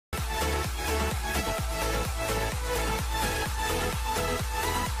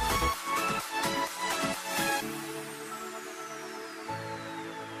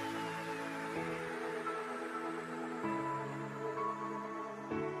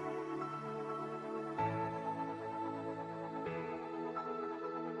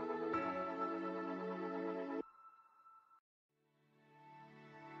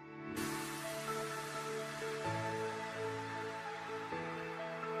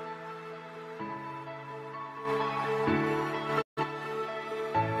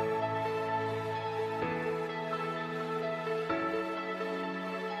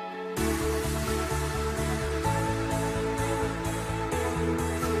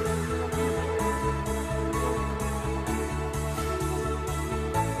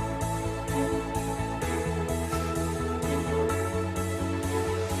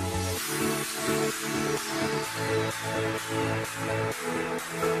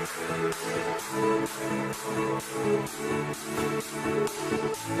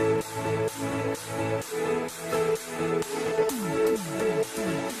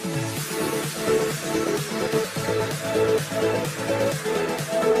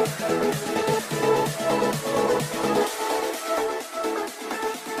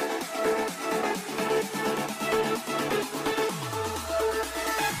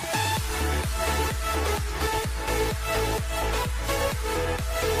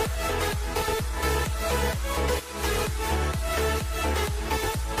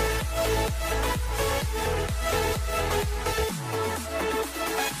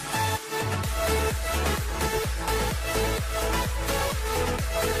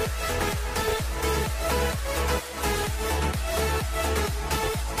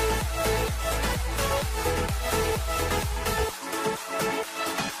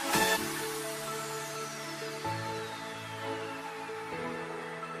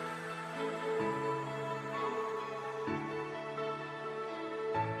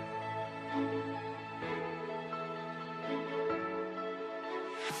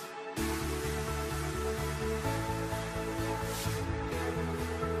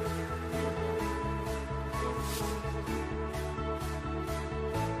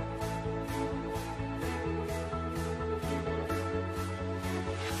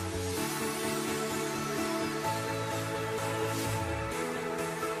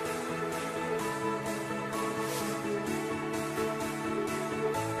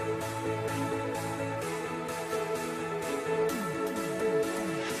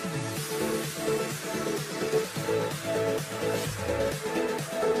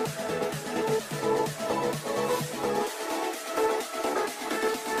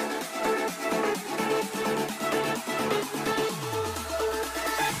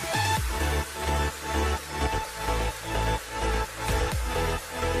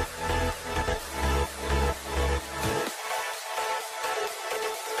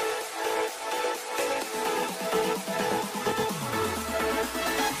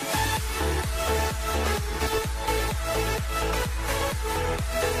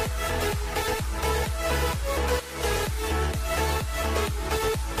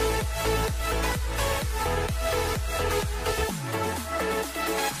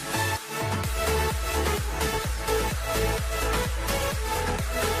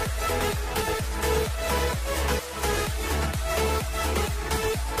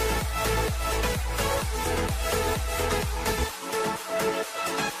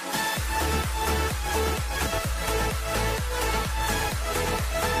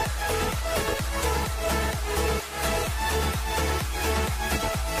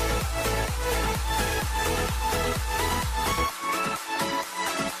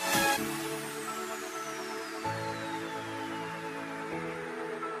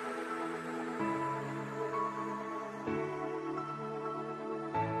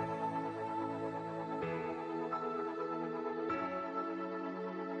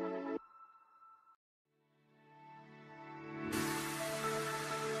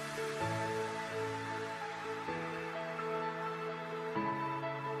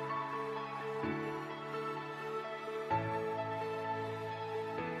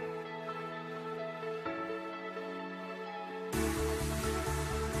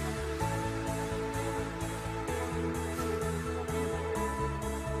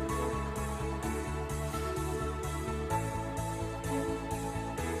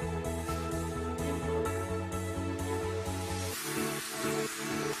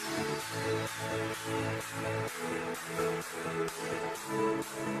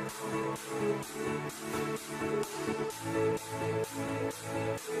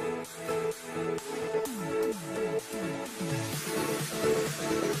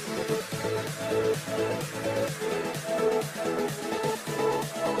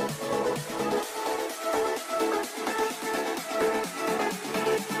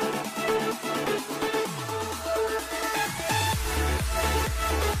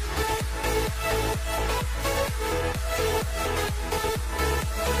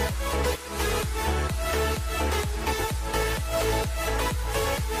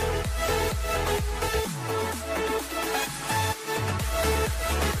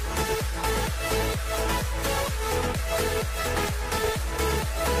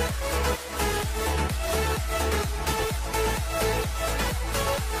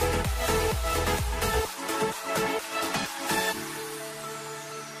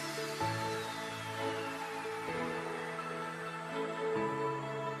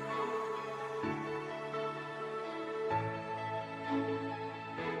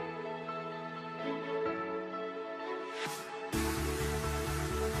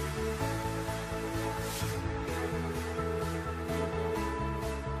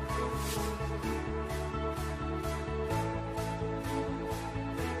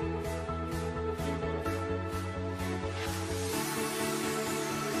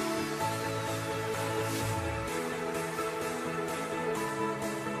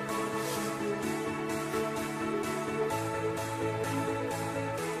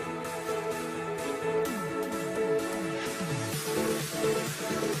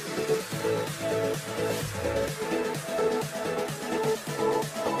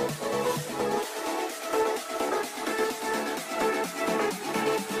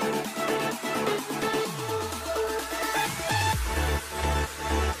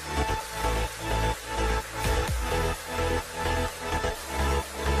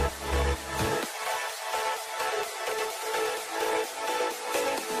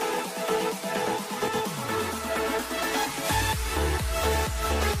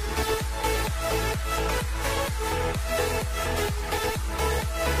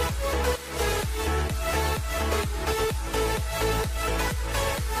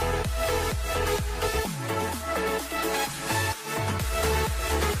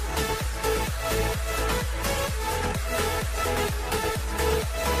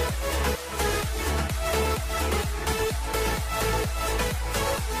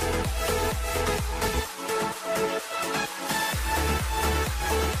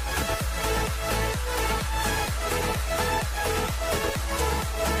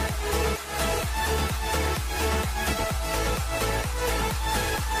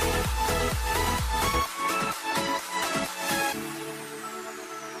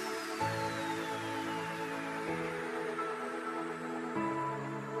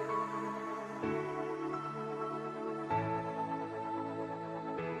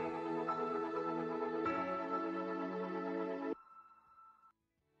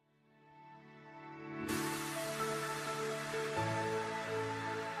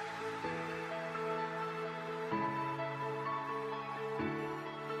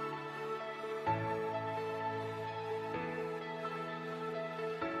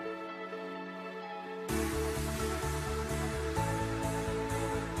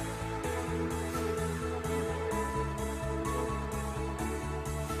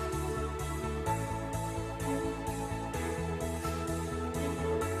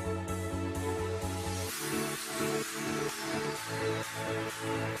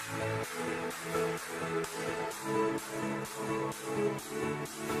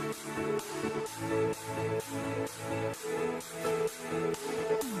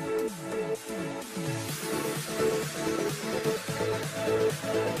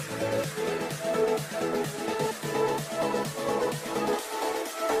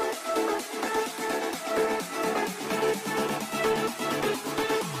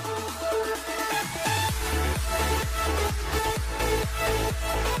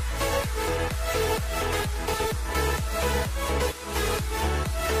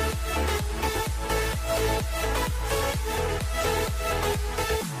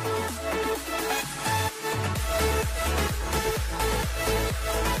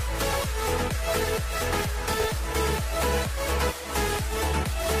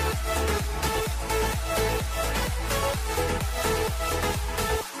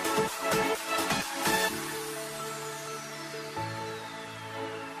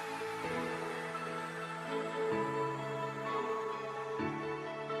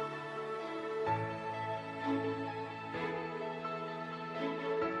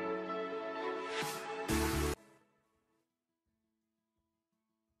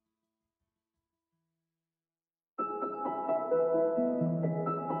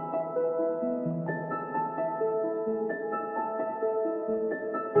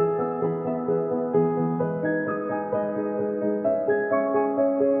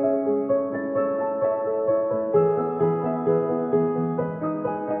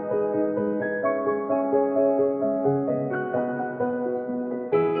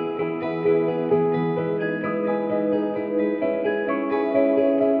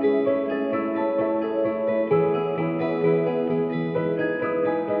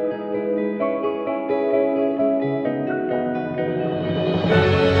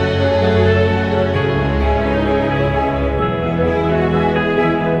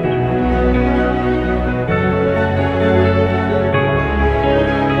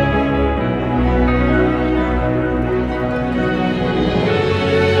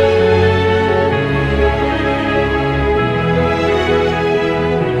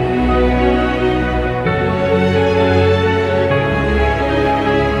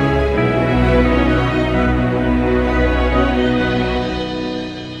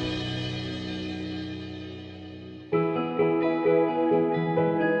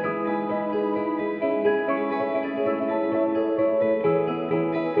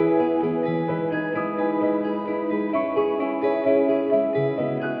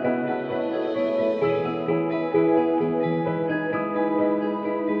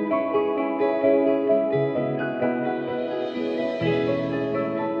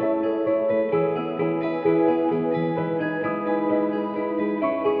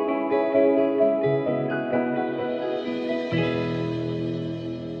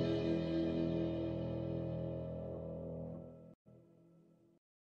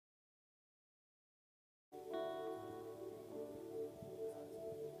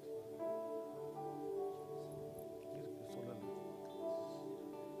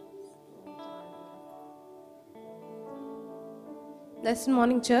Blessed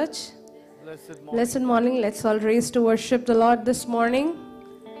morning, church. Blessed morning. Blessed morning. Let's all raise to worship the Lord this morning.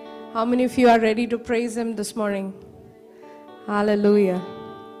 How many of you are ready to praise Him this morning? Hallelujah.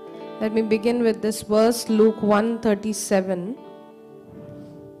 Let me begin with this verse, Luke 1:37.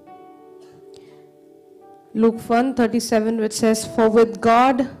 Luke 1:37, which says, "For with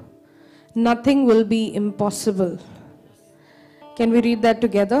God nothing will be impossible." Can we read that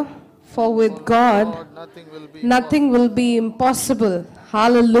together? For with God nothing will be impossible.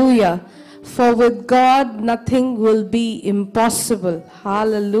 Hallelujah. For with God nothing will be impossible.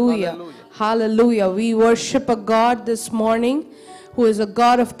 Hallelujah. Hallelujah. We worship a God this morning who is a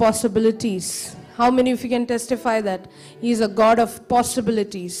God of possibilities. How many of you can testify that? He is a God of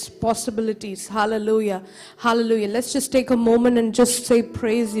possibilities. Possibilities. Hallelujah. Hallelujah. Let's just take a moment and just say,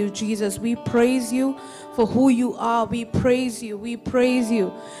 praise you, Jesus. We praise you for who you are. We praise you. We praise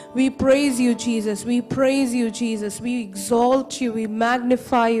you. We praise you, Jesus. We praise you, Jesus. We exalt you. We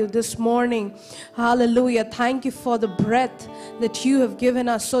magnify you this morning. Hallelujah. Thank you for the breath that you have given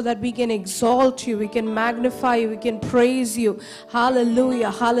us so that we can exalt you. We can magnify you. We can praise you.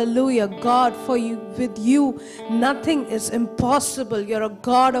 Hallelujah. Hallelujah. God, for you, with you, nothing is impossible. You're a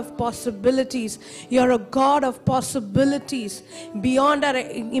God of possibilities. You're a God of possibilities beyond our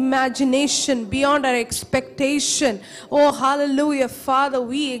imagination, beyond our expectation. Oh, hallelujah. Father,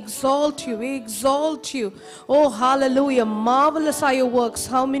 we exalt you. We exalt you. Oh, hallelujah. Marvelous are your works.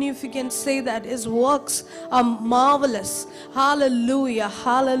 How many of you can say that? His works are marvelous. Hallelujah.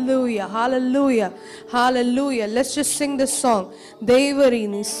 Hallelujah. Hallelujah. Hallelujah. Let's just sing this song. Devari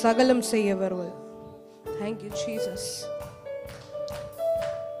ni sagalam seyyavarval. Thank you, Jesus.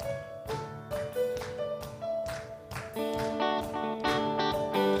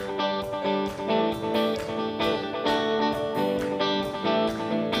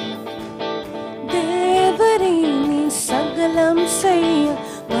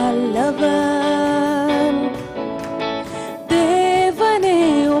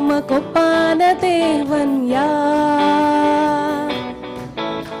 உமக்கொப்பான தேவன் யார்?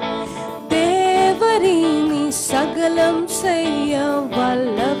 தேவரே நீ சகலம் செய்ய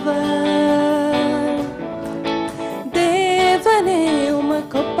வல்லவர். தேவனே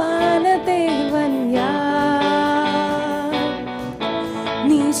உமக்கொப்பான தேவன் யார்?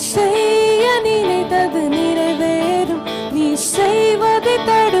 நீ செய்ய நினைத்தது நிறைவேறும். நீ செய்வதை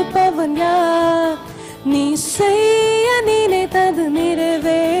தடுப்பவன் யார்? நீ செய்ய நினைத்தது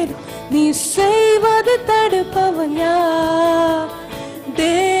நிறைவேறும். நீ செய்வது தடுப்பவன் யார்?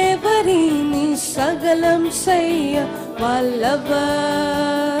 தேவரே நீ சகலம் செய்ய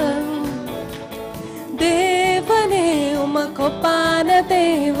வல்லவர். தேவனே உமக்கொப்பான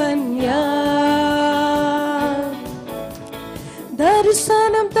தேவன் யார்?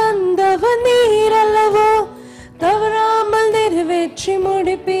 தரிசனம் தந்தவன் நீரல்லவோ, தவறாமல் நிறைவேற்றி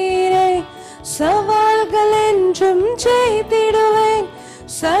முடிப்பீரே. சவால்கள் என்றும் ஜெயித்திடுவேன்.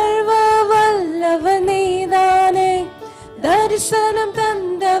 சர்வ வல்லவன் நீதானே. தரிசனம்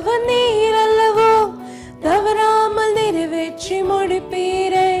தந்தவன் நீரல்லவோ, தவறாமல் நிறைவேற்றி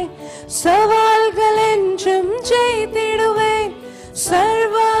முடிப்பீரே. சவால்கள் என்றும் ஜெயித்திடுவேன்.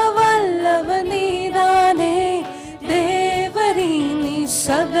 சர்வ வல்லவன் நீதானே. தேவரே நீ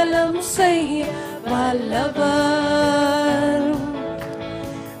சகலம் செய்ய வல்லவர்.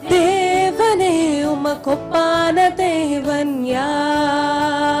 தேவனே உமக்கொப்பான தேவன் யார்?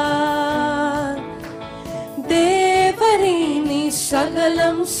 தேவரே நீ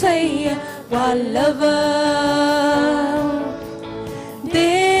சகலம் செய்ய வல்லவர்.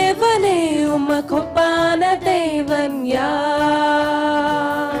 தேவனே உமக்கொப்பான தேவன்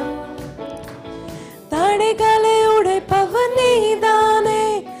யார்? தடைகளை உடைப்பவன் நீதானே.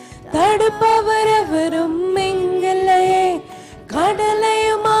 தடுப்பவர் எவரும் இங்கில்லையே.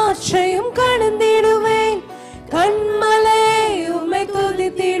 கடலையும் ஆற்றையும் கடந்திடுவேன். கண்மலையை உம்மை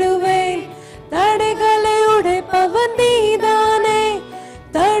துதித்திடுவேன். தடைகளை உடைப்பவன் நீதானே.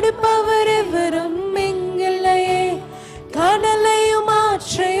 தடுப்பவர் எவரும் இங்கில்லையே. கடலையும்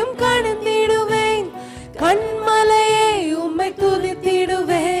ஆற்றையும் கடந்திடுவேன். கண்மலையை உம்மை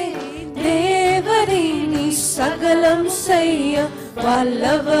துதித்திடுவேன். தேவரே நீ சகலம் செய்ய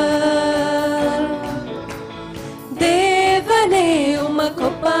வல்லவர். தேவனே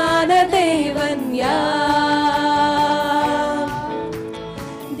உமக்கொப்பான தேவன் யார்?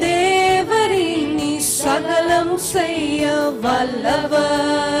 தேவரே நீ சகலம் செய்ய வல்லவர்.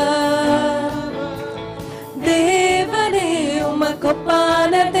 தேவனே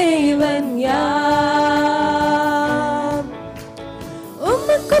உமக்கொப்பான தேவன் யார்?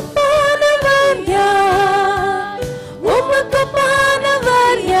 உமக்கொப்பானவர் யார்?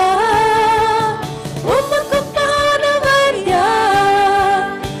 உமக்கொப்பானவர் யார்? உமக்கொப்பானவர் யார்?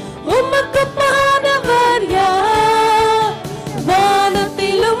 உமக்கொப்பானவர் யார்?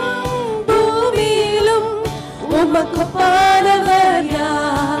 வானத்திலும் பூமியிலும் உமக்கொப்பானவர்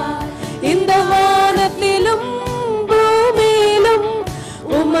யார்? இந்த வானத்திலும் பூமியிலும்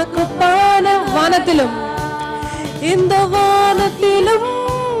உமக்கொப்பான வானத்திலும் இந்த வானத்திலும்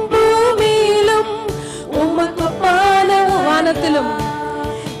பூமியிலும் உமக்கொப்பான வானத்திலும்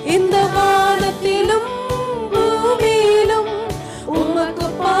இந்த வானத்திலும் பூமியிலும்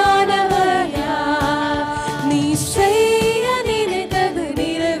உமக்கொப்பானவர் யார்? நீ செய்ய நினைத்தது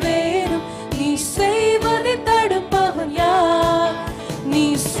நிறைவேறும். நீ செய்வதை தடுப்பவன் யார்? நீ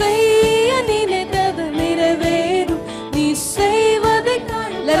செய்ய நினைத்தது நிறைவேறும். நீ செய்வதை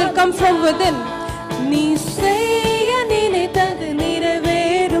let it come from within. நீ செய்ய நினைத்தது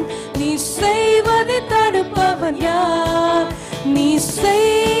நிறைவேறும். நீ செய்வதை தடுப்பவன் யார்? நீ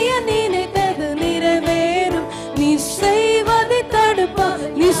செய்ய நினைத்தது நிறைவேறும். நீ செய்வதை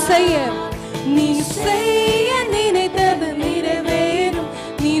தடுப்பவன் நீ செய்ய நினைத்தது நிறைவேறும்.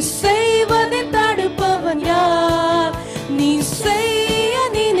 நீ செய்வதை தடுப்பவன் யார்? நீ செய்ய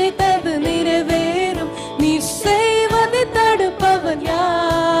நினைத்தது நிறைவேறும். நீ செய்வதை தடுப்பவன்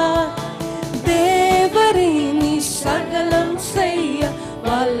யார்? தேவரே நீ சகலம் செய்ய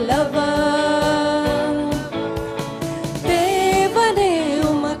வல்லவர். தேவனே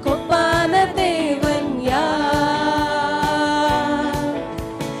உமக்கொப்பான தேவன் யார்?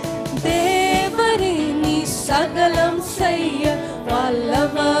 தேவரே நீ சகலம் செய்ய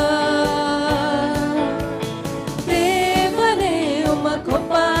வல்லவர். தேவனே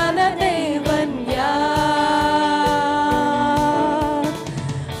உமக்கொப்பான தேவன் யார்?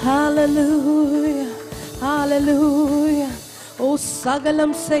 Hallelujah, hallelujah. ஓ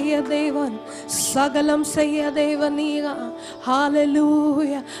சகலம் செய்ய தேவன், சகலம் செய்ய தேவன் நீங்க.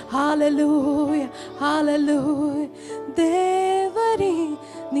 Hallelujah, hallelujah, hallelujah. தேவரே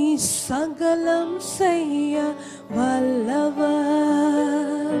நீ சகலம் செய்ய வல்லவர்.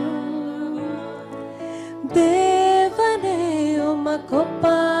 தேவனே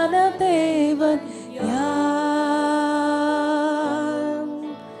உமக்கொப்பான தேவன் யார்?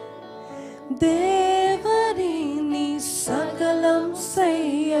 தேவனே நீ சகலம்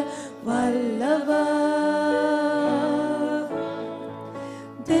செய்ய வல்லவர்.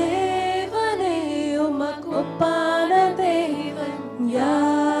 தேவனே உமக்கொப்பான தேவன் யார்?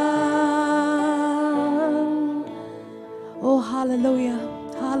 Oh, hallelujah,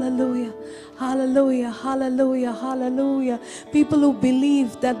 hallelujah. Hallelujah, hallelujah, hallelujah. People who believe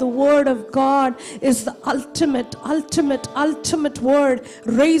that the word of God is the ultimate word.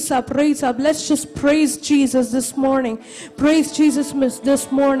 Raise up, raise up. Let's just praise Jesus this morning. Praise Jesus this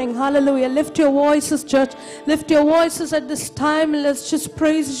morning. Hallelujah. Lift your voices, church. Lift your voices at this time. Let's just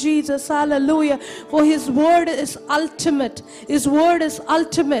praise Jesus. Hallelujah. For his word is ultimate. His word is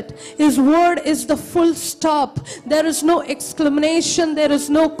ultimate. His word is the full stop. There is no exclamation. There is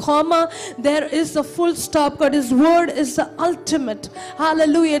no comma. There is a full stop. God, his word is the ultimate.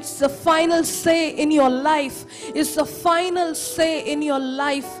 Hallelujah. It's the final say in your life. It's the final say in your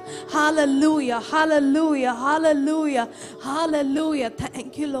life. Hallelujah, hallelujah, hallelujah, hallelujah.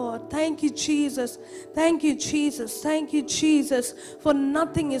 Thank you, Lord. Thank you, Jesus. Thank you, Jesus. Thank you, Jesus. For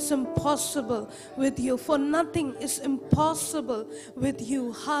nothing is impossible with you. For nothing is impossible with you.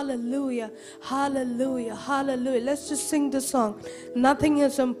 Hallelujah, hallelujah, hallelujah. Let's just sing this song. Nothing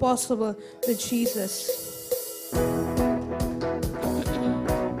is impossible with Jesus.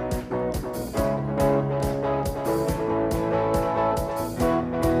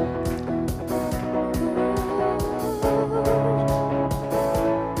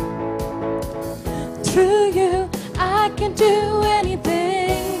 Through you, I can do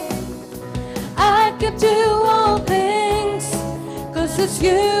anything. I can do all things, 'cause it's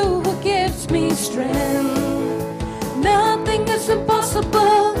you who gives me strength. Nothing is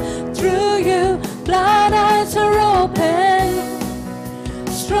impossible through you. Blind eyes are open,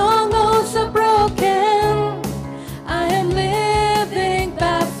 strongholds are broken. I am living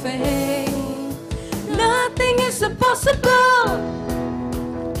by faith. Nothing is impossible.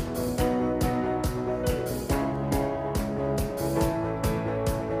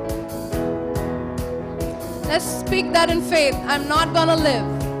 Let's speak that in faith. I'm not gonna live.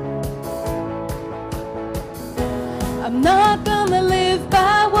 I'm not gonna live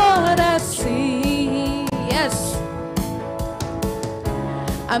by what I see. Yes.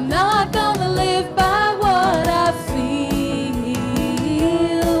 I'm not gonna live by what I feel.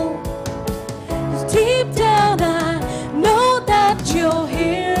 'Cause deep down I know that you're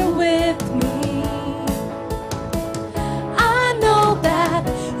here with me. I know that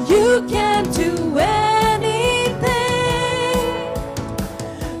you can do anything.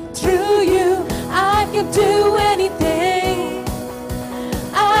 Through you I can do anything.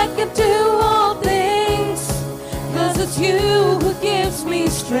 I can do all things, 'cause it's you who gives me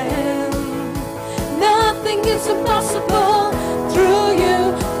strength. Nothing is impossible through you.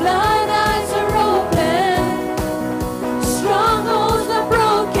 Blind eyes are open, strongholds are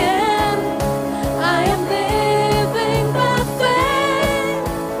broken. I am living by faith.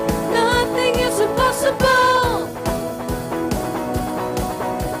 Nothing is impossible.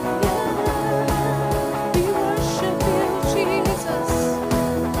 We worship you, Jesus.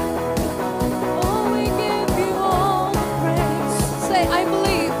 Oh, we give you all the praise. Say, I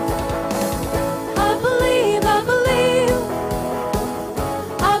believe. I believe, I believe.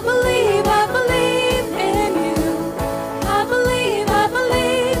 I believe, I believe in you. I believe, I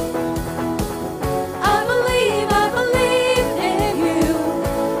believe. I believe, I believe in you.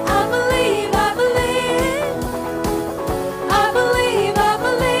 I believe, I believe. I believe, I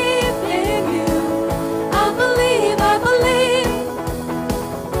believe in you. I believe, I believe.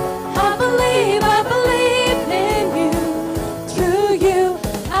 I believe, I believe in you. Through you,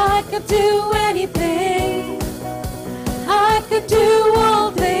 I could do anything. I could do all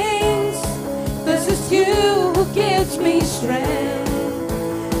things, 'cause it's you who gives me strength.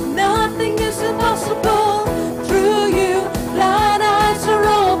 Nothing is impossible through you. Blind eyes are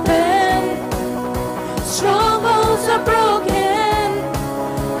open, strongholds are broken.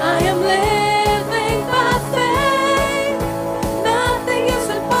 I am living by faith. Nothing is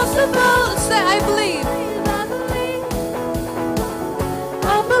impossible. Say, I believe. I believe.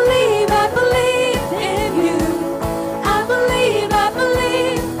 I believe, I believe in you. I believe, I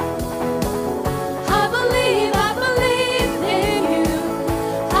believe. I believe, I believe in you.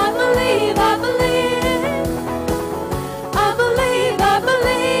 I believe, I believe. I believe, I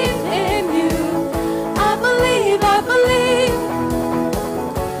believe in you. I believe, I believe.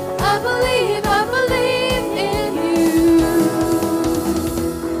 I believe, I believe in you.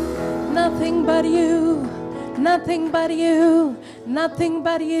 Nothing but you. nothing but you, nothing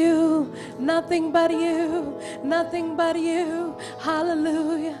but you, nothing but you, nothing but you.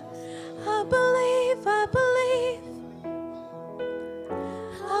 Hallelujah. I believe, I believe,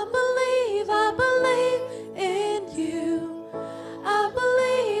 I believe, I believe in you. I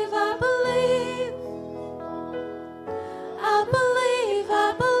believe, I believe, I believe,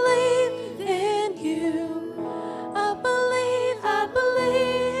 I believe in you. I believe, I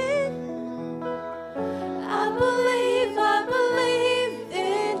believe, I believe, I believe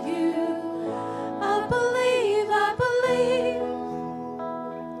in you. I believe, I believe,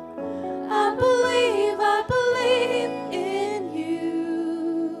 I believe, I believe in you.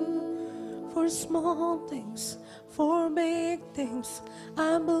 For small things, for big things,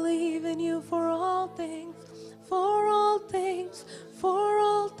 I believe in you. For all things, for all things, for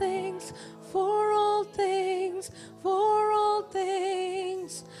all things, for all things, for all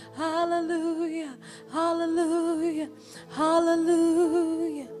things. Hallelujah, hallelujah,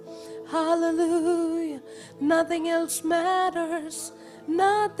 hallelujah, hallelujah. Nothing else matters,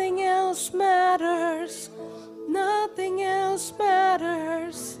 nothing else matters, nothing else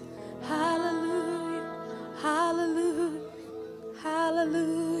matters. Hallelujah, hallelujah,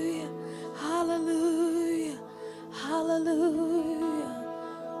 hallelujah, hallelujah, hallelujah.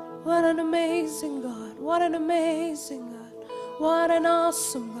 What an amazing God, what an amazing God, what an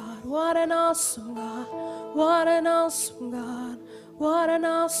awesome God, what an awesome God, what an awesome God, what an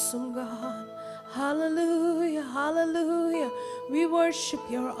awesome God. Hallelujah, hallelujah. We worship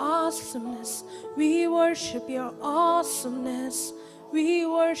your awesomeness, we worship your awesomeness, we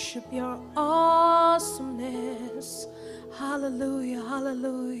worship your awesomeness. Hallelujah,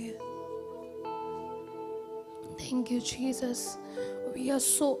 hallelujah. Thank you, Jesus. We are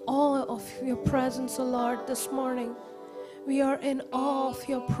so awe of your presence, O Lord, this morning. We are in awe of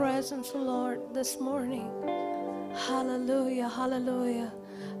your presence, O Lord, this morning. Hallelujah, hallelujah,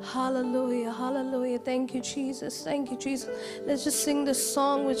 hallelujah, hallelujah. Thank you, Jesus. Thank you, Jesus. Let's just sing this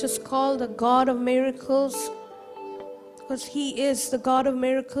song which is called The God of Miracles, because He is the God of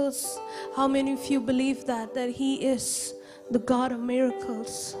miracles. How many of you believe that He is the God of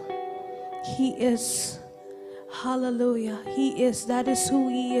miracles? He is. Hallelujah. He is. That is who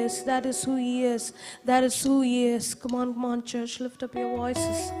He is. That is who He is. That is who He is. Come on, church. Lift up your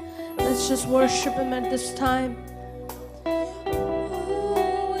voices. Let's just worship Him at this time.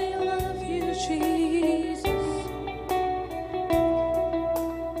 Oh, we love you, Jesus.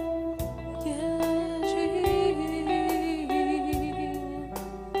 Yeah,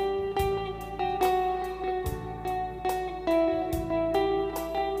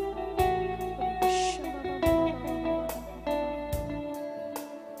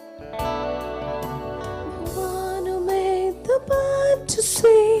 to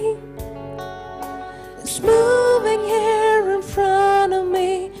see is moving here in front of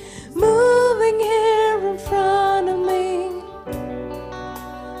me, moving here in front of me.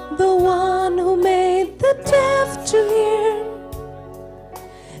 The one who made the deaf to hear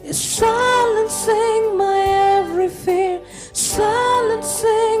is silencing my every fear,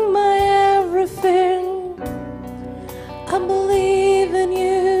 silencing my every fear. I believe in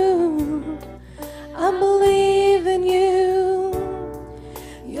you, I believe in you.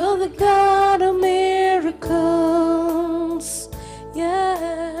 You're the God of miracles,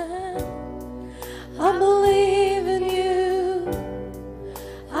 yeah. I believe in you,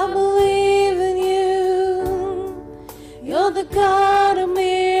 I believe in you. You're the God of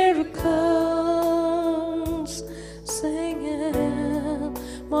miracles. Sing it,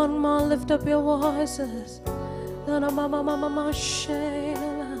 Mama, lift up your voices.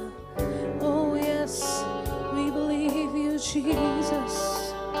 Oh yes, we believe you, Jesus.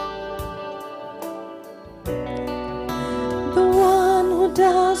 The one who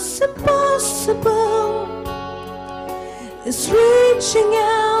does impossible is reaching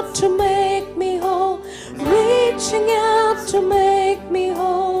out to make me whole, reaching out to make me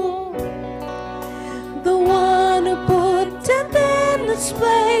whole. The one who put death in its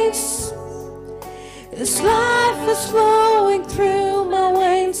place, His life is flowing through my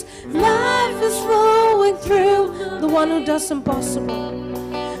veins, life is flowing through. The one who does impossible,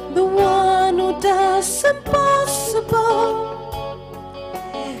 the one who does impossible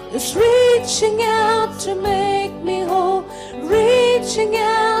is reaching out to make me whole, reaching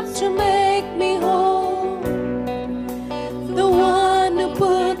out to make me whole. The one who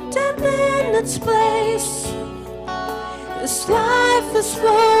put death in its place, His life is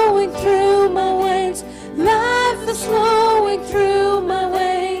flowing through my veins, life is flowing through my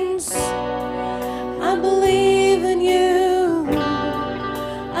veins. I believe in you,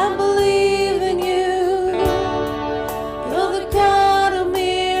 I believe in you.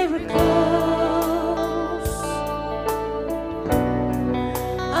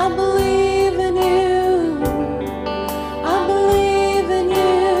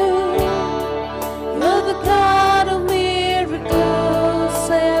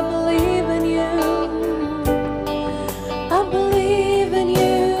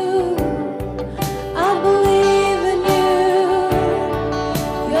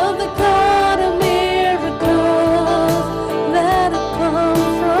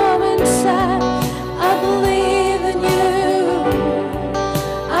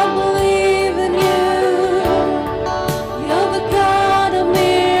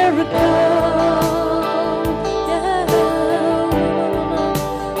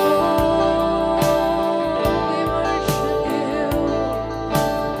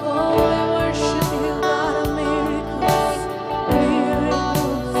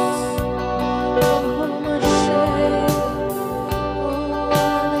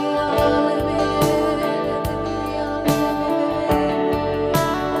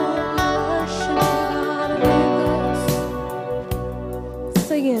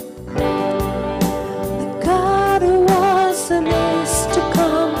 Sing it. The God who was and is to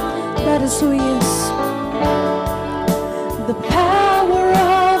come, that is who He is. The power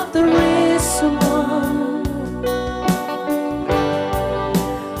of the risen one.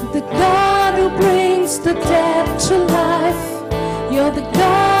 The God who brings the dead to life. You're the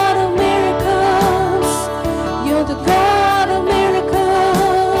God of miracles. You're the God of miracles.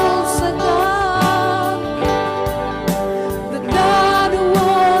 The God who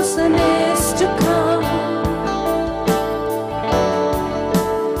was and is to come.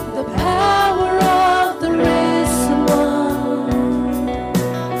 The power of the risen one.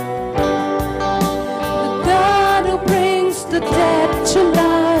 The God who brings the dead to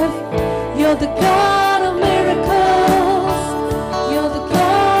life. You're the God of miracles. You're the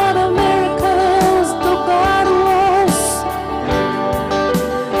God of miracles. The God who was.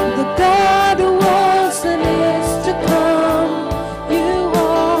 The God who was and is to come. You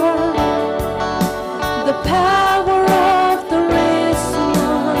are the power of the risen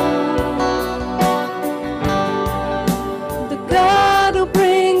one. The God who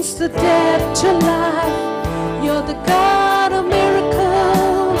brings the dead to life. You're the God of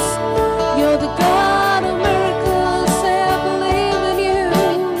miracles. You're the God of miracles. Say, I believe in you.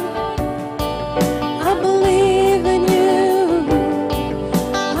 I believe in you.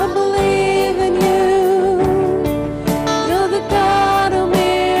 I believe in you. You're the God of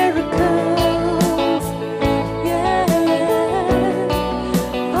miracles. Yeah.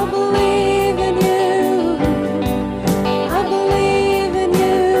 I believe in you. I believe in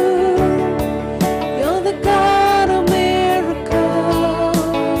you. You're the God of miracles.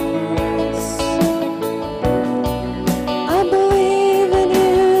 I believe in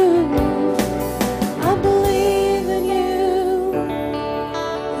you. I believe in you.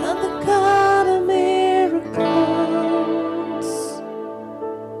 You're the God of miracles.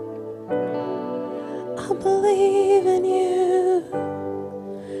 I believe in you.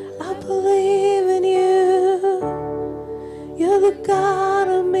 I believe in you. You're the God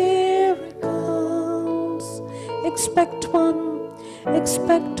of miracles. Expect one.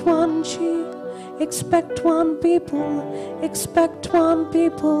 Expect one, expect one people. Expect one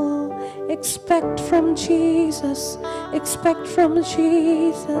people. Expect from Jesus. Expect from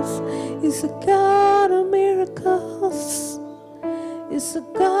Jesus. He's a God of miracles. He's a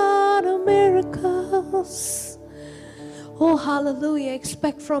God of miracles. Oh, hallelujah.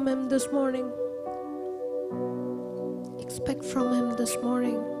 Expect from Him this morning. Expect from Him this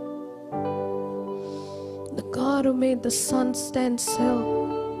morning. The God who made the sun stand still.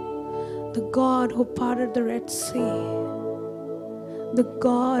 The God who parted the Red Sea. The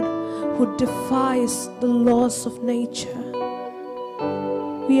God who defies the laws of nature.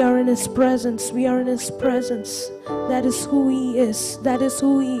 We are in His presence. We are in His presence. That is who He is. That is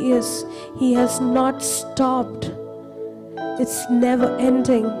who He is. He has not stopped. It's never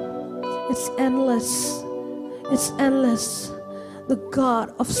ending. It's endless. It's endless. The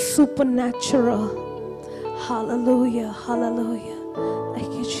God of supernatural. Hallelujah. Hallelujah.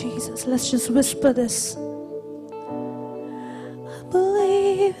 Thank you, Jesus. Let's just whisper this. I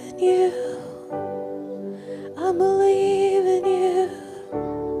believe in you. I believe in you.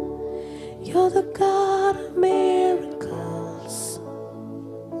 You're the God of miracles.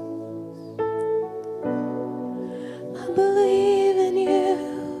 I believe in you.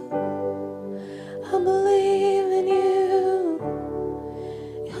 I believe in you.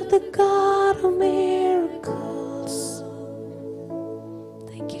 You're the God of miracles.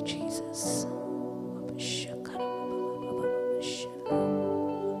 Thank you, Jesus.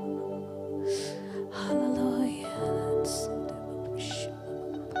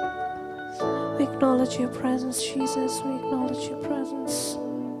 We acknowledge your presence, Jesus. We acknowledge your presence.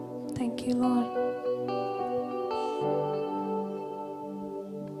 Thank you, Lord.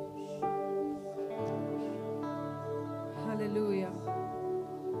 Hallelujah.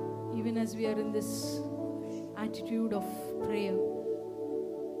 Even as we are in this attitude of prayer,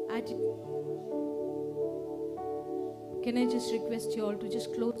 can I just request you all to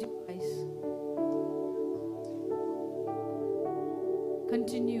just close your eyes?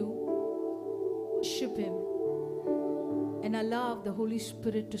 Continue, worship Him, and allow the Holy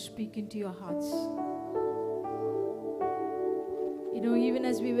Spirit to speak into your hearts. You know, even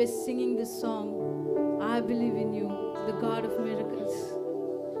as we were singing this song, I believe in you, the God of miracles.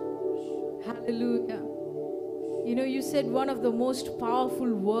 Hallelujah. You know, you said one of the most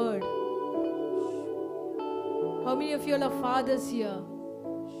powerful words. How many of you all are fathers here?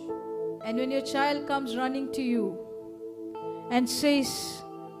 And when your child comes running to you and says,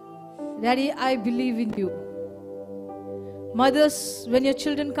 Daddy, I believe in you, Mothers, when your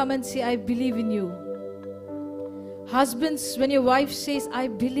children come and say, I believe in you. Husbands, when your wife says, I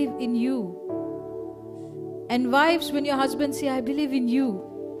believe in you. And wives, when your husband say, I believe in you.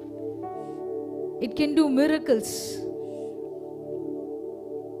 It can do miracles.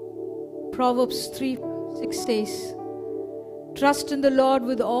 Proverbs 3:6 says, trust in the Lord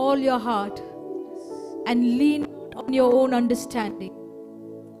with all your heart and lean not on your own understanding.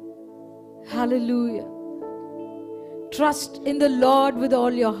 Hallelujah. Trust in the Lord with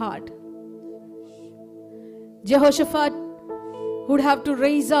all your heart. Jehoshaphat would have to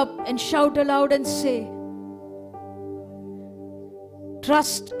raise up and shout aloud and say,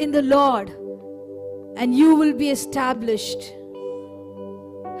 trust in the Lord and you will be established.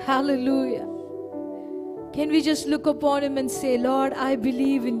 Hallelujah. Can we just look upon him and say, Lord, I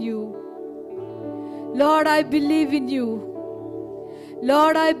believe in you. Lord, I believe in you.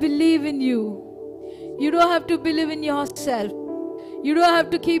 Lord, I believe in you. You don't have to believe in yourself. You don't have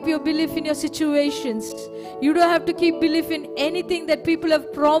to keep your belief in your situations. You don't have to keep belief in anything that people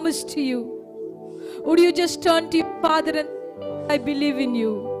have promised to you. Would you just turn to your Father and say, I believe in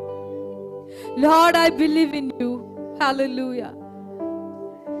you. Lord, I believe in you. Hallelujah.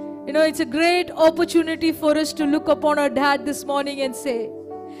 You know, it's a great opportunity for us to look upon our dad this morning and say,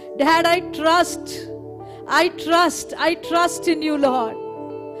 Dad, I trust in you, Lord.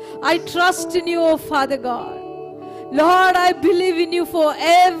 I trust in you, oh Father God. Lord, I believe in you for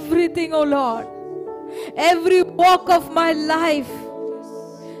everything, oh Lord. Every walk of my life,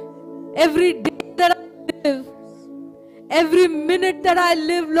 every day that I live, every minute that I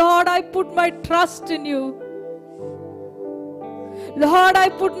live, Lord, I put my trust in you. Lord, I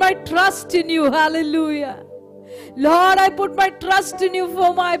put my trust in you. Hallelujah. Lord, I put my trust in you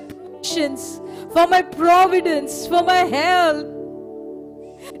for my patience, for my providence, for my health.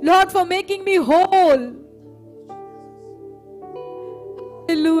 Lord, for making me whole.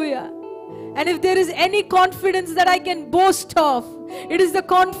 Hallelujah. And if there is any confidence that I can boast of, it is the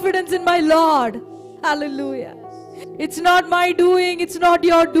confidence in my Lord. Hallelujah. It's not my doing, it's not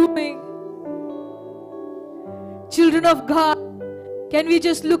your doing. Children of God, can we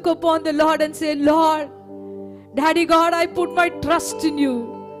just look upon the Lord and say, Lord, Daddy God, I put my trust in you.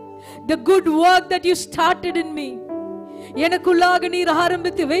 The good work that you started in me. எனக்குள்ளாக நீர்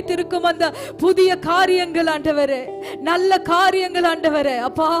ஆரம்பித்து வைத்திருக்கும் அந்த புதிய காரியங்கள் ஆண்டவரே, நல்ல காரியங்கள் ஆண்டவரே,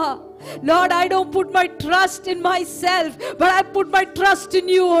 அப்பா, Lord, I don't put my trust in myself, but I put my trust in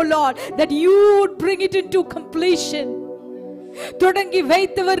you, oh Lord, that you would bring it into completion. தொடங்கி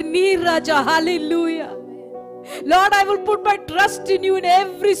வைத்தவர் நீர் ராஜா. Hallelujah. Lord, I will put my trust in you in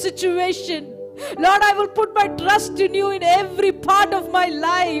every situation. Lord, I will put my trust in you in every part of my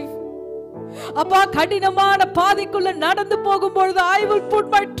life. அப்பா, கடினமான பாதைக்குள்ள நடந்து போகும்போது I will put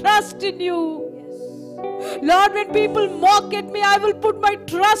my trust in you. Lord, when people mock at me, I will put my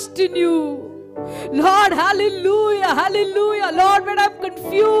trust in you. Lord, hallelujah, hallelujah. Lord, when I'm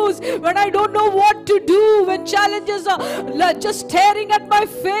confused, when I don't know what to do, when challenges are just staring at my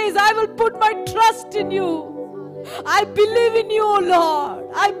face, I will put my trust in you. I believe in you, O Lord.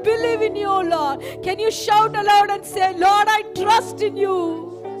 I believe in you, O Lord. Can you shout aloud and say, Lord, I trust in you.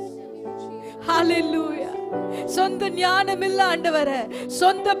 Hallelujah. சொந்த ஞானம் இல்ல ஆண்டவரே,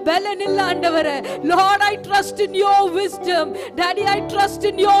 சொந்த பலன் இல்ல ஆண்டவரே. Lord, I trust in your wisdom. Daddy, I trust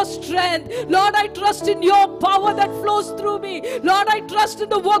in your strength. Lord, I trust in your power that flows through me. Lord, I trust in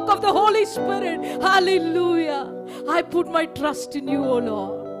the work of the Holy Spirit. Hallelujah. I put my trust in you, O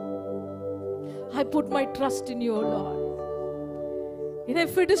Lord. I put my trust in you, O Lord. And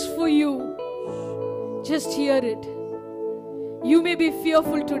if it is for you, just hear it. You may be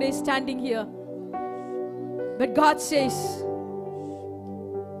fearful today standing here. But God says,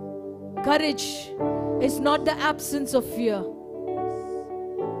 courage is not the absence of fear.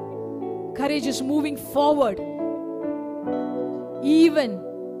 Courage is moving forward, even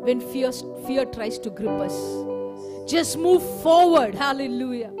when fear tries to grip us. Just move forward.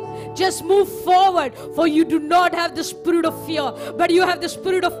 Hallelujah. Just move forward, for you do not have the spirit of fear, but you have the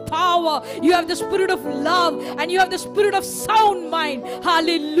spirit of power, you have the spirit of love, and you have the spirit of sound mind.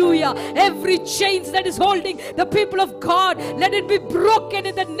 Hallelujah. Every chains that is holding the people of God, let it be broken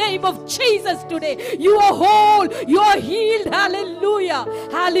in the name of Jesus today. You are whole, you are healed. Hallelujah.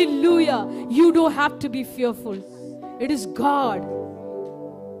 Hallelujah. You don't have to be fearful. It is God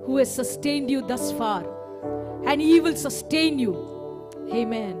who has sustained you thus far, and He will sustain you.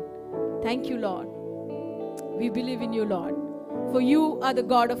 Amen. Thank you, Lord. We believe in you, Lord, for you are the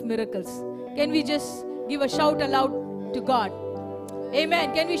God of miracles. Can we just give a shout aloud to God?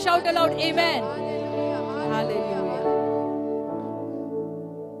 Amen. Can we shout aloud? Amen. Hallelujah.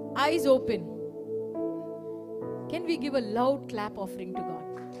 Eyes open. Can we give a loud clap offering to God?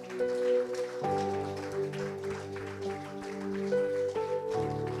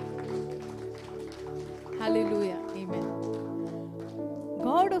 Hallelujah. Amen.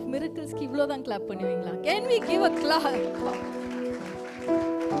 God of miracles ki ivlo dhaan clap பண்ணுவீங்களா? Can we give a clap?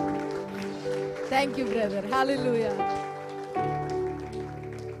 Thank you, brother. Hallelujah.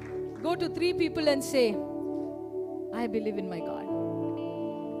 Go to 3 people and say, I believe in my God.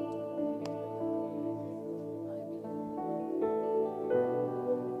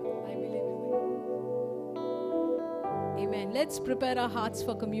 I believe in my God. Amen. Let's prepare our hearts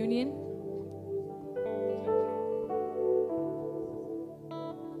for communion.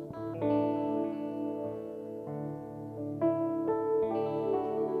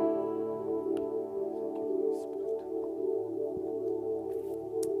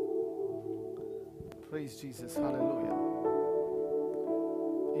 Praise Jesus. Hallelujah.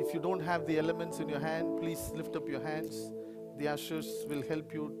 If you don't have the elements in your hand, please lift up your hands. The ushers will help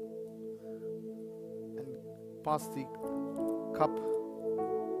you and pass the cup.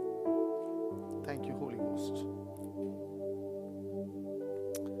 Thank you, Holy Ghost.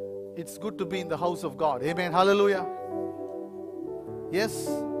 It's good to be in the house of God. Amen. Hallelujah. Yes.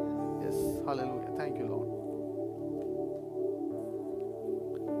 Yes. Hallelujah. Thank you, Lord.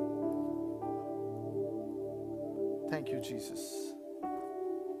 Thank you, Jesus.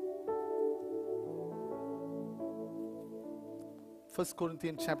 First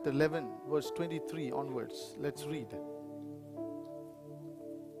Corinthians chapter 11, verse 23 onwards. Let's read.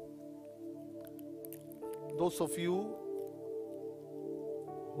 Those of you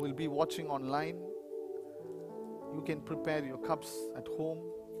who will be watching online, you can prepare your cups at home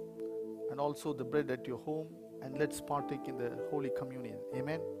and also the bread at your home, and let's partake in the Holy Communion.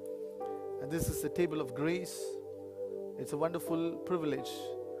 Amen. And this is the table of grace. It's a wonderful privilege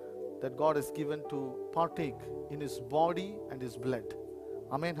that God has given to partake in His body and His blood.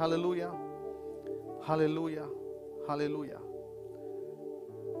 Amen. Hallelujah. Hallelujah. Hallelujah.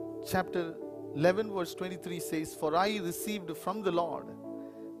 Chapter 11 verse 23 says, For I received from the Lord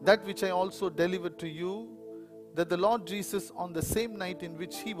that which I also delivered to you, that the Lord Jesus, on the same night in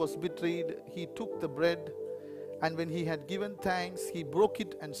which He was betrayed, He took the bread, and when He had given thanks, He broke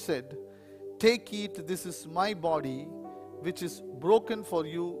it and said, Take, eat, this is my body, which is broken for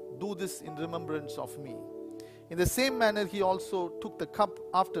you. Do this in remembrance of me. In the same manner, He also took the cup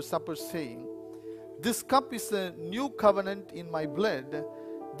after supper, saying, This cup is a new covenant in my blood.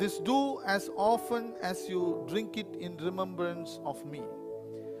 This do as often as you drink it in remembrance of me.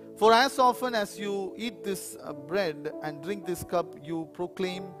 For as often as you eat this bread and drink this cup, you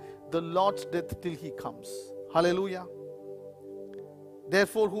proclaim the Lord's death till He comes. Hallelujah.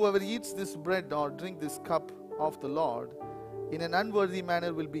 Therefore, whoever eats this bread or drink this cup of the Lord in an unworthy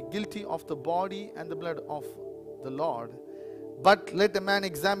manner will be guilty of the body and the blood of the Lord. But let a man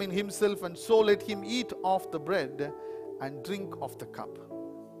examine himself, and so let him eat of the bread and drink of the cup.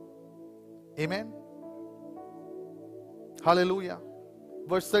 Amen. Hallelujah.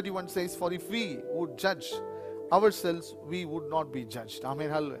 Verse 31 says, For if we would judge ourselves, we would not be judged. Amen.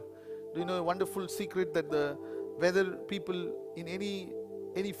 Hallelujah. Do you know a wonderful secret that whether people in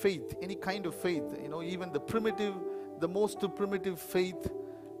any faith, any kind of faith, even the most primitive faith,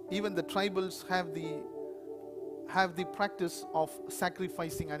 even the tribals have the practice of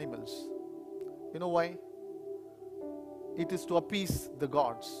sacrificing animals. You know why? It is to appease the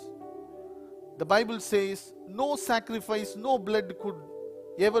gods. The Bible says no sacrifice, no blood could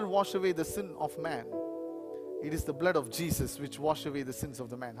ever wash away the sin of man. It is the blood of Jesus which washes away the sins of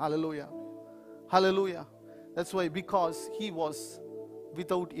the man. Hallelujah. Hallelujah. That's why, because He was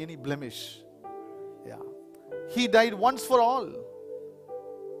without any blemish. Yeah. He died once for all.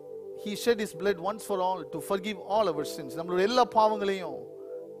 He shed His blood once for all to forgive all our sins. நம்மளுடைய எல்லா பாவங்களையும்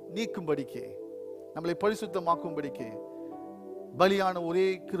நீக்கும்படிக்கே, நம்மளை பரிசுத்தமாக்கும்படிக்கே பலியான ஒரே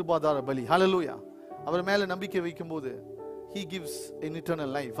கிருபாதார பலி. Hallelujah. அவர் மேல நம்பிக்கை வைக்கும்போது He gives an eternal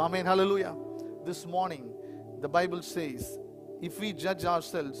life. Amen. Hallelujah. This morning the Bible says, if we judge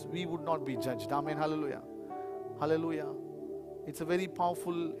ourselves, we would not be judged. Amen. Hallelujah. Hallelujah. It's a very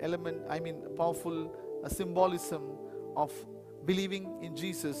powerful element, powerful symbolism of believing in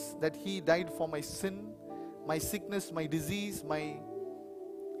Jesus, that He died for my sin, my sickness, my disease, my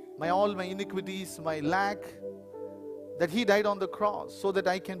all my iniquities, my lack, that He died on the cross so that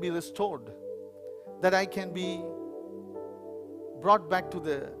I can be restored, that I can be brought back to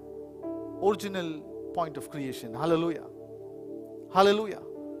the original point of creation. Hallelujah. Hallelujah.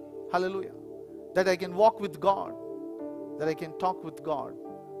 Hallelujah. That I can walk with God, that I can talk with God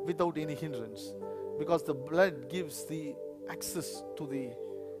without any hindrance, because the blood gives the access to the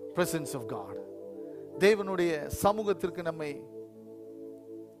presence of God. தேவனுடைய சமூகத்திற்கு நம்மை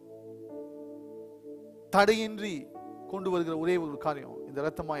தடையின்றி கொண்டு வருகிற ஒரே ஒரு காரியம் இந்த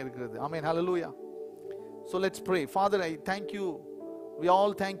இரத்தமாக இருக்கிறது. ஆமென். ஹல்லேலூயா. So let's pray. Father, I thank you. We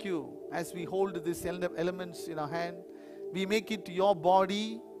all thank you as we hold these elements in our hand. We make it your body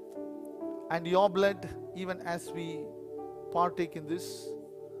and your blood even as we partake in this.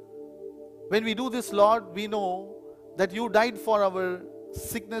 When we do this, Lord, we know that you died for our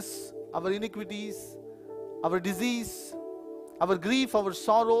sickness, our iniquities, our disease, our grief, our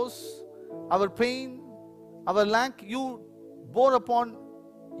sorrows, our pain, our lack. You bore upon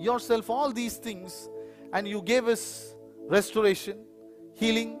yourself all these things, and you gave us restoration,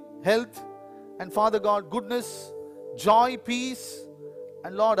 healing, health, and Father God, goodness, joy, peace,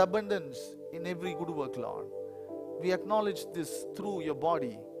 and Lord, abundance in every good work, Lord. We acknowledge this through your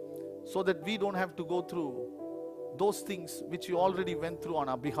body so that we don't have to go through those things which you already went through on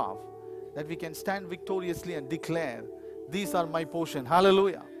our behalf, that we can stand victoriously and declare, these are my portion.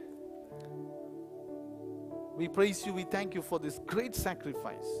 Hallelujah. We praise you, we thank you for this great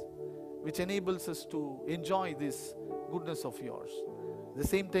sacrifice which enables us to enjoy this goodness of yours. At the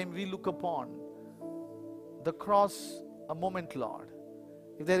same time, we look upon the cross a moment, Lord.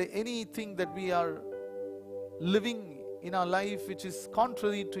 If there is anything that we are living in our life which is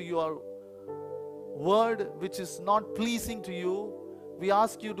contrary to your word, which is not pleasing to you, we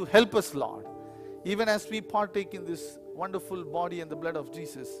ask you to help us, Lord. Even as we partake in this wonderful body and the blood of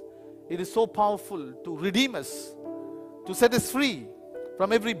Jesus, it is so powerful to redeem us, to set us free from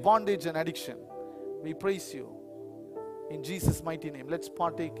every bondage and addiction. We praise you in Jesus' mighty name. Let's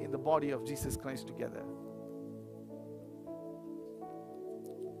partake in the body of Jesus Christ together.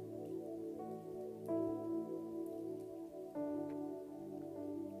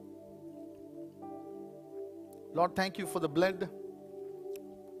 Lord, thank you for the blood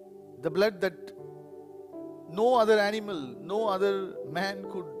that no other animal, no other man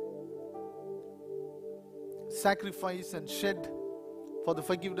could sacrifice and shed for the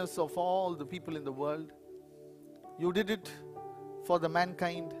forgiveness of all the people in the world. You did it for the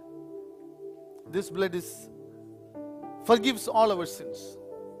mankind. This blood forgives all our sins.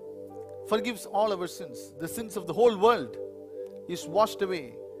 Forgives all our sins. The sins of the whole world is washed away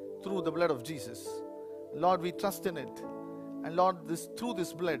through the blood of Jesus. Lord, we trust in it. And Lord, through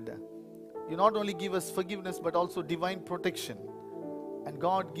this blood, you not only give us forgiveness but also divine protection. And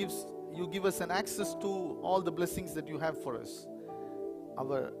God, you give us an access to all the blessings that you have for us.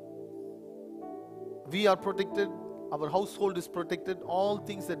 We are protected, our household is protected, all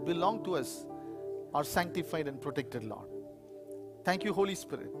things that belong to us are sanctified and protected, Lord. Thank you, Holy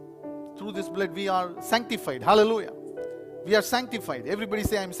Spirit. Through this blood we are sanctified. Hallelujah. We are sanctified. Everybody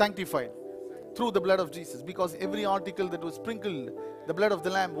say, I am sanctified. Through the blood of Jesus, because every article that was sprinkled, the blood of the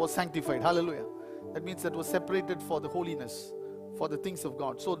Lamb was sanctified. Hallelujah. That means that was separated for the holiness, for the things of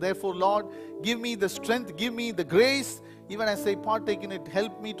God. So therefore, Lord, give me the strength, give me the grace, even as I partake in it,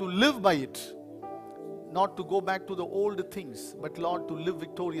 help me to live by it. Not to go back to the old things, but Lord, to live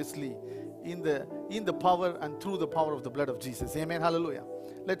victoriously in the power and through the power of the blood of Jesus. Amen. Hallelujah.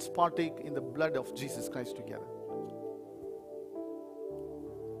 Let's partake in the blood of Jesus Christ together.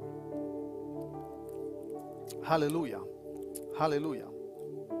 Hallelujah. Hallelujah.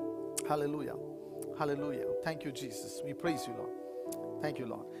 Hallelujah. Hallelujah. Thank you, Jesus. We praise you, Lord. Thank you,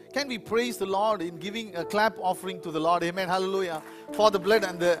 Lord. Can we praise the Lord in giving a clap offering to the Lord? Amen. Hallelujah. For the blood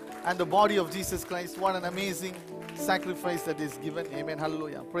and the body of Jesus Christ. What an amazing sacrifice that is given. Amen.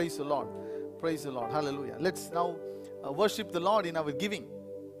 Hallelujah. Praise the Lord. Praise the Lord. Hallelujah. Let's now worship the Lord in our giving.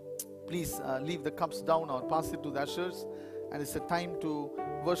 Please leave the cups down or pass it to the ushers. And it's a time to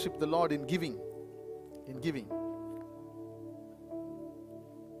worship the Lord in giving. In giving.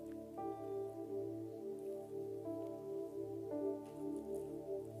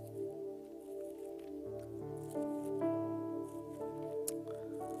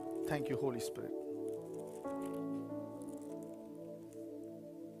 Thank you, Holy Spirit.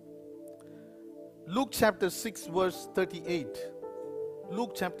 Luke chapter 6 verse 38.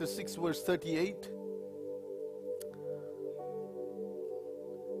 Luke chapter 6 verse 38.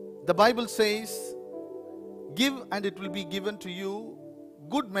 The Bible says, give and it will be given to you,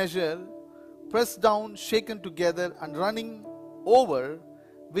 good measure, pressed down, shaken together and running over,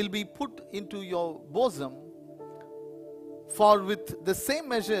 will be put into your bosom. For with the same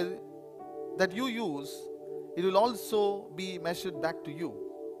measure that you use, it will also be measured back to you.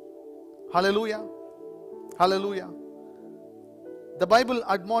 Hallelujah. Hallelujah. The Bible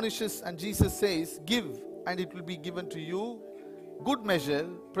admonishes and Jesus says, give and it will be given to you, good measure,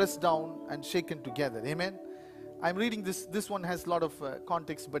 pressed down and shaken together. Amen. I'm reading this. This one has a lot of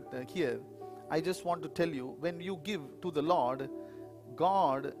context, but here I just want to tell you, when you give to the Lord,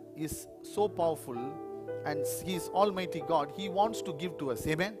 God is so powerful and He is Almighty God. He wants to give to us.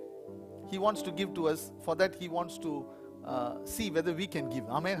 Amen. He wants to give to us. For that He wants to see whether we can give.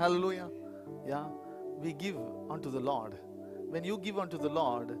 Amen. Hallelujah. Yeah. We give unto the Lord. When you give unto the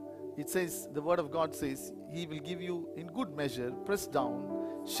Lord, it says, the word of God says, He will give you in good measure, pressed down,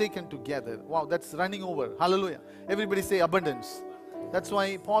 shaken together. Wow, that's running over. Hallelujah. Everybody say abundance. That's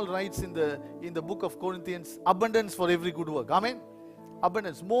why Paul writes in the book of Corinthians, abundance for every good work. Amen.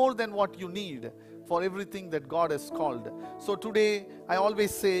 Abundance, more than what you need for everything that God has called. So today, I always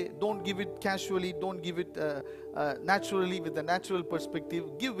say, don't give it casually, don't give it naturally with a natural perspective.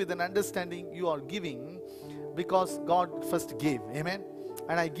 Give with an understanding you are giving because God first gave. Amen.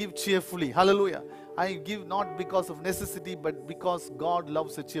 And I give cheerfully. Hallelujah. I give not because of necessity, but because God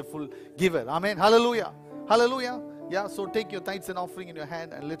loves a cheerful giver. Amen. Hallelujah. Hallelujah. Yeah, so take your tithes and offering in your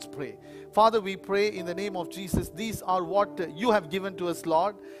hand and let's pray. Father, we pray in the name of Jesus. These are what you have given to us,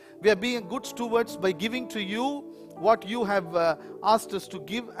 Lord. We are being good stewards by giving to you what you have asked us to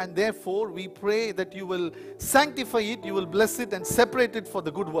give, and therefore we pray that you will sanctify it, you will bless it and separate it for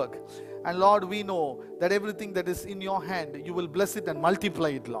the good work. And Lord, we know that everything that is in your hand, you will bless it and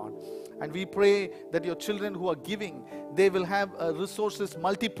multiply it, Lord. And we pray that your children who are giving, they will have resources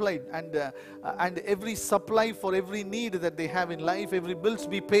multiplied, and every supply for every need that they have in life, every bills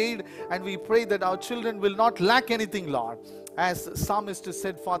be paid. And we pray that our children will not lack anything, Lord. As psalmist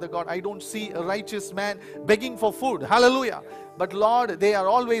said, Father God, I don't see a righteous man begging for food. Hallelujah. But Lord, they are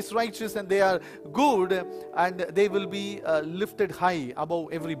always righteous and they are good, and they will be lifted high above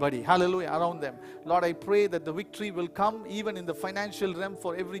everybody. Hallelujah, around them. Lord, I pray that the victory will come even in the financial realm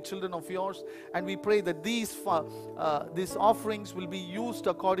for every children of yours. And we pray that these offerings will be used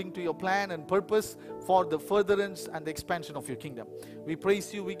according to your plan and purpose for the furtherance and the expansion of your kingdom. We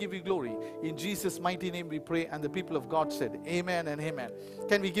praise you, we give you glory. In Jesus' mighty name we pray, and the people of God said, amen and amen.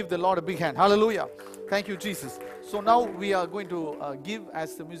 Can we give the Lord a big hand? Hallelujah. Thank you, Jesus. So now we are going to give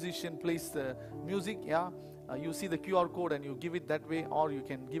as the musician plays the music. Yeah, you see the QR code and you give it that way, or you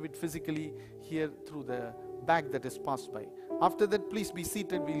can give it physically here through the bag that is passed by. After that, please be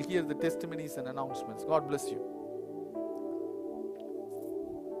seated. We'll hear the testimonies and announcements. God bless you.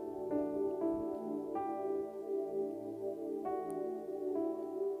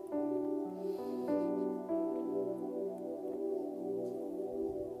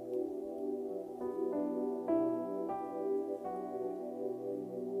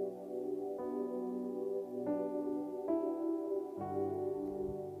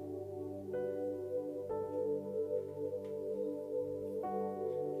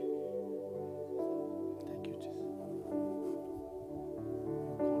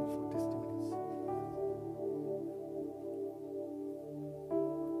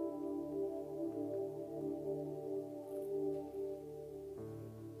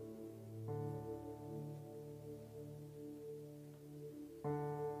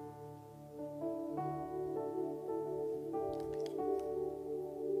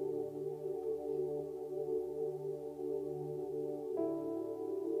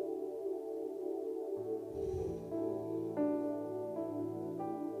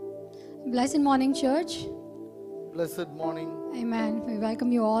 Blessed morning, church. Blessed morning. Amen. We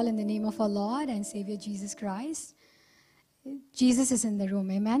welcome you all in the name of our Lord and Savior Jesus Christ. Jesus is in the room.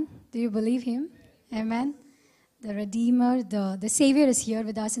 Amen. Do you believe Him? Amen. The Redeemer, the Savior is here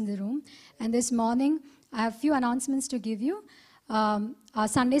with us in the room. And this morning, I have a few announcements to give you. Our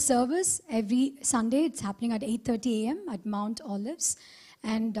Sunday service, every Sunday, it's happening at 8:30 a.m. at Mount Olives.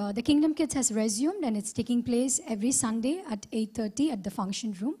 And the Kingdom Kids has resumed, and it's taking place every Sunday at 8:30 at the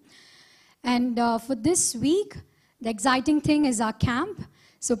function room. And for this week, the exciting thing is our camp.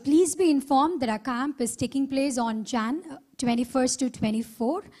 So please be informed that our camp is taking place on Jan 21st to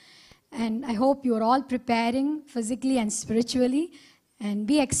 24. And I hope you're all preparing physically and spiritually. And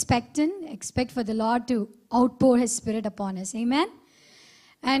be expectant. Expect for the Lord to outpour His Spirit upon us. Amen.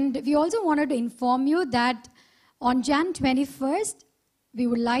 And we also wanted to inform you that on Jan 21st, we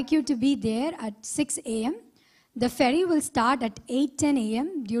would like you to be there at 6 a.m. The ferry will start at 8:10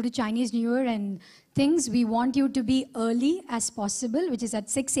 a.m. due to Chinese New Year and things. We want you to be early as possible, which is at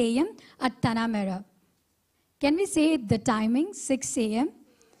 6 a.m. at Tanamera. Can we say the timing? 6 a.m.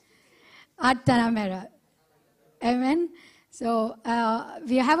 at Tanamera. Amen. So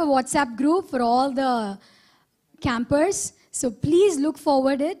we have a WhatsApp group for all the campers. So please look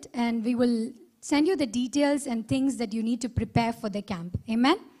forward it, and we will send you the details and things that you need to prepare for the camp.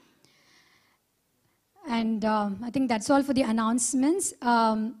 Amen. And I think that's all for the announcements.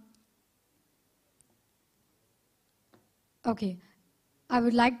 Okay. I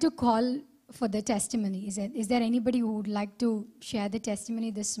would like to call for the testimony. Is there anybody who would like to share the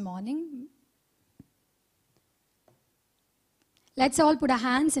testimony this morning? Let's all put our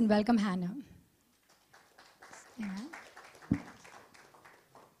hands and welcome Hannah. Yeah.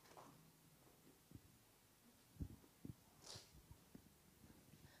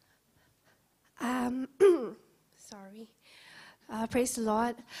 Sorry. Praise the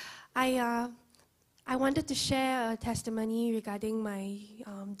Lord. I wanted to share a testimony regarding my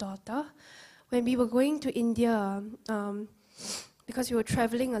daughter. When we were going to India, because we were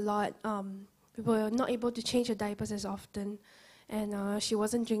traveling a lot, we were not able to change her diapers as often, and she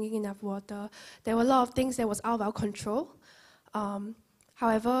wasn't drinking enough water. There were a lot of things that was out of our control.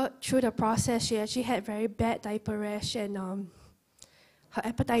 However, through the process, she actually had very bad diaper rash, and her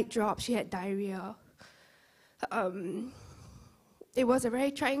appetite dropped. She had diarrhea. It was a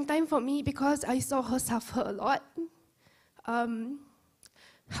very trying time for me because I saw her suffer a lot.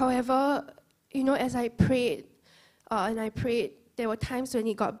 However, as I prayed, there were times when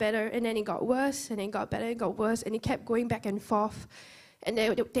it got better, and then it got worse, and then it got better, and it got worse, and it kept going back and forth. And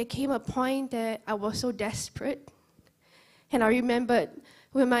there came a point that I was so desperate. And I remembered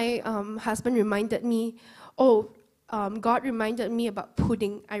when my husband reminded me, God reminded me about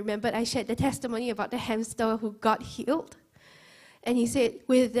pudding. I remembered I shared the testimony about the hamster who got healed. And he said,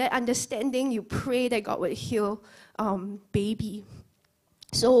 with that understanding, you pray that God would heal baby.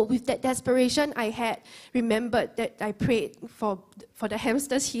 So with that desperation I had remembered that I prayed for the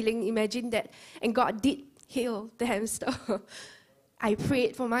hamster's healing. Imagine that. And God did heal the hamster. I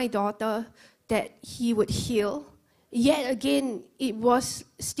prayed for my daughter that he would heal. Yet again, it was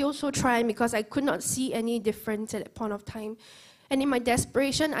still so trying because I could not see any difference at that point of time. And in my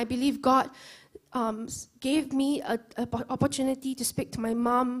desperation, I believe God gave me an opportunity to speak to my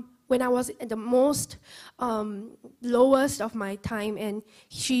mom when I was at the most lowest of my time, and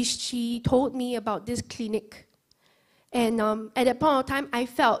she told me about this clinic. And at that point of time,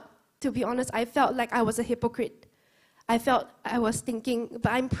 to be honest, I felt like I was a hypocrite. I was thinking,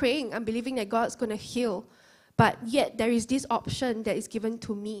 but I'm praying, I'm believing that God's going to heal. But yet there is this option that is given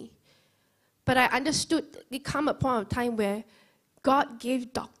to me. But I understood there come a point of time where God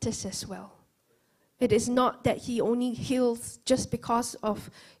gave doctors as well. It is not that he only heals just because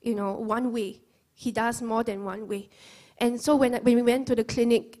of, one way. He does more than one way. And so when we went to the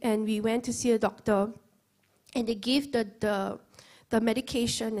clinic and we went to see a doctor, and they gave the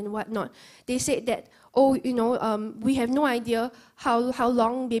medication and whatnot, they said that, we have no idea how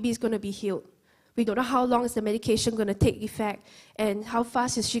long baby is going to be healed. We don't know how long is the medication going to take effect, and how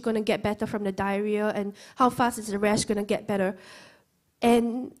fast is she going to get better from the diarrhea, and how fast is the rash going to get better.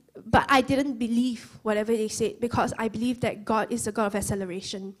 But I didn't believe whatever they said, because I believe that God is a God of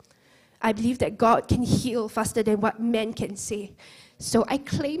acceleration. I believe that God can heal faster than what men can say. So I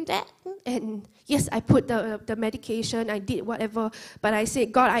claimed that, and yes, I put the medication, I did whatever, but I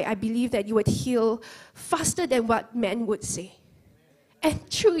said, God, I believe that you would heal faster than what men would say.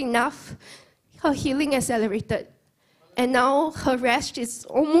 And true enough, her healing accelerated. And now her rash is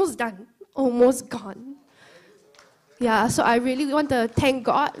almost done, almost gone. Yeah, so I really want to thank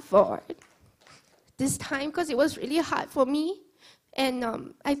God for this time, because it was really hard for me. And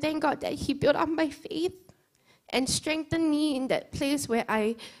I thank God that he built up my faith and strengthened me in that place where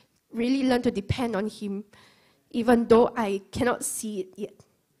I really learned to depend on him, even though I cannot see it yet.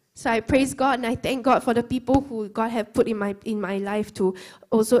 So I praise God, and I thank God for the people who God have put in my life to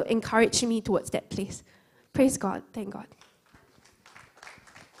also encourage me towards that place. Praise God. Thank God.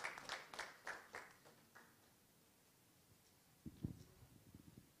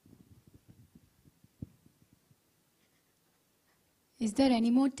 Is there any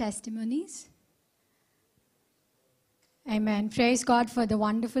more testimonies? Amen. Praise God for the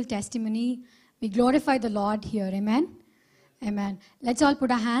wonderful testimony. We glorify the Lord here. Amen. Amen. Let's all put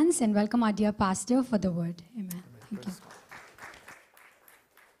our hands and welcome our dear pastor for the word. Amen. Thank you.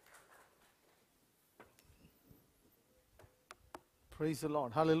 Praise the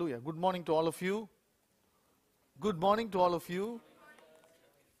Lord. Hallelujah. Good morning to all of you. Good morning to all of you.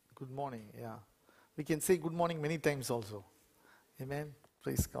 Good morning. Yeah. We can say good morning many times also. Amen.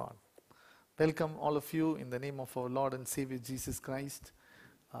 Praise God. Welcome all of you in the name of our Lord and Savior Jesus Christ.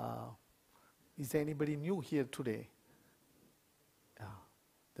 Is there anybody new here today?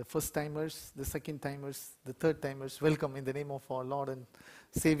 The first timers, the second timers, the third timers, welcome in the name of our Lord and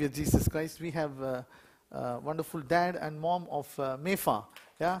Savior Jesus Christ. We have wonderful dad and mom of Mefa.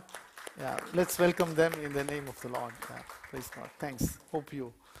 Yeah? Let's welcome them in the name of the Lord. Praise God. Thanks. Hope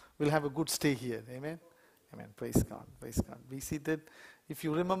you will have a good stay here. Amen. Amen. Praise God. Praise God. Be seated. If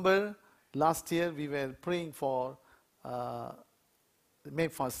you remember, last year we were praying for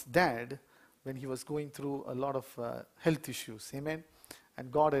Mefa's dad when he was going through a lot of health issues. Amen.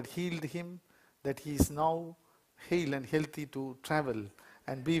 And God had healed him, that he is now hale and healthy to travel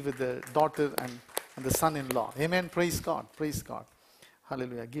and be with the daughter and the son-in-law. Amen. Praise God. Praise God.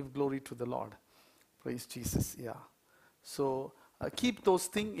 Hallelujah. Give glory to the Lord. Praise Jesus. Yeah. So keep those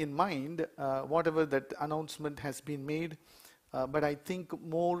things in mind, whatever that announcement has been made. But I think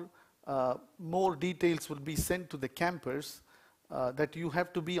more details will be sent to the campers, that you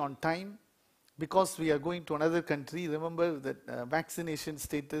have to be on time, because we are going to another country. Remember that vaccination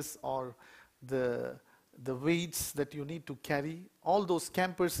status or the weights that you need to carry. All those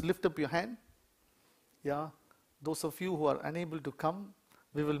campers, lift up your hand. Yeah. Those of you who are unable to come,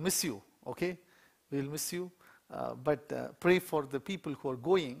 we will miss you. Okay. We will miss you. But pray for the people who are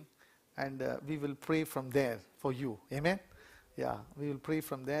going, and we will pray from there for you. Amen. Yeah, we will pray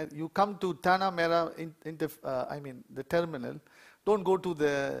from there. You come to Tana Mera, the terminal. Don't go to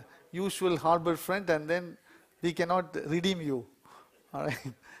the usual harbor front, and then we cannot redeem you. All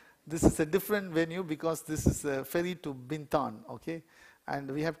right. This is a different venue, because this is a ferry to Bintan. Okay,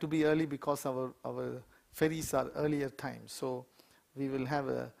 and we have to be early because our ferries are earlier time. So we will have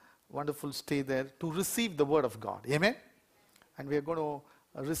a wonderful stay there to receive the word of God. Amen. And we are going to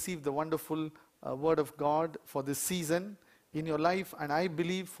receive the wonderful word of God for this season in your life. And I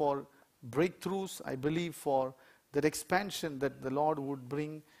believe for breakthroughs, I believe for that expansion that the Lord would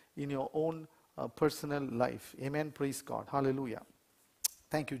bring in your own personal life. Amen. Praise God. Hallelujah.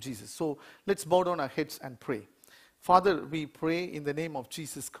 Thank you, Jesus. So let's bow down our heads and pray. Father, we pray in the name of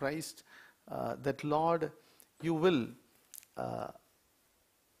Jesus Christ that, Lord, you will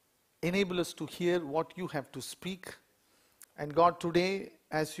enable us to hear what you have to speak. And God, today,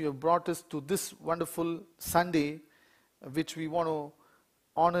 as you have brought us to this wonderful Sunday, which we want to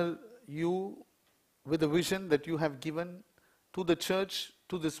honor you with the vision that you have given to the church,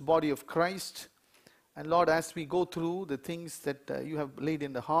 to this body of Christ. And Lord, as we go through the things that you have laid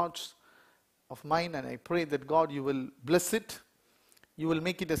in the hearts of mine, and I pray that, God, you will bless it. You will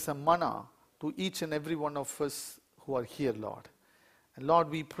make it as a manna to each and every one of us who are here, Lord. And Lord,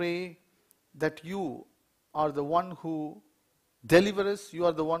 we pray that you are the one who delivers us. You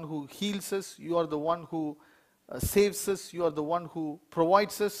are the one who heals us. You are the one who saves us. You are the one who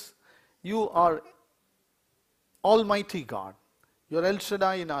provides us. You are Almighty God. You are El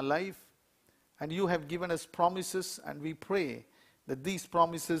Shaddai in our life. And you have given us promises. And we pray that these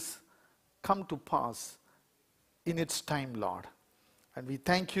promises come to pass in its time, Lord. And we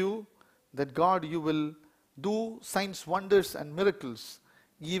thank you that, God, you will do signs, wonders, and miracles,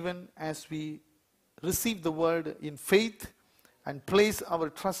 even as we receive the word in faith and place our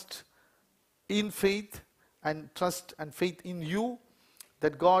trust in faith and trust and faith in you,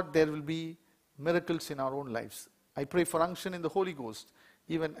 that, God, there will be miracles in our own lives. I pray for unction in the Holy Ghost,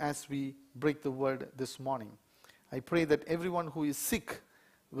 even as we break the word this morning. I pray that everyone who is sick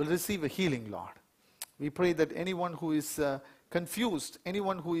will receive a healing, Lord. We pray that anyone who is confused,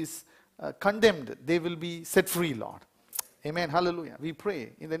 anyone who is condemned, they will be set free, Lord. Amen. Hallelujah. We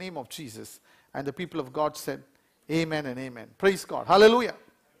pray in the name of Jesus. And the people of God said, amen and amen. Praise God. Hallelujah. Amen.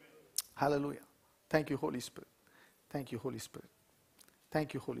 Hallelujah. Thank you, Holy Spirit. Thank you, Holy Spirit.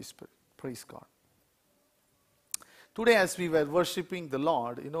 Thank you, Holy Spirit. Praise God. Today, as we were worshiping the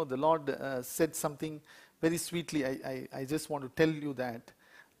Lord, the Lord said something very sweetly. I just want to tell you that.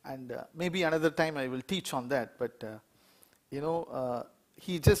 And maybe another time I will teach on that. But,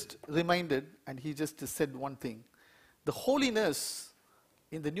 he just reminded, and he just said one thing. The holiness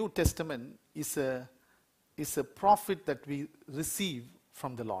in the New Testament is a profit that we receive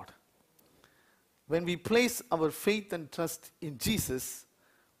from the Lord. When we place our faith and trust in Jesus,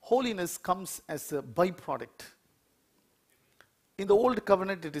 holiness comes as a byproduct. In the Old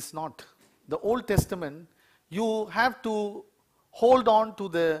Covenant, it is not. The Old Testament, you have to hold on to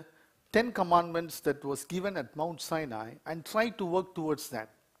the 10 commandments that was given at Mount Sinai and try to work towards that.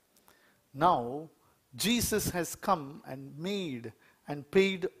 Now, Jesus has come and made and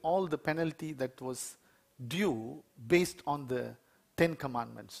paid all the penalty that was due based on the 10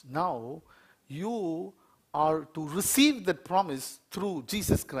 commandments. Now, you are to receive that promise through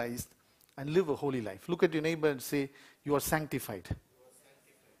Jesus Christ and live a holy life. Look at your neighbor and say, you are sanctified.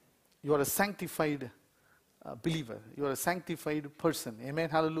 You are a sanctified believer. You are a sanctified person. Amen.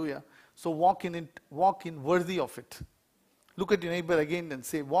 Hallelujah. So walk in it, walk in worthy of it. Look at your neighbor again and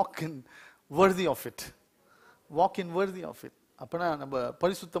say, walk in worthy of it. Walk in worthy of it. அப்பனா நம்ம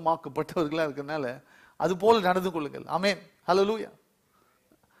பரிசுத்தமாக்கப்பட்டவர்களா இருக்கறனால அது போல நடந்து கொள்ளுங்கள். ஆமென். ஹalleluya.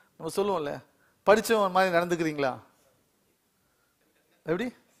 நம்ம சொல்லுவோம்ல, படிச்சவன் மாதிரி நடந்துக்கிறீங்களா? எப்படி?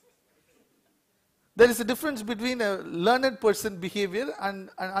 There is a difference between a learned person behavior and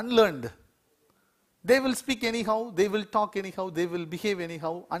an unlearned. They will speak anyhow, they will talk anyhow, they will behave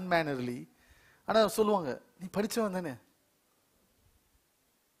anyhow, unmannerly. ஆனா சொல்லுவாங்க, நீ படிச்சவன் தானே,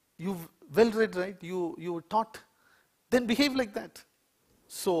 you've well read, right? You were taught, then behave like that.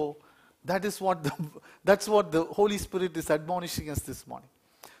 So that's what the Holy Spirit is admonishing us this morning.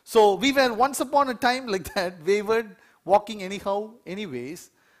 So we were once upon a time like that, wayward, walking anyhow,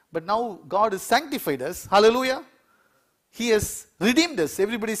 anyways, but now God has sanctified us. Hallelujah. He has redeemed us.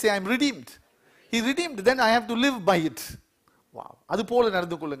 Everybody say, I'm redeemed. He redeemed, then I have to live by it. Wow. Adu pola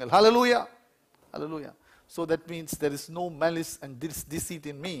nadandhu kolungal. Hallelujah. Hallelujah. So that means there is no malice and deceit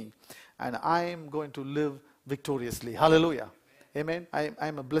in me, and I am going to live victoriously. Hallelujah. Amen. I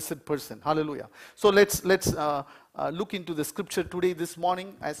am a blessed person. Hallelujah. So let's look into the scripture today, this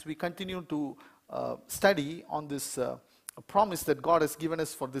morning, as we continue to study on this promise that God has given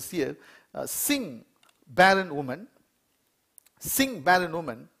us for this year. Sing, barren woman. Sing, barren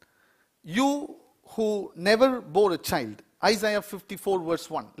woman, you who never bore a child. Isaiah 54 verse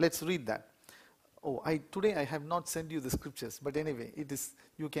 1. Let's read that. Oh, today I have not sent you the scriptures, but anyway,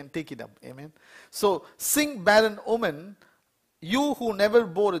 you can take it up. Amen. So, sing, barren woman, you who never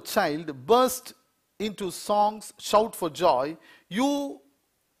bore a child, burst into songs, shout for joy, you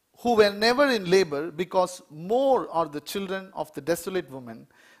who were never in labor, because more are the children of the desolate woman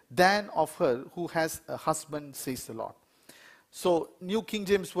than of her who has a husband, says the Lord. So, New King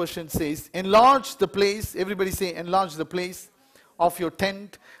James Version says, enlarge the place, everybody say, enlarge the place of your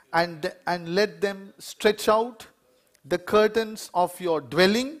tent, and let them stretch out the curtains of your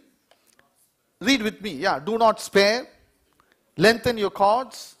dwelling. Read with me, yeah. Do not spare, lengthen your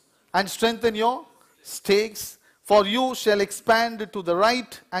cords, and strengthen your stakes, for you shall expand to the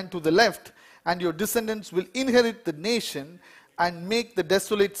right and to the left, and your descendants will inherit the nation and make the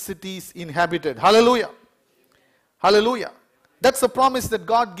desolate cities inhabited. Hallelujah. Hallelujah. That's a promise that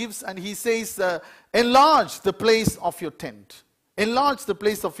God gives, and he says, enlarge the place of your tent. Enlarge the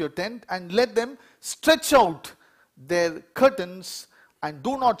place of your tent and let them stretch out their curtains, and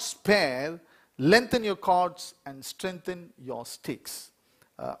do not spare, lengthen your cords and strengthen your stakes.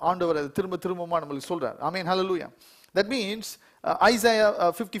 ஆண்டவர் அது திரும்பமா நம்மளுக்கு சொல்றார். Amen. Hallelujah. That means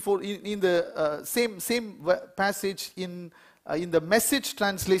Isaiah 54 in the same passage in the Message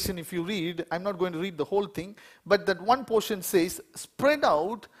translation, if you read, I'm not going to read the whole thing, but that one portion says, spread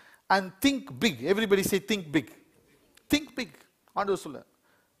out and think big. Everybody say, think big. Think big.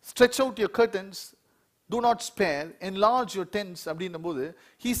 Stretch out your curtains, do not spare, enlarge your tents.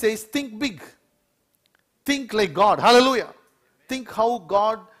 He says, think big. Think like God. Hallelujah. Think how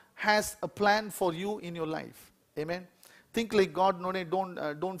God has a plan for you in your life. Amen. Think like God. No,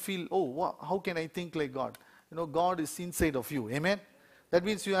 don't feel, oh, how can I think like God? You know, God is inside of you. Amen. That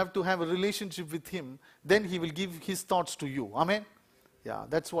means you have to have a relationship with him. Then he will give his thoughts to you. Amen. Yeah,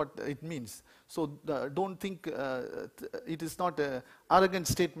 that's what it means. So don't think it is not an arrogant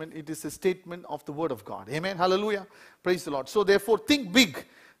statement. It is a statement of the word of God. Amen. Hallelujah. Praise the Lord. So therefore, think big.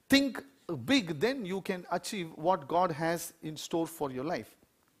 Think big, then you can achieve what God has in store for your life.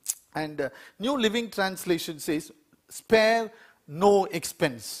 And New Living Translation says, spare no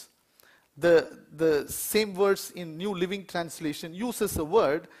expense. The same verse in New Living Translation uses a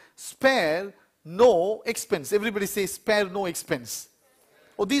word, spare no expense. Everybody say, spare no expense.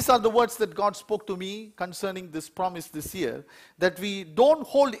 Oh, these are the words that God spoke to me concerning this promise this year, that we don't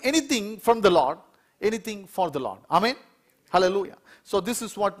hold anything from the Lord, anything for the Lord. Amen. Hallelujah. So this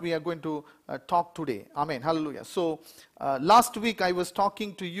is what we are going to talk today. Amen. Hallelujah. So last week I was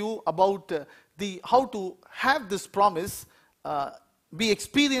talking to you about how to have this promise be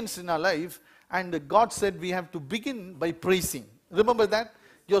experienced in our life, and God said we have to begin by praising. Remember that?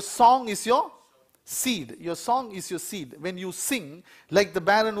 Your song is your seed. Your song is your seed. When you sing, like the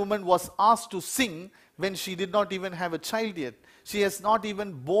barren woman was asked to sing when she did not even have a child yet. She has not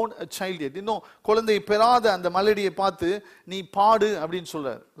even born a child yet. You know, குழந்தை பெறாத அந்த மலடியை பார்த்து நீ பாடு அப்படினு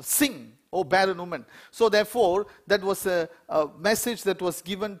சொல்றார். Sing, oh barren woman. So therefore, that was a message that was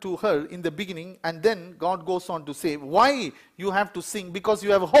given to her in the beginning, and then God goes on to say, why you have to sing? Because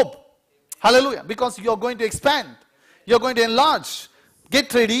you have hope. Hallelujah. Because you are going to expand. You are going to enlarge.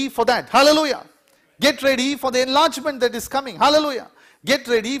 Get ready for that. Hallelujah. Get ready for the enlargement that is coming. Hallelujah. Get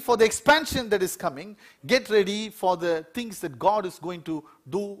ready for the expansion that is coming. Get ready for the things that God is going to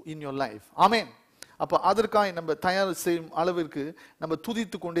do in your life. Amen. அப்ப அதற்காக நம்ம தயார் செய்யும் அளவிற்கு நம்ம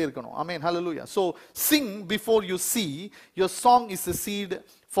துதித்து கொண்டே இருக்கணும். Amen. Hallelujah. So sing before you see. Your song is the seed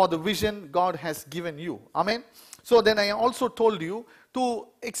for the vision God has given you. Amen. So then I also told you to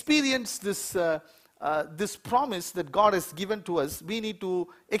experience this promise that God has given to us, we need to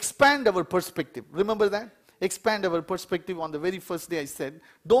expand our perspective. Remember that? expand our perspective on the very first day I said,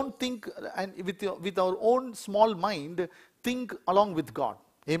 don't think and with our own small mind, think along with God.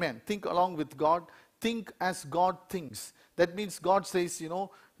 Amen. Think along with God. Think as God thinks. That means God says,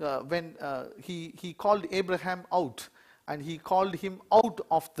 when he called Abraham out, and he called him out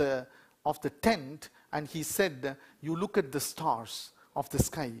of the tent, and he said, you look at the stars of the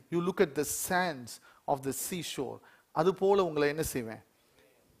sky, you look at the sands of the seashore. அதுபோல உங்களை என்ன செய்வேன்,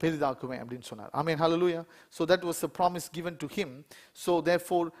 பெரிதாக்குவேன் அப்படின்னு சொன்னார். Amen. Hallelujah. So that was a promise given to him. So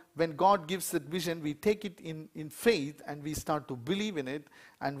therefore, when God gives that vision, we take it in faith and we start to believe in it,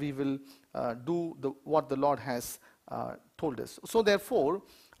 and we will do what the Lord has told us. So therefore,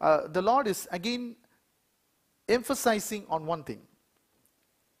 the Lord is again emphasizing on one thing.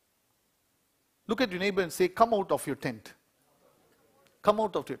 Look at your neighbor and say, come out of your tent. Come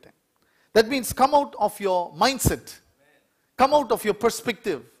out of your tent. That means come out of your mindset. Come out of your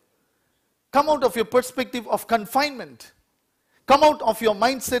perspective. Come out of your perspective of confinement. Come out of your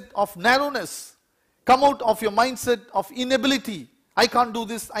mindset of narrowness. Come out of your mindset of inability. I can't do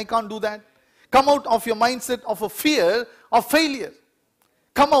this, I can't do that. Come out of your mindset of a fear of failure.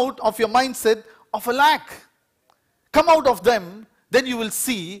 Come out of your mindset of a lack. Come out of them, then you will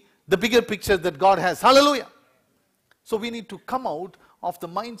see the bigger picture that God has. Hallelujah. So we need to come out of the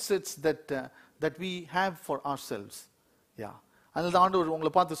mindsets that we have for ourselves. Yeah. அதனால தான் ஆண்டவர்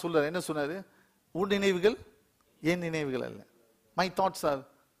உங்களை பார்த்து சொல்றாரு, என்ன சொன்னாரு? உன் நினைவுகள் என் நினைவுகள் அல்ல. My thoughts are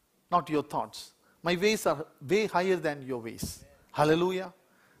not your thoughts. My ways are way higher than your ways. Hallelujah.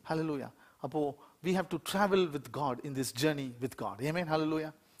 Hallelujah. அப்போ we have to travel with God in this journey with God. Amen.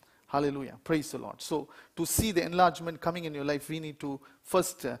 Hallelujah. Hallelujah. Praise the Lord. So to see the enlargement coming in your life, we need to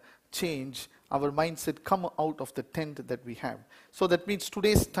first change our mindset, come out of the tent that we have. So that means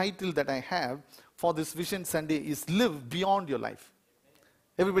today's title that I have for this Vision Sunday is Live Beyond Your Life.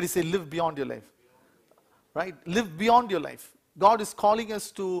 Everybody say, live beyond your life. Right? Live beyond your life. God is calling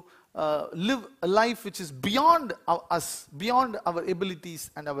us to live a life which is beyond us, beyond our abilities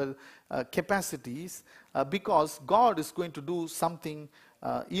and our capacities, because God is going to do something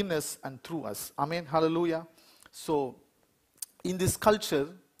in us and through us. Amen. Hallelujah. So in this culture,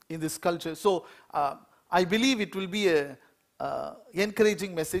 so I believe it will be a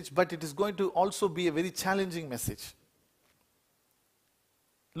encouraging message, but it is going to also be a very challenging message.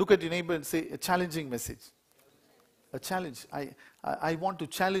 Look at your neighbor and say, a challenging message. A challenge. I want to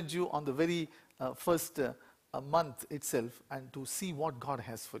challenge you on the very first month itself, and to see what God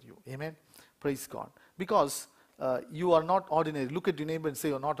has for you. Amen. Praise God. Because you are not ordinary. Look at your neighbor and say,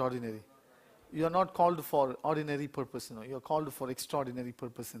 you're not ordinary. You are not called for ordinary purpose. No, you are called for extraordinary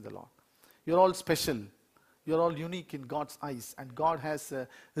purpose in the Lord. You're all special. You're all unique in God's eyes, and God has a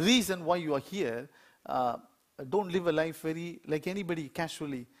reason why you are here. Don't live a life very like anybody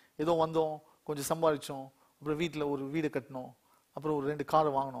casually. ஏதோ வந்தோம், கொஞ்சம் சம்பாதிச்சோம், அப்புறம் வீட்டில் ஒரு வீடு கட்டணும், அப்புறம் ஒரு 2 கார்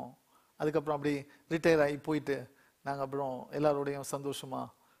வாங்கினோம், அதுக்கப்புறம் அப்படியே ரிட்டையர் ஆகி போயிட்டு நாங்கள் அப்புறம் எல்லாரோடையும் சந்தோஷமா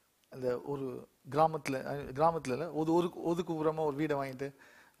அந்த ஒரு கிராமத்தில் இல்லை ஒதுக்குப்புறமா ஒரு வீடை வாங்கிட்டு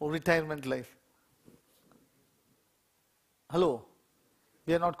ஒரு retirement life. Hello,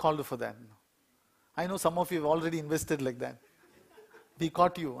 we are not called for that. I know some of you have already invested like that. We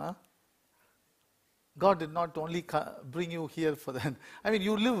caught you, huh? God did not only bring you here for that. I mean,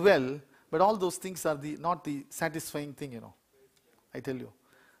 you live well, but all those things are not the satisfying thing, I tell you.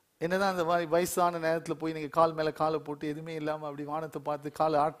 என்னதான் அந்த வயசான நேரத்தில் போய் நீங்கள் கால் மேலே காலை போட்டு எதுவுமே இல்லாமல் அப்படி வானத்தை பார்த்து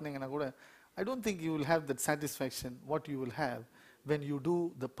காலை ஆட்டினீங்கன்னா கூட, I don't think you will have that satisfaction what you will have when you do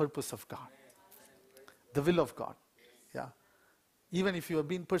the purpose of God, the will of God. Yeah. Even if you have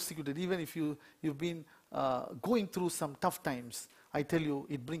been persecuted, even if you've been going through some tough times, I tell you,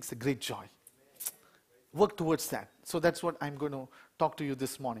 it brings a great joy. Work towards that. So that's what I'm going to talk to you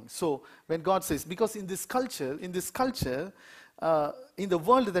this morning. So when God says, because in this culture, in the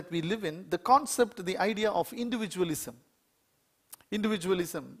world that we live in, the concept, the idea of individualism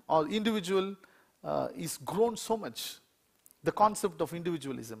or individual is grown so much. The concept of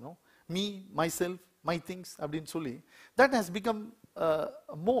individualism, me, myself, my things, abdin solli, that has become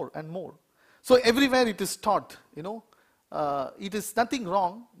more and more. So everywhere it is taught, it is nothing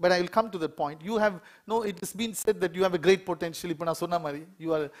wrong, but I will come to the point. It has been said that you have a great potential. Ipo na sonna mari,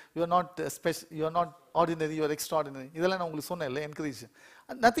 you are not special, you are not ordinary, you are extraordinary. Idella na ungalku sonna illa, encourage.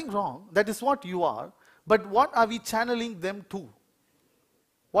 Nothing wrong. That is what you are. But what are we channeling them to?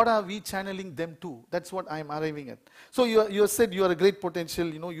 What are we channeling them to? That's what I am arriving at. So you said you are a great potential.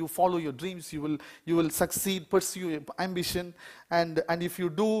 You follow your dreams. You will succeed. Pursue your ambition, and if you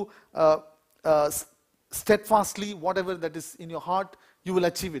do steadfastly whatever that is in your heart, you will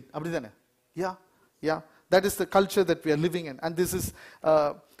achieve it. Yeah. That is the culture that we are living in, and this is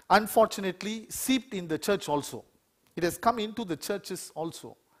unfortunately seeped in the church also. It has come into the churches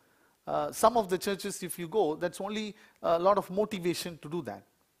also. Some of the churches, if you go, that's only a lot of motivation to do that.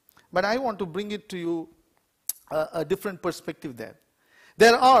 But I want to bring it to you a different perspective there.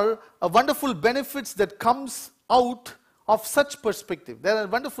 There are wonderful benefits that comes out of such perspective. There are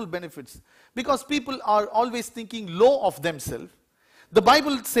wonderful benefits because people are always thinking low of themselves. The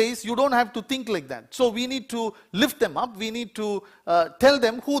Bible says you don't have to think like that. So we need to lift them up. We need to tell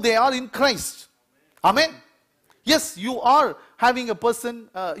them who they are in Christ. Amen. Yes, you are having a person,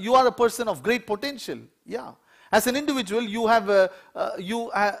 you are a person of great potential. Yeah. As an individual, you have the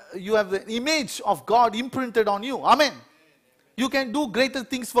image of God imprinted on you. Amen. You can do greater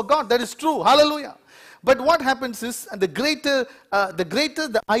things for God. That is true. Hallelujah. But what happens is, the greater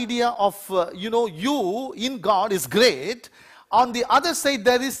the idea of you in God is great. On the other side,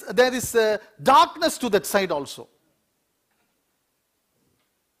 there is darkness to that side also.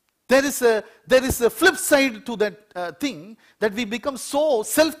 There is a flip side to that thing, that we become so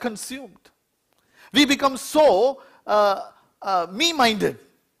self-consumed. We become so me-minded.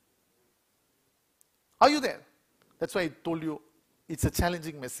 Are you there? That's why I told you it's a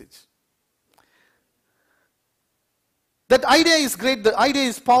challenging message. That idea is great, the idea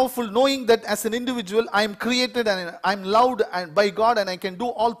is powerful, knowing that as an individual I am created and I am loved by God and I can do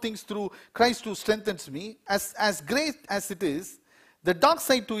all things through Christ who strengthens me. As great as it is, the dark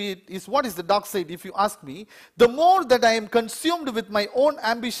side to it is, what is the dark side if you ask me? The more that I am consumed with my own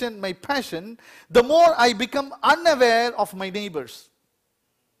ambition, my passion, the more I become unaware of my neighbors.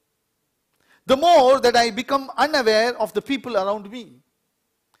 The more that I become unaware of the people around me.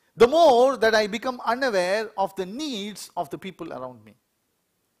 The more that I become unaware of the needs of the people around me.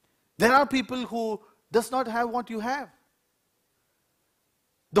 There are people who does not have what you have.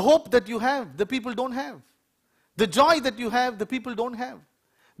 The hope that you have, the people don't have. The joy that you have, the people don't have.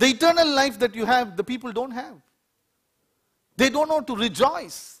 The eternal life that you have, the people don't have. They don't know to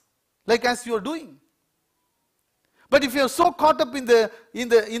rejoice like as you are doing. But if you are so caught up in the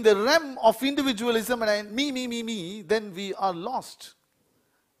realm of individualism and me, then we are lost.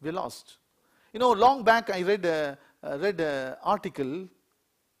 We're lost. You know, long back I read an article.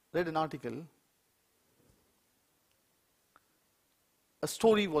 A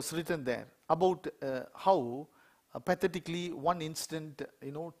story was written there about how pathetically one incident,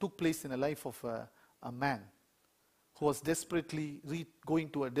 took place in the life of a man who was desperately going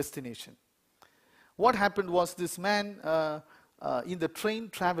to a destination. What happened was, this man in the train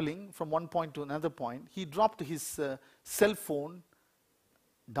traveling from one point to another point, he dropped his cell phone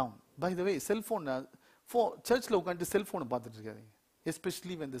down. By the way, cell phone for church lo ukandu cell phone paathiட்டு இருக்காதீங்க,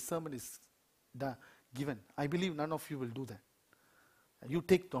 especially when the sermon is given. I believe none of you will do that. You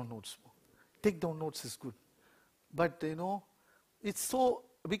take down notes. Take down notes is good. But it's so,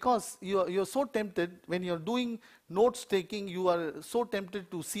 because you're so tempted when you're doing notes taking, you are so tempted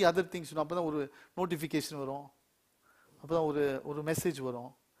to see other things. அப்பதான் ஒரு notification வரும், அப்பதான் ஒரு message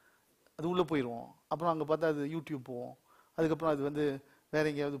வரும், அது உள்ள போயிடும், அப்புறம் அங்க பார்த்தா அது யூடியூப் போவோம், அதுக்கப்புறம் அது வந்து வேற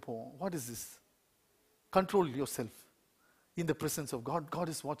எங்கேயாவது போவோம். What is this? Control yourself in the presence of God. God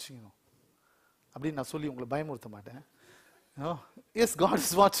is watching you. அப்படின்னு நான் சொல்லி உங்களை பயமுறுத்த மாட்டேன். Yes, God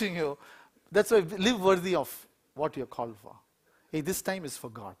is watching you. That's why live worthy of what you're called for. Hey, this time is for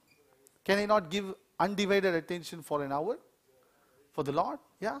God. Can I not give undivided attention for an hour for the Lord?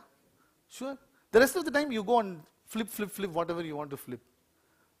 Yeah, sure. The rest of the time you go and flip whatever you want to flip.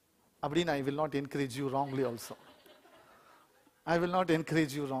 Abdina, I will not encourage you wrongly also. I will not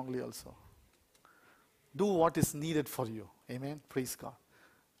encourage you wrongly also. Do what is needed for you. Amen. Praise God.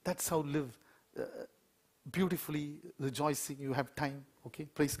 That's how live beautifully, rejoicing. You have time. Okay.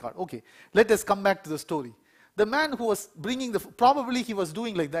 Praise God. Okay. Let us come back to the story. The man who was bringing probably he was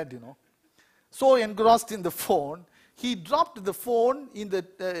doing like that, so engrossed in the phone, he dropped the phone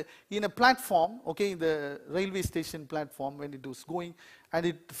in a platform, okay, in the railway station platform when it was going, and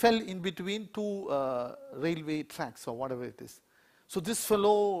it fell in between two railway tracks or whatever it is. So this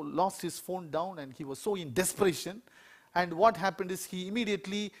fellow lost his phone down and he was so in desperation. And what happened is he needed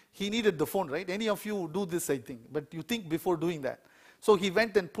the phone, right? Any of you do this, I think, but you think before doing that. So he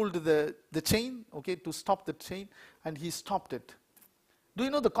went and pulled the chain, okay, to stop the chain, and he stopped it. Do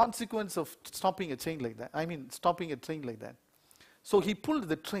you know the consequence of stopping a chain like that? I mean, stopping a train like that. So he pulled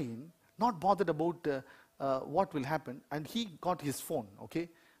the train, not bothered about what will happen, and he got his phone, okay,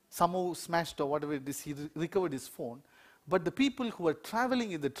 somehow smashed or whatever it is, he recovered his phone. But the people who were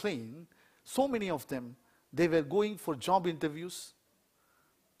traveling in the train, so many of them, they were going for job interviews,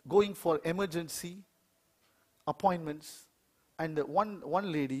 going for emergency appointments, and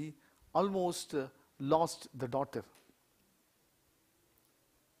one lady almost lost the daughter.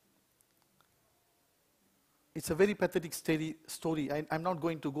 it's a very pathetic story. I'm not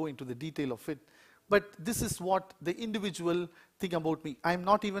going to go into the detail of it. But this is what the individual think about me. I'm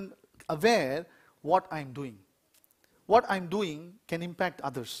not even aware what I'm doing. What I'm doing can impact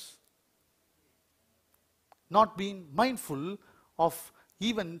others. Not being mindful of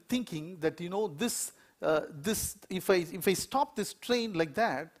even thinking that, this if I stop this train like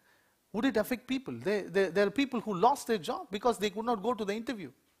that, would it affect people? There are people who lost their job because they could not go to the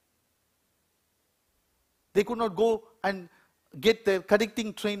interview. They could not go and get their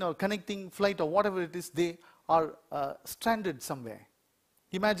connecting train or connecting flight or whatever it is. They are stranded somewhere.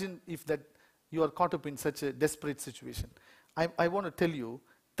 Imagine if that you are caught up in such a desperate situation. I want to tell you,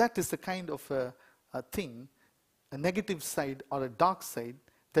 that is the kind of a thing, a negative side or a dark side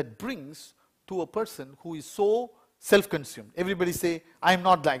that brings to a person who is so self-consumed. Everybody say, I'm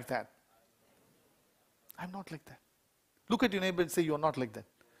not like that. I'm not like that. Look at your neighbor and say, you're not like that.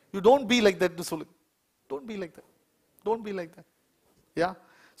 You don't be like that. Don't be like that. Don't be like that. Yeah?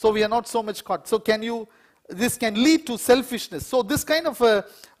 So we are not so much caught. So this can lead to selfishness. So this kind of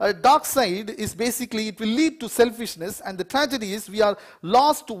a dark side is basically, it will lead to selfishness, and the tragedy is we are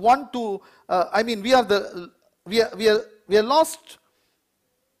lost to want to, we are lost.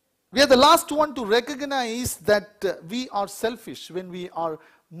 We are the last one to recognize that we are selfish when we are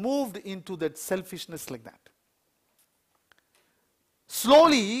moved into that selfishness like that.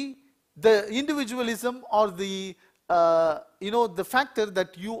 Slowly, the individualism or the the factor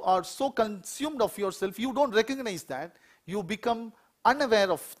that you are so consumed of yourself, you don't recognize that. You become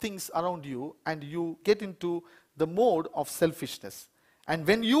unaware of things around you and you get into the mode of selfishness. And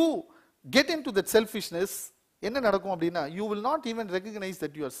when you get into that selfishness, you will not even recognize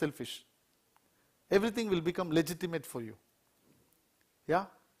that you are selfish. Everything will become legitimate for you. Yeah?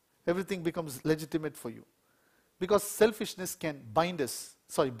 Everything becomes legitimate for you. Because selfishness can blind us.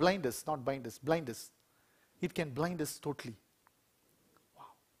 It can blind us totally. Wow.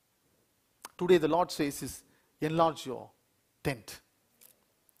 Today the Lord says is, enlarge your tent.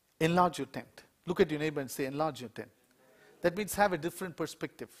 Enlarge your tent. Look at your neighbor and say, enlarge your tent. That means have a different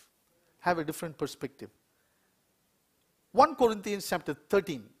perspective. Have a different perspective. 1 Corinthians chapter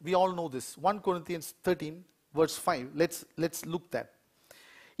 13, we all know this. 1 Corinthians 13 verse 5, let's look that.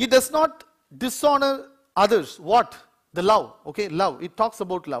 It does not dishonor others. What? The love. Okay, love. It talks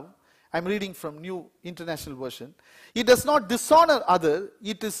about love. I'm reading from New International Version. It does not dishonor others.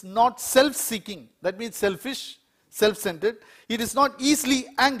 It is not self-seeking. That means selfish, self-centered. It is not easily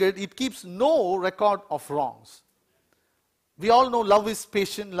angered. It keeps no record of wrongs. We all know love is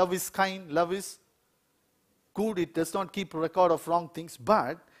patient, love is kind, love is good. It does not keep a record of wrong things.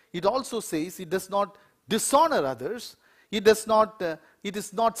 But it also says it does not dishonor others. It is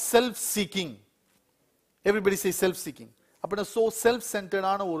not self-seeking. Everybody say self-seeking. அப்போ so self-centered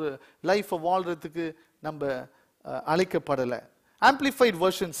ஒரு லைஃபை வாழ்றதுக்கு நம்ம அழைக்கப்படலை. Amplified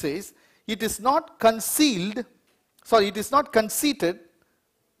version says, it is not conceited,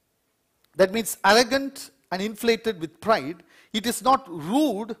 that means arrogant and inflated with pride. It is not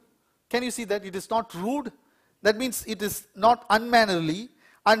rude. Can you see that? It is not rude. That means it is not unmannerly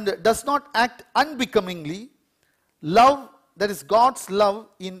and does not act unbecomingly. Love, that is God's love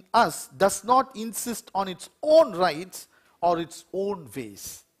in us, does not insist on its own rights or its own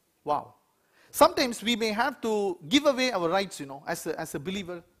ways. Wow. Sometimes we may have to give away our rights, as a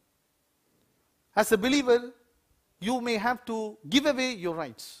believer. As a believer, you may have to give away your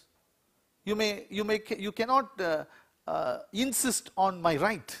rights. You cannot insist on my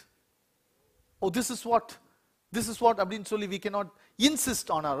right. Oh, this is what, we cannot insist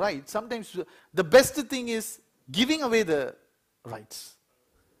on our rights. Sometimes the best thing is giving away the rights.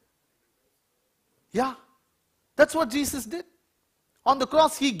 Yeah. That's what Jesus did. On the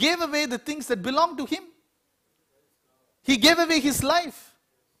cross, he gave away the things that belonged to him. He gave away his life.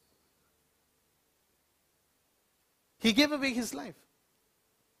 He gave away his life.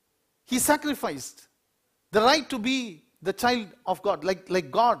 He sacrificed the right to be the child of God,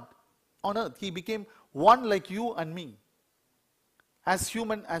 like God on earth. He became one like you and me, as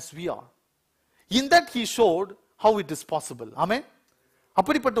human as we are. In that he showed how it is possible. Amen.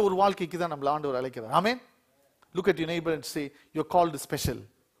 அப்படிப்பட்ட ஒரு வாழ்க்கைக்கு தான் நம்மள ஆண்டவர் அழைக்கிறார். Amen. Look at your neighbor and say, you're called special.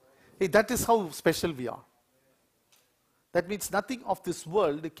 Hey, that is how special we are. That means nothing of this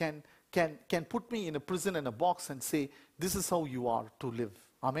world can put me in a prison and a box and say, this is how you are to live.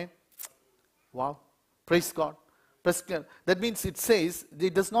 Amen. Wow. Praise God. That means it says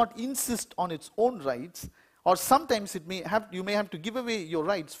it does not insist on its own rights, or sometimes you may have to give away your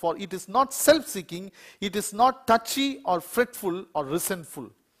rights, for it is not self-seeking, it is not touchy or fretful or resentful.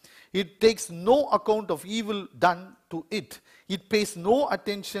 It takes no account of evil done to it. It pays no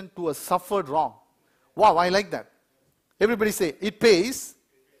attention to a suffered wrong. Wow, I like that. Everybody say, it pays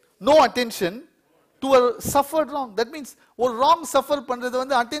no attention to a suffered wrong. That means ஒரு wrong suffer பண்றது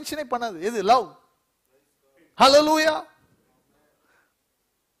வந்து attention பண்ணாது. எது? Love. Hallelujah.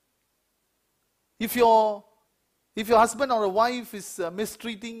 If your husband or a wife is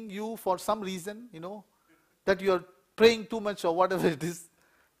mistreating you for some reason, that you are praying too much or whatever it is,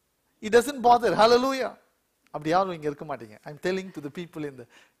 it doesn't bother. Hallelujah. அப்படி யாரும் இங்க இருக்க மாட்டீங்க. I'm telling to the people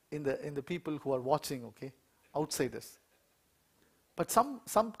in the people who are watching, okay, outsiders. But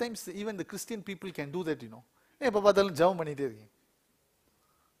sometimes even the Christian people can do that, எப்ப பார்த்தாலும் ஜெபம் பண்ணிட்டே இருக்கீங்க.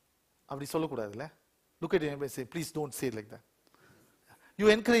 அப்படி சொல்லக்கூடாதுல்ல. Look at him and say, please don't say it like that. You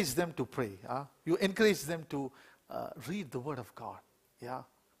encourage them to pray. You encourage them to read the word of God. Yeah.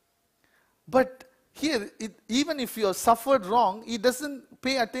 But here, even if you are suffered wrong, he doesn't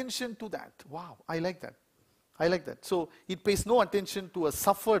pay attention to that. Wow, I like that. I like that. So it pays no attention to a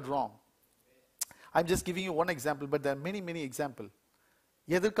suffered wrong. I'm just giving you one example, but there are many, many examples.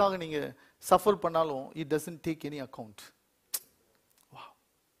 எதற்காக நீங்க suffer பண்ணாலும் it doesn't take any account. Wow.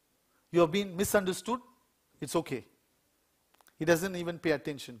 You have been misunderstood, it's okay. He doesn't even pay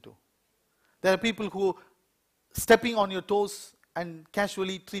attention to. There are people who stepping on your toes and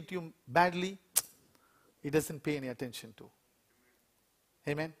casually treat you badly. He doesn't pay any attention to.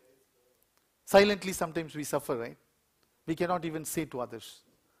 Amen. Silently sometimes we suffer, right? We cannot even say to others.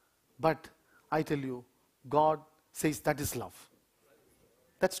 But I tell you, God says that is love.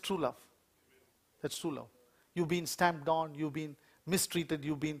 That's true love. That's true love. You've been stamped on, you've been mistreated,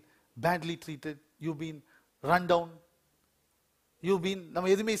 you've been badly treated, you've been run down. You've been,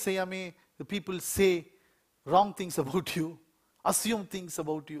 the people say wrong things about you, assume things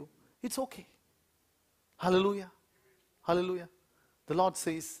about you. It's okay. Hallelujah. Hallelujah. The Lord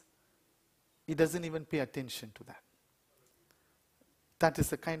says He doesn't even pay attention to that. That is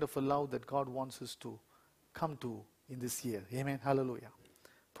the kind of a love that God wants us to come to in this year. Amen. Hallelujah.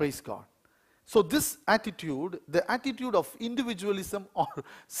 Praise God. So this attitude, the attitude of individualism or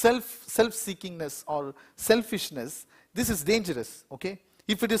self-seekingness or selfishness, this is dangerous, okay?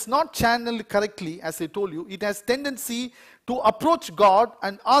 If it is not channeled correctly, as I told you, it has tendency to approach God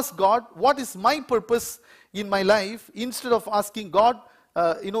and ask God, what is my purpose in my life, instead of asking God,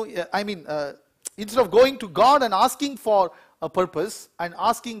 instead of going to God and asking for a purpose and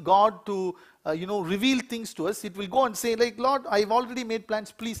asking God to, reveal things to us, it will go and say like, Lord, I've already made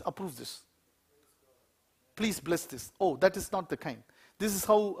plans, please approve this. Please bless this. Oh, that is not the kind. This is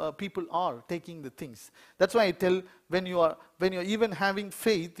how people are taking the things. That's why I tell, when you're even having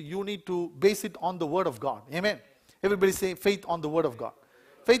faith, you need to base it on the word of God. Amen. Everybody say faith on the word of God.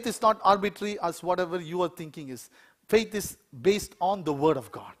 Faith is not arbitrary as whatever you are thinking is. Faith is based on the word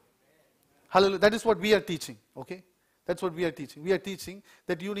of God. Hallelujah. That is what we are teaching. Okay. That's what we are teaching. We are teaching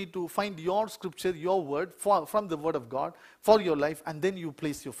that you need to find your scripture, your word from the word of God for your life, and then you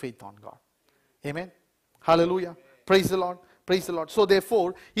place your faith on God. Amen. Hallelujah. Praise the Lord. Praise the Lord. So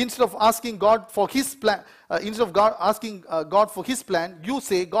therefore, instead of asking God for His plan, asking God for His plan, you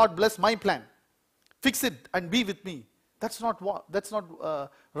say, God bless my plan. Fix it and be with me. That's not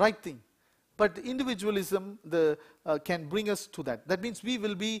right thing. But individualism can bring us to that. That means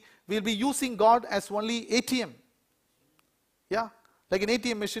we'll be using God as only ATM. Yeah, like an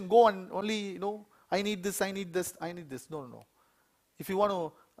ATM machine. Go and only I need this, I need this, I need this. No. If you want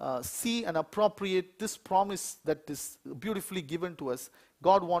to see and appropriate this promise that is beautifully given to us,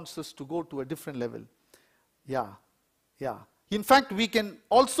 God wants us to go to a different level. Yeah. In fact, we can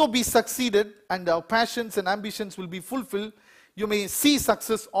also be succeeded and our passions and ambitions will be fulfilled. You may see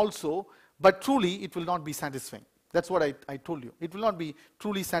success also, but truly it will not be satisfying. That's what I told you. It will not be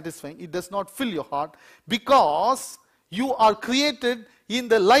truly satisfying. It does not fill your heart because you are created in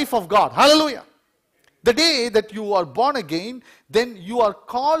the life of God. Hallelujah. The day that you are born again, then you are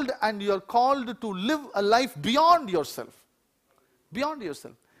called to live a life beyond yourself. Beyond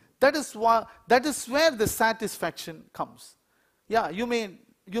yourself. That is where the satisfaction comes. Yeah, you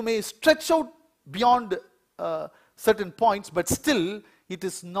may stretch out beyond certain points, but still it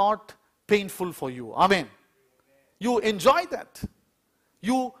is not painful for you. Amen. You enjoy that.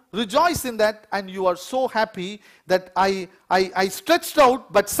 You rejoice in that, and you are so happy that I stretched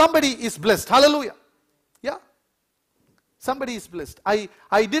out, but somebody is blessed. Hallelujah. Yeah. Somebody is blessed.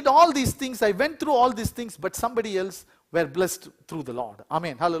 I did all these things, I went through all these things, but somebody else were blessed through the Lord.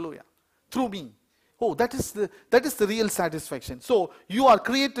 Amen. Hallelujah. Through me. Oh, that is the real satisfaction. So you are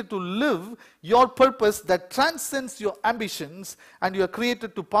created to live your purpose that transcends your ambitions, and you are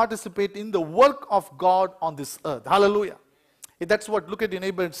created to participate in the work of God on this earth. Hallelujah. That's what, look at your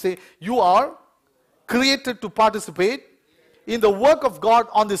neighbor and say, you are created to participate in the work of God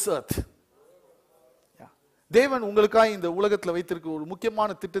on this earth. தேவன் உங்களுக்காக இந்த உலகத்துல வைத்திருக்க ஒரு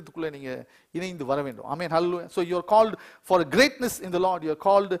முக்கியமான திட்டத்துக்குள்ள நீங்க இணைந்து வர வேண்டும். ஆமென். Hallelujah. So you are called for a greatness in the Lord. You are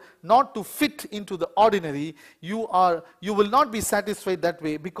called not to fit into the ordinary. You will not be satisfied that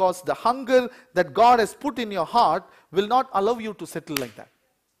way, because the hunger that God has put in your heart will not allow you to settle like that.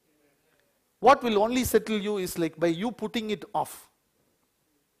 What will only settle you is like by you putting it off.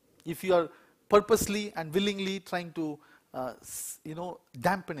 If you are purposely and willingly trying to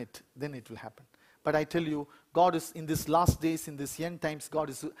dampen it, then it will happen. But I tell you, God is in these last days, in these end times, God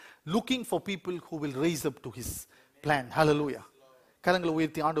is looking for people who will raise up to His plan. Hallelujah. கரங்களை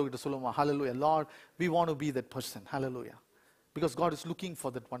உயர்த்தி ஆண்டவர்கிட்ட சொல்லுவோம். Hallelujah. Lord, we want to be that person. Hallelujah. Because God is looking for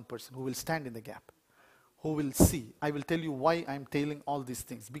that one person who will stand in the gap, who will see. I will tell you why I am telling all these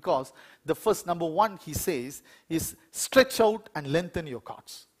things. Because the first, number one, He says, is stretch out and lengthen your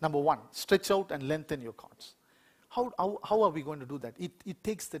cords. Number one, stretch out and lengthen your cords. How are we going to do that? It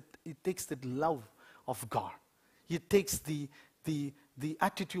takes that love of God. It takes the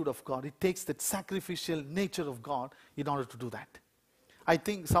attitude of God. It takes that sacrificial nature of God in order to do that. I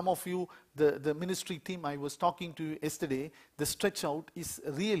think some of you, the ministry team I was talking to you yesterday, the stretch out is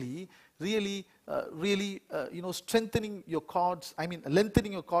really strengthening your cords. I mean,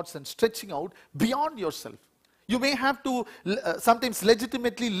 lengthening your cords and stretching out beyond yourself. You may have to sometimes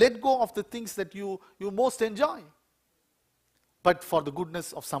legitimately let go of the things that you most enjoy, but for the goodness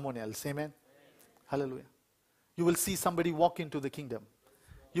of someone else. Amen. Hallelujah. You will see somebody walk into the kingdom.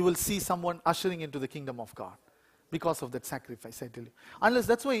 You will see someone ushering into the kingdom of God because of that sacrifice, I tell you. Unless,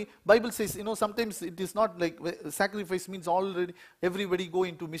 that's why Bible says, sometimes it is not like sacrifice means already everybody go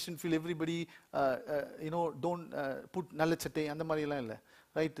into mission field, everybody don't put nalla chatte and the mari illa illa,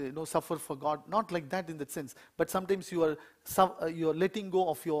 right? Suffer for God, not like that in that sense. But sometimes you are letting go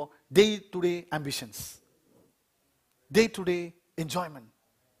of your day-to-day ambitions, day-to-day enjoyment.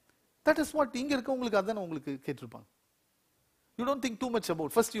 That is what inga irukavungalukku adana ungalku ketirupanga. You don't think too much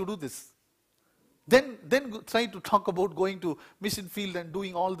about. First you do this. Then try to talk about going to mission field and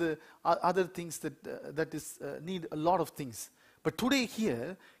doing all the other things that is need a lot of things. But today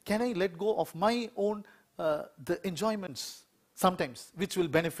here, can I let go of my own the enjoyments sometimes, which will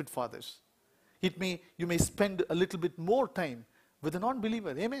benefit for others? You may spend a little bit more time with a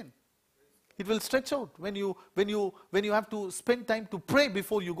non-believer. Amen. It will stretch out when you have to spend time to pray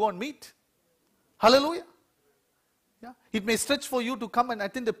before you go and meet. Hallelujah. Yeah. It may stretch for you to come and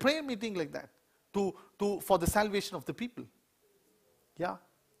attend a prayer meeting like that for the salvation of the people. Yeah.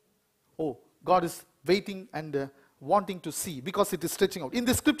 Oh, God is waiting and wanting to see, because it is stretching out. In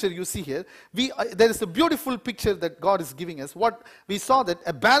the scripture you see here, there is a beautiful picture that God is giving us. What we saw, that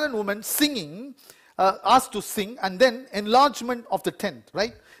a barren woman singing, asked to sing, and then enlargement of the tent,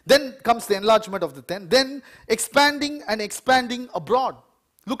 right? Then comes the enlargement of the tent, then expanding abroad.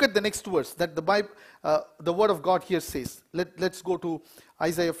 Look at the next verse that the Bible, the word of God here says. Let's go to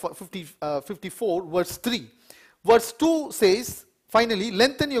Isaiah 54 verse 3. Verse 2 says, finally,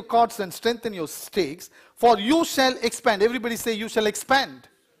 lengthen your cords and strengthen your stakes, for you shall expand. Everybody say, you shall expand.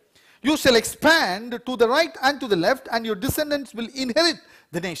 You shall expand to the right and to the left, and your descendants will inherit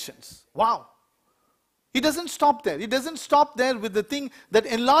the nations. Wow. It doesn't stop there. It doesn't stop there with the thing that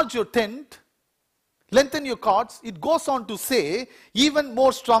enlarge your tent, lengthen your cords. It goes on to say even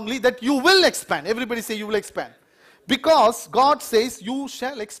more strongly that you will expand. Everybody say, you will expand. Because God says you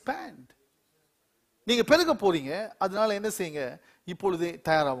shall expand. நீங்க பெருக போறீங்க, அதனால என்ன செய்யுங்க, இப்பொழுதே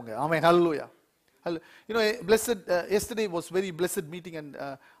தயாராகுங்க. ஆமென். Hallelujah. Blessed, yesterday was very blessed meeting, and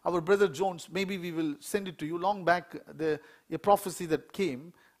our brother Jones, maybe we will send it to you. Long back, a prophecy that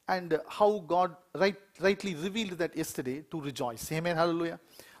came, and how God rightly revealed that yesterday to rejoice. Amen. Hallelujah.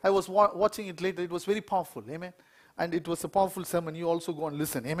 I was watching it later. It was very powerful. Amen. And it was a powerful sermon. You also go and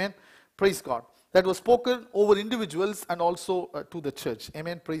listen. Amen. Praise God. That was spoken over individuals and also to the church.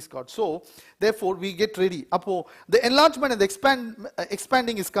 Amen. Praise God. So, therefore, we get ready. The enlargement and the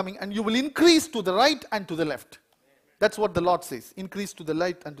expanding is coming, and you will increase to the right and to the left. That's what the Lord says. Increase to the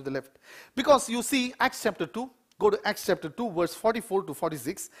right and to the left. Because you see, Acts chapter 2. Go to Acts chapter 2, verse 44 to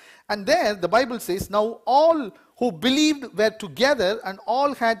 46. And there the Bible says, now all who believed were together and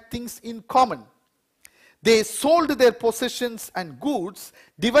all had things in common. They sold their possessions and goods,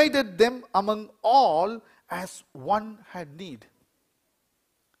 divided them among all as one had need.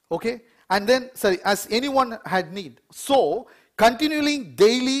 Okay? And then, as anyone had need. So, continuing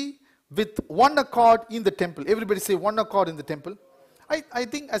daily with one accord in the temple. Everybody say, one accord in the temple. I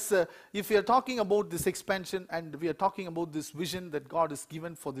think if we are talking about this expansion, and we are talking about this vision that God has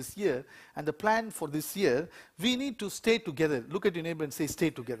given for this year, and the plan for this year, we need to stay together. Look at your neighbor and say, stay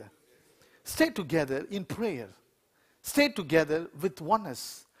together. Stay together in prayer. Stay together with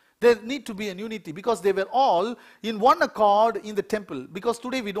oneness. There need to be a unity because they were all in one accord in the temple. Because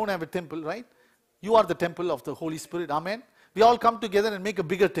today we don't have a temple, right? You are the temple of the Holy Spirit. Amen. We all come together and make a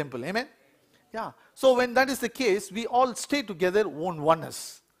bigger temple. Amen. Yeah. So when that is the case, we all stay together on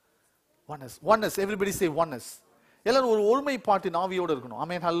oneness. Oneness. Oneness. Everybody say oneness. எல்லாரும் ஒரு ஒருமைப்பாட்டு ஆவியோடு இருக்கணும்.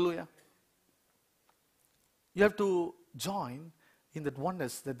 Amen. Hallelujah. You have to join in that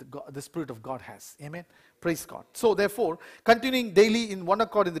oneness that the Spirit of God has. Amen. Praise God. So therefore, continuing daily in one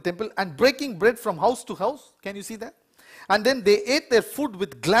accord in the temple and breaking bread from house to house. Can you see that? And then they ate their food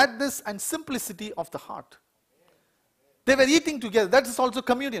with gladness and simplicity of the heart. They were eating together. That is also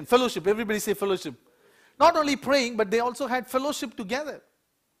communion, fellowship. Everybody say fellowship. Not only praying, but they also had fellowship together.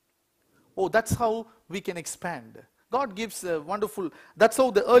 Oh, that's how we can expand. God gives a wonderful, that's how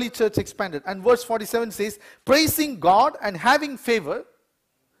the early church expanded. And verse 47 says, praising God and having favor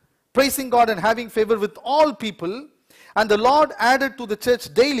with all people, and the Lord added to the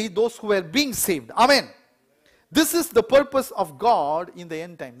church daily those who were being saved. Amen. This is the purpose of God in the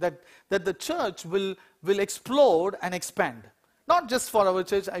end time, that the church will explode and expand. Not just for our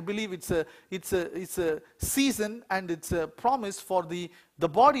church. I believe it's a season and it's a promise for the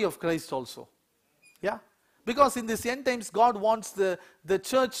body of Christ also. Yeah. Because in this end times, God wants the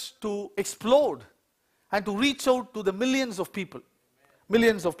church to explode and to reach out to the millions of people.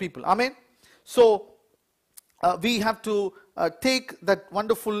 Millions of people. Amen. So we have to take that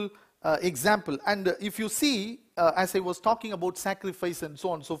wonderful example. And if you see, as I was talking about sacrifice and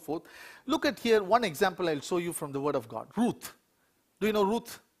so on and so forth, look at here one example I'll show you from the Word of God. Ruth. Do you know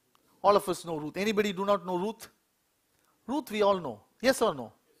Ruth? All of us know Ruth. Anybody do not know Ruth? Ruth we all know. Yes or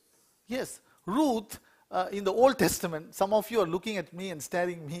no? Yes. Ruth in the Old Testament, some of you are looking at me and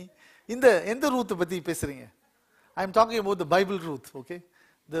staring me. In the Ruth பத்தி பேசுறீங்க? I'm talking about the Bible Ruth, okay?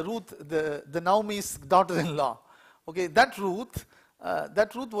 The Ruth, the Naomi's daughter-in-law. Okay, that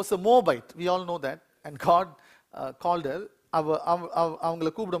Ruth was a Moabite. We all know that. And God called her. அவங்கள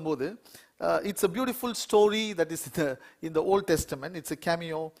கூப்பிடும்போது, it's a beautiful story that is in the Old Testament. It's a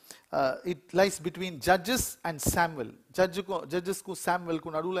cameo. It lies between Judges and Samuel. Judgesku Samuelku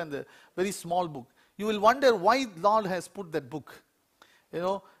nadula and the very small book. You will wonder why Lord has put that book. You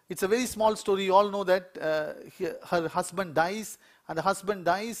know, it's a very small story. You all know that her husband dies, and the husband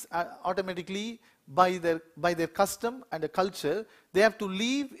dies automatically by their custom and the culture. They have to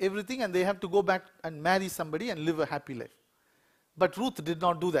leave everything and they have to go back and marry somebody and live a happy life. But Ruth did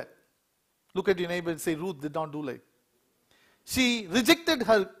not do that. Look at your neighbor and say, Ruth did not do like. She rejected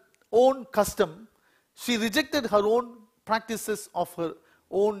her own custom. She rejected her own practices of her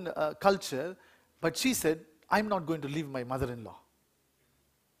own culture. But she said, I'm not going to leave my mother-in-law.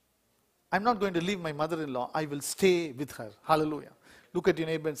 I'm not going to leave my mother-in-law. I will stay with her. Hallelujah. Look at your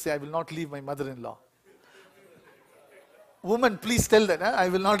neighbor and say, I will not leave my mother-in-law. Woman, please tell that. I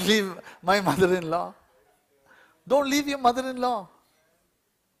will not leave my mother-in-law. Don't leave your mother-in-law.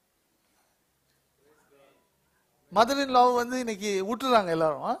 Mother-in-law வந்து இன்னைக்கு விட்டுறாங்க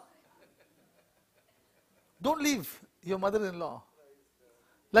எல்லாரும். Don't leave your mother-in-law.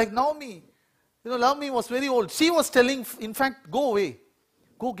 Like Naomi. You know, Naomi was very old. She was telling, in fact, go away.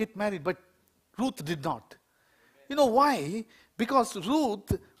 Go get married. But Ruth did not. You know why? Because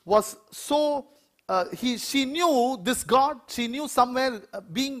Ruth was so, she knew this God. She knew somewhere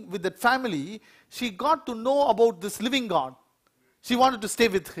being with that family, she got to know about this living God. She wanted to stay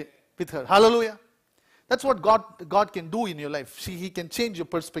with her. Hallelujah. That's what God can do in your life. He can change your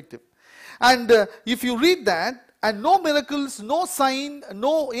perspective. And if you read that, and no miracles, no sign,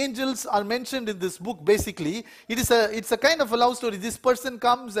 no angels are mentioned in this book. Basically, it's a kind of a love story. This person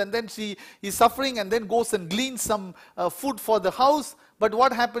comes and then she is suffering and then goes and gleans some food for the house. But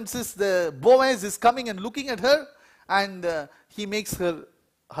what happens is the Boaz is coming and looking at her, and he makes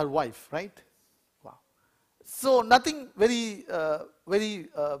her wife, right? Wow. So nothing very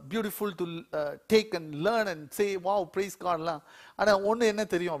beautiful to take and learn and say, wow, praise God. Ana onnu enna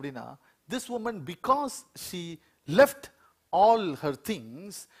theriyum appadina, this woman, because she left all her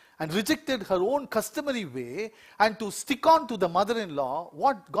things and rejected her own customary way and to stick on to the mother-in-law,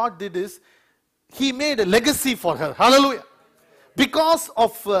 what God did is he made a legacy for her. Hallelujah. Because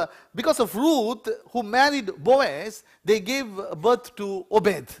of Ruth, who married Boaz, they gave birth to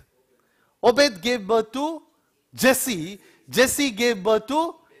Obed. Obed gave birth to Jesse. Jesse gave birth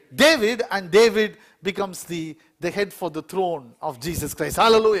to David, and David becomes the head for the throne of Jesus Christ.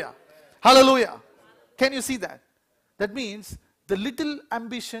 Hallelujah. Hallelujah. Can you see that? That means the little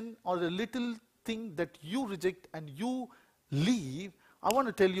ambition or the little thing that you reject and you leave, I want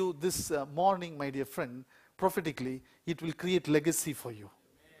to tell you this morning, my dear friend, prophetically, it will create legacy for you.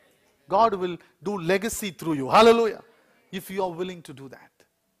 God will do legacy through you. Hallelujah. If you are willing to do that.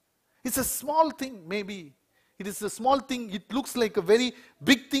 It's a small thing, maybe. It is a small thing. It looks like a very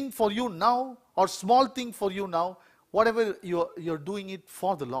big thing for you now, or small thing for you now. Whatever you're doing it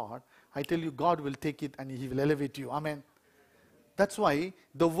for the Lord, I tell you, God will take it and He will elevate you. Amen. That's why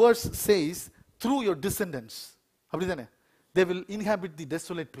the verse says, through your descendants, they will inhabit the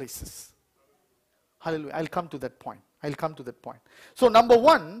desolate places. Hallelujah. I'll come to that point. So number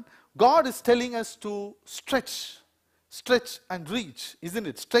one, God is telling us to stretch and reach, isn't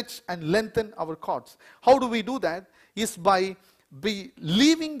it? Stretch and lengthen our cords. How do we do that? Is by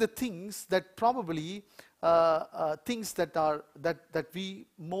leaving the things that probably things that we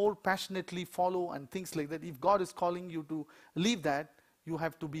more passionately follow and things like that. If God is calling you to leave that, you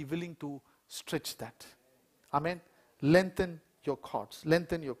have to be willing to stretch that. Amen. Lengthen your cords.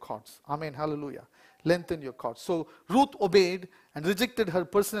 Amen. Hallelujah. Lengthen your cords. So Ruth obeyed and rejected her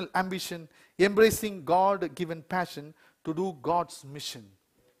personal ambition, embracing God-given passion to do God's mission.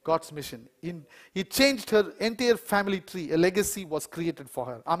 It changed her entire family tree. A legacy was created for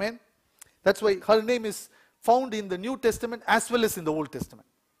her. Amen. That's why her name is found in the New Testament as well as in the Old Testament.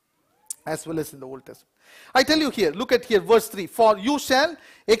 I tell you here, look at here, verse 3. For you shall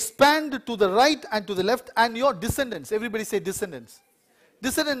expand to the right and to the left, and your descendants. Everybody say descendants.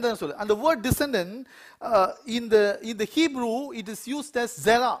 Descendant. And the word descendant, in the Hebrew, it is used as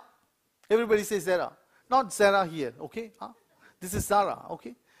Zerah. Everybody say Zerah. Not Zerah here, okay? This is Zara,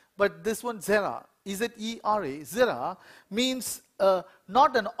 okay? But this one, Zerah, Z-E-R-A, Zerah means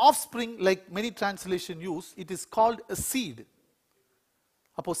not an offspring like many translations use. It is called a seed.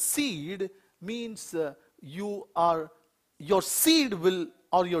 Apo seed means your seed will,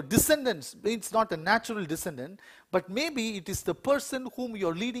 or your descendants, it's not a natural descendant, but maybe it is the person whom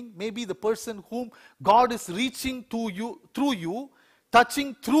you're leading, maybe the person whom God is reaching to you, through you,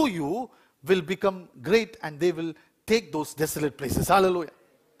 touching through you, will become great and they will take those desolate places. Hallelujah.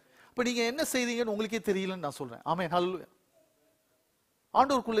 But நீங்க என்ன செய்றீங்கன்னு உங்களுக்கே தெரியலன்னு நான் சொல்றேன். ஆமென். ஹalleluya.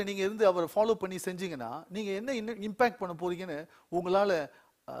 ஆண்டவருக்குள்ள நீங்க இருந்து அவரை follow பண்ணி செஞ்சீங்கன்னா நீங்க என்ன இம்பாக்ட் பண்ண போறீங்கன்னு உங்களால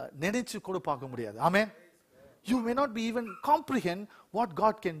நினைச்சு கூட பார்க்க முடியாது. ஆமென். You may not be even comprehend what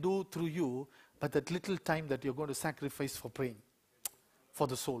God can do through you, but that little time that you're going to sacrifice for praying for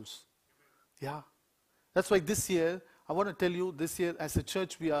the souls. Yeah. That's why this year, I want to tell you, this year as a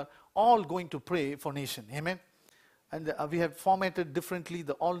church, we are all going to pray for nation. Amen. And we have formatted differently.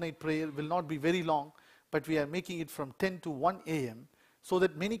 The all-night prayer will not be very long, but we are making it from 10 to 1 a.m. so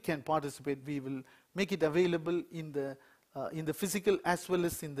that many can participate. We will make it available in the physical as well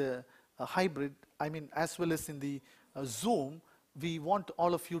as in the hybrid. I mean, as well as in the Zoom. We want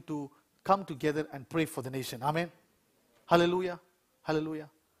all of you to come together and pray for the nation. Amen. Hallelujah. Hallelujah.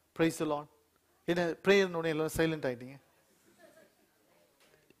 Praise the Lord. In a prayer, no silent writing.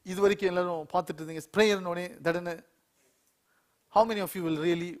 Prayer, how many of you will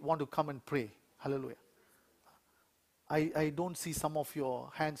really want to come and pray? Hallelujah. I don't see some of your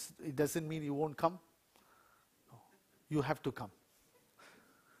hands. It doesn't mean you won't come. No. You have to come.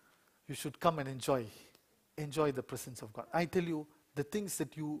 You should come and enjoy the presence of God. I tell you, the things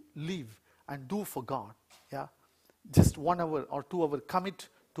that you live and do for God, yeah, just 1 hour or 2 hours, commit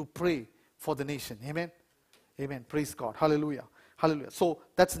to pray for the nation. Amen. Amen. Praise God. Hallelujah. Hallelujah. So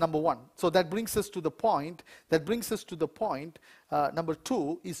that's number one. So that brings us to the point. Number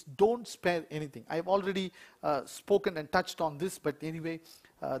 2 is don't spare anything. I've already spoken and touched on this, but anyway,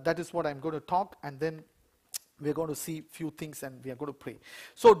 that is what I'm going to talk, and then we're going to see few things and we are going to pray.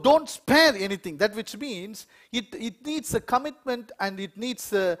 So don't spare anything. That which means it needs a commitment and it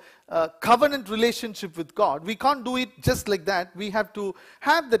needs a covenant relationship with God. We can't do it just like that. We have to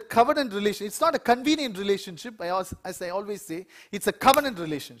have that covenant relationship. It's not a convenient relationship. As I always say, it's a covenant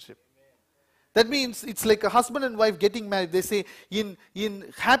relationship. That means it's like a husband and wife getting married. They say in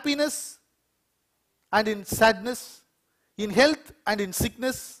happiness and in sadness, in health and in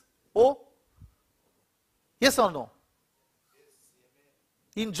sickness. Oh, yes or no?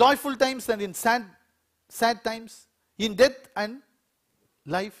 In joyful times and in sad times, in death and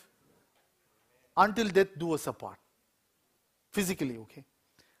life, until death do us apart. Physically, okay?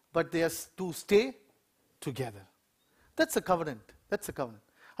 But they are to stay together. That's a covenant. That's a covenant.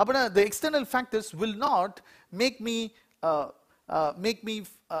 The external factors will not will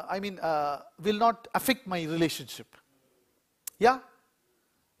not affect my relationship. Yeah?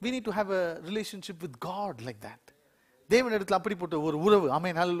 We need to have a relationship with God like that. தேவன் இடத்துல அப்படிப்பட்ட ஒரு உறவு.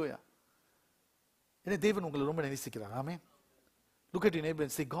 ஆமென். ஹalleluya. தேவன் உங்களை ரொம்ப நேசிக்கிறார். ஆமென். Look at your neighbor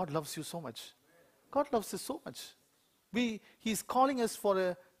and say, God loves you so much. God loves us so much. He is calling us for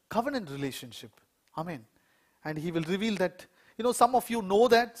a covenant relationship. Amen. And He will reveal that. some of you know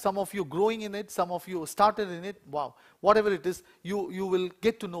that, some of you growing in it, some of you started in it. Wow, whatever it is, you will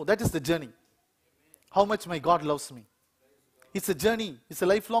get to know. That is the journey. How much my God loves me. It's a journey. It's a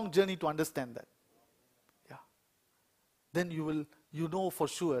lifelong journey to understand that. Yeah. Then you know for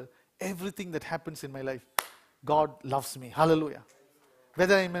sure everything that happens in my life, God loves me. Hallelujah.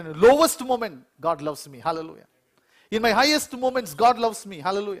 Whether I'm in the lowest moment, God loves me. Hallelujah. In my highest moments, God loves me.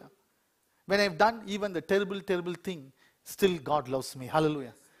 Hallelujah. When I've done even the terrible, terrible thing, still God loves me.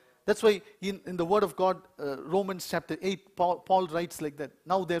 Hallelujah. That's why in the Word of God, Romans chapter 8, Paul writes like that.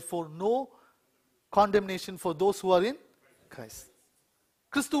 Now therefore, no condemnation for those who are in Christ.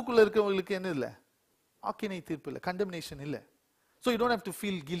 கிறிஸ்துவுக்குள்ள இருக்கவங்களுக்கு என்ன இல்லை? ஆக்கினை தீர்ப்பு இல்லை, condemnation இல்லை. So you don't have to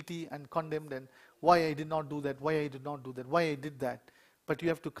feel guilty and condemned and why I did not do that, why I did not do that, why I did that. But you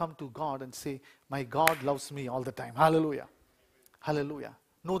have to come to God and say, my God loves me all the time. Hallelujah. Hallelujah.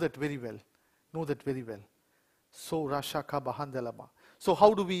 Know that very well. Know that very well. So Rashaka Bahandalama. So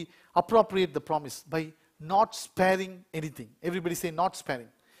how do we appropriate the promise? By not sparing anything. Everybody say not sparing.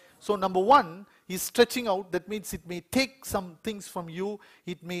 So number one is stretching out. That means it may take some things from you.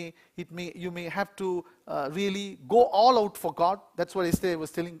 You may have to really go all out for God. That's what I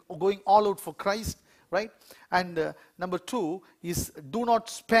was telling, going all out for Christ, right? And number two is do not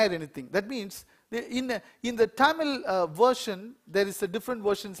spare anything. That means in the Tamil version, there is a different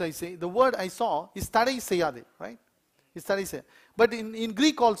versions I say. The word I saw is tadai seyade, right? It's tadai seyade. But in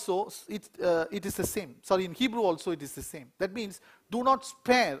Greek also, it is the same. Sorry, in Hebrew also it is the same. That means do not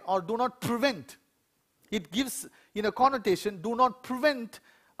spare or do not prevent. It gives in a connotation, do not prevent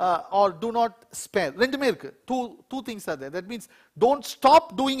or do not spare. Two things are there. That means don't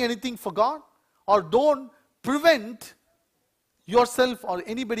stop doing anything for God or don't prevent yourself or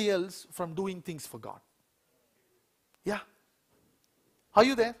anybody else from doing things for God. Yeah. Are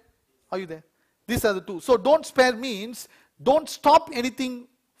you there? Are you there? These are the two. So don't spare means don't stop anything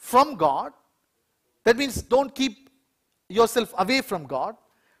from God. That means don't keep yourself away from God.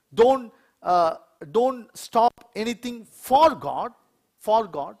 Don't stop anything for God,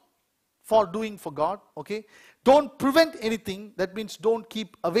 for doing for God. Okay. Don't prevent anything. That means don't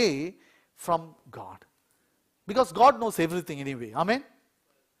keep away from God. Because God knows everything anyway. Amen.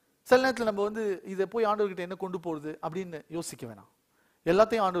 சில நேரத்தில் நம்ம இதை போய் ஆண்டவர்கிட்ட என்ன கொண்டு போறது அப்படின்னு யோசிக்க வேணாம்.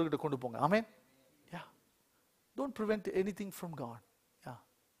 எல்லாத்தையும் ஆண்டவர்கிட்ட கொண்டு போங்க. Amen. Yeah. Don't prevent anything from God. Yeah.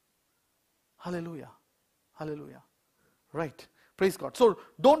 Hallelujah. Hallelujah. Right. Praise God. So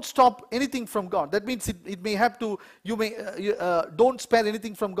don't stop anything from God. That means it may have to, don't spare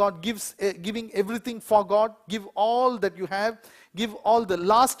anything from God. Giving everything for God. Give all that you have. Give all the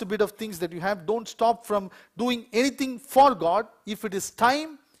last bit of things that you have. Don't stop from doing anything for God. If it is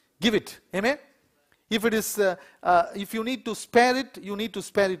time, give it. Amen. If it is, if you need to spare it, you need to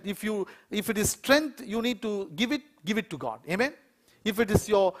spare it. If it is strength, you need to give it to God. Amen. If it is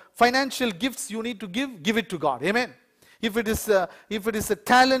your financial gifts, you need to give it to God. Amen. If it is a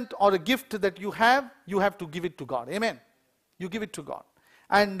talent or a gift that you have to give it to God. Amen. You give it to God.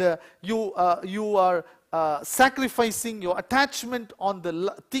 And you are sacrificing your attachment on the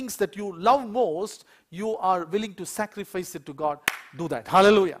things that you love most. You are willing to sacrifice it to God. Do that.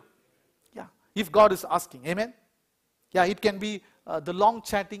 Hallelujah. Yeah. If God is asking. Amen. Yeah, it can be the long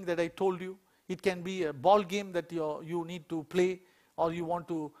chatting that I told you. It can be a ball game that you need to play or you want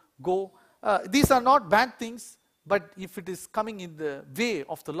to go. These are not bad things. But if it is coming in the way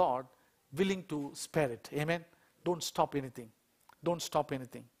of the Lord, willing to spare it. Amen. Don't stop anything. Don't stop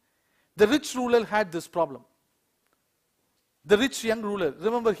anything. The rich ruler had this problem. The rich young ruler,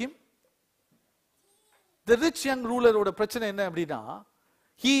 remember him? The rich young ruler oda prachana enna appadina,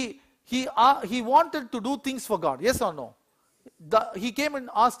 he wanted to do things for God. Yes or no? He came and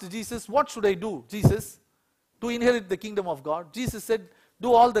asked Jesus, what should I do, Jesus, to inherit the kingdom of God? Jesus said,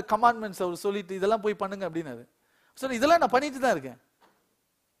 do all the commandments. அவர் சொல்லிட்டு இதெல்லாம் போய் பண்ணுங்க அப்படினாரு. சரி, இதெல்லாம் நான் பண்ணிட்டு தான் இருக்கேன்.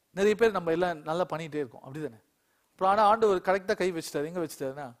 நிறைய பேர் நம்ம எல்லாம் நல்லா பண்ணிட்டே இருக்கோம், அப்படிதானே? அப்புறம் ஆனா ஆண்டவர் கரெக்டா கை வச்சிட்டாரு. எங்க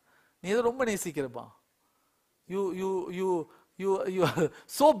வச்சிட்டாருன்னா, நீ இதை ரொம்ப நேசிக்கிறப்பா. You are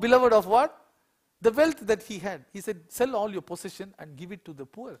so beloved of what? The wealth that he had. He said, sell all your possession and give it to the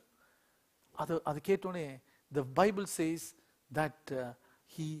poor. அது கேட்டோனே the Bible says that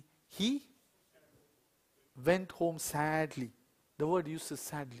he went home sadly. The word used is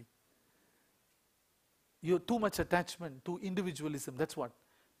sadly. You have too much attachment to individualism. That's what.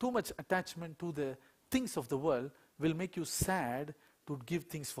 Too much attachment to the things of the world will make you sad to give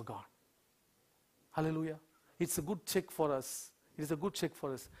things for God. Hallelujah. It's a good check for us. It is a good check for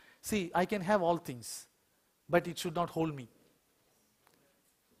us. See, I can have all things, but it should not hold me.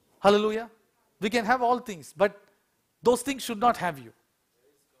 Hallelujah. We can have all things, but those things should not have you.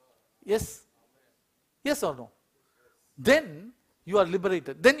 Yes? Yes or no? then you are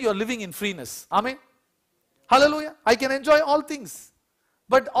liberated. Then you are living in freeness. Amen. Hallelujah. I can enjoy all things,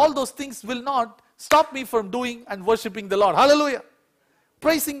 but all those things will not stop me from doing and worshiping the Lord. Hallelujah.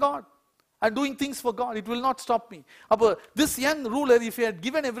 Praising God and doing things for God. It will not stop me. This young ruler, if he had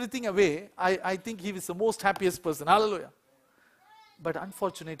given everything away, I think he was the most happiest person. Hallelujah. But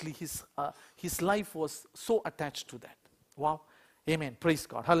unfortunately, his life was so attached to that. Wow. Amen. Praise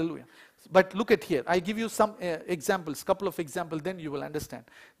God. Hallelujah. But look at here. I give you some examples, couple of examples, then you will understand.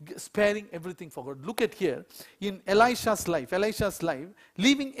 Sparing everything for God. Look at here. In Elisha's life,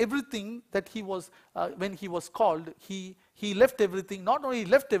 leaving everything that he was, when he was called, he left everything. Not only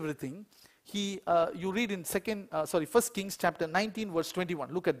left everything, you read in 1 Kings chapter 19 verse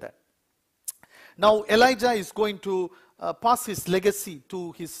 21. Look at that. Now Elijah is going to pass his legacy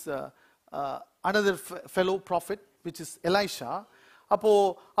to his another fellow prophet, which is Elisha. அப்போ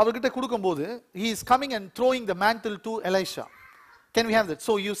அவர்கிட்ட கொடுக்கும்போது he is coming and throwing the mantle to Elisha. Can we have that?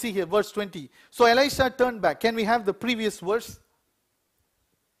 So you see here verse 20. So Elisha turned back. Can we have the previous verse?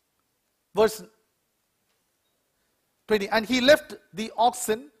 Verse 20. And he left the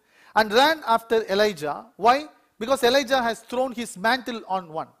oxen and ran after Elijah. Why? Because Elijah has thrown his mantle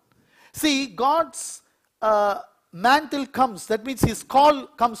on one. See, God's mantle comes. That means his call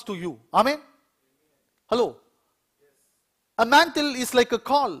comes to you. Amen? Hello? A mantle is like a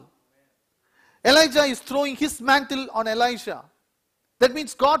call. Elijah is throwing his mantle on Elisha. That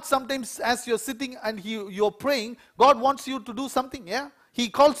means God sometimes, as you're sitting and you're praying, God wants you to do something. Yeah? He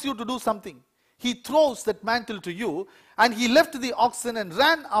calls you to do something. He throws that mantle to you, and he left the oxen and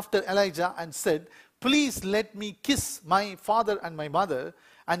ran after Elijah and said, please let me kiss my father and my mother,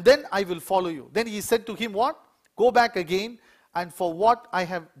 and then I will follow you. Then he said to him, what? Go back again, and for what I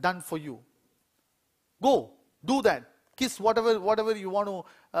have done for you. Go, do that. Kiss whatever you want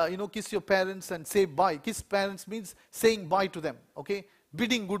to, kiss your parents and say bye. Kiss parents means saying bye to them, okay?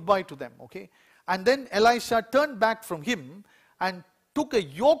 Bidding goodbye to them, okay? And then Elisha turned back from him and took a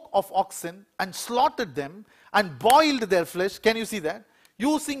yoke of oxen and slaughtered them and boiled their flesh. Can you see that?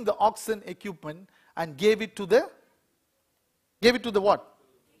 Using the oxen equipment, and gave it to the what?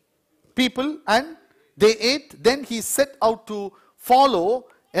 People, and they ate. Then he set out to follow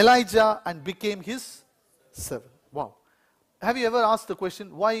Elijah and became his servant. Wow. Have you ever asked the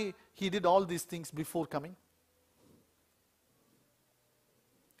question why he did all these things before coming?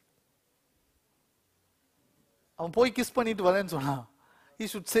 அவன் போய் kiss பண்ணிட்டு வரேன்னு சொன்னா, he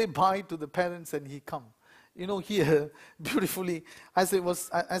should say bye to the parents and he come. Here beautifully, as I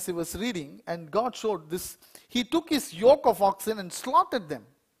was reading, and God showed this, he took his yoke of oxen and slaughtered them.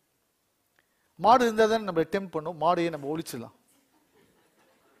 மாடு இருந்தா தான் நம்ம temp பண்ணோம், மாடையே நம்ம ஒழிச்சிடலாம்.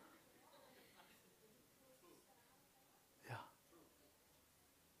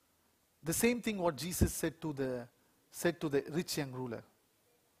 The same thing what Jesus said to the rich young ruler.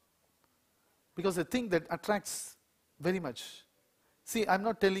 Because the thing that attracts very much. See, I'm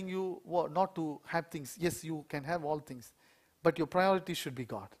not telling you not to have things. Yes, you can have all things, but your priority should be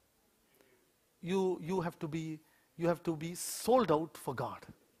God. You have to be sold out for God.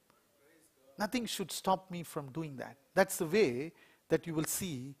 Nothing should stop me from doing that. That's the way that you will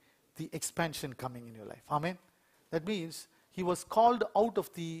see the expansion coming in your life. Amen. That means he was called out of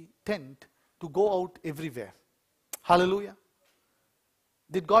the tent to go out everywhere. Hallelujah.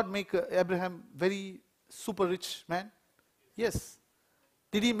 Did God make Abraham very super rich man? Yes.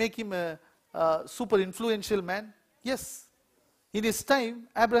 Did he make him a super influential man? Yes. In his time,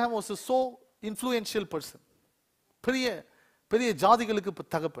 Abraham was a so influential person. பெரிய ஜாதிகளுக்கு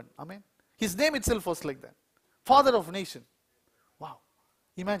தகப்பன். Amen. His name itself was like that. Father of nation. Wow.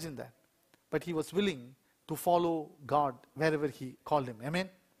 Imagine that. But he was willing to follow God wherever he called him. Amen.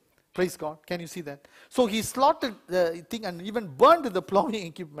 Praise God. Can you see that? So he slaughtered the thing and even burned the plowing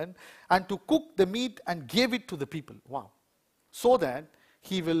equipment, and to cook the meat and gave it to the people. Wow. So that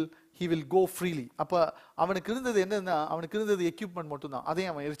he will go freely. அப்ப அவனுக்கு இருந்தது என்னன்னா, அவனுக்கு இருந்தது equipment மட்டும் தான்.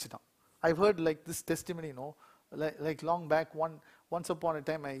 அதையும் அவன் எரிச்சிட்டான். I've heard like this testimony, like long back, once upon a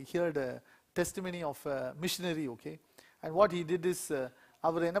time I heard a testimony of a missionary, okay? And what he did is,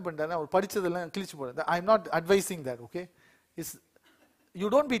 அவர் என்ன பண்றாருன்னா, அவர் படிச்சதெல்லாம் கிழிச்சு போறாரு. I'm not advising that, okay? You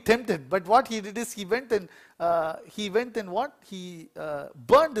don't be tempted, but what he did is he went and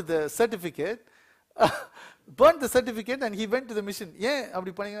burned the certificate, and he went to the mission. ஏன்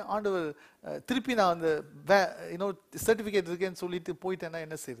அப்படி பண்ணீங்க? ஆண்டவர் திருப்பி நான் அந்த certificate இருக்கேன்னு சொல்லிட்டு போயிட்டேன்னா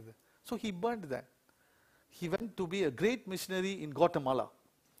என்ன செய்யறது? So he burned that. He went to be a great missionary in Guatemala.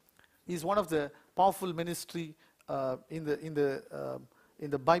 He is one of the powerful ministry in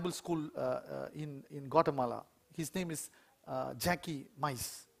the Bible school in Guatemala. His name is Jackie Mice.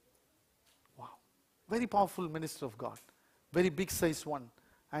 Wow. Very powerful minister of God, very big size one,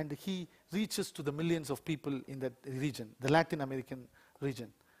 and he reaches to the millions of people in that region, the Latin American region.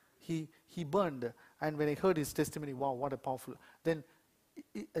 He burned, and when I heard his testimony, wow, what a powerful. Then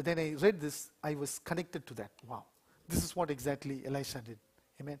I read this, I was connected to that. Wow, this is what exactly Elisha did.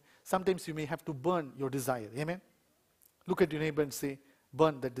 Amen. Sometimes you may have to burn your desire. Amen. Look at your neighbor and say,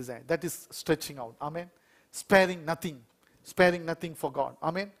 burn that desire. That is stretching out. Amen. Sparing nothing for God.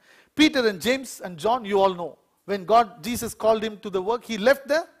 Amen. Peter and James and John, you all know, when Jesus called him to the work, he left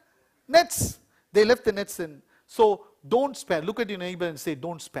the nets. They left the nets in. So don't spare. Look at your neighbor and say,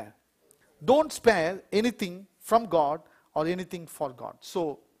 don't spare. Don't spare anything from God or anything for God.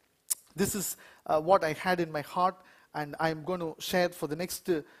 So this is what I had in my heart, and I'm going to share for the next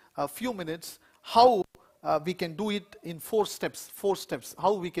few minutes how we can do it in 4 steps. 4 steps.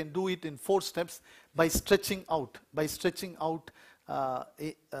 How we can do it in 4 steps by stretching out. By stretching out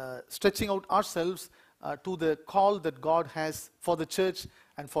ourselves to the call that God has for the church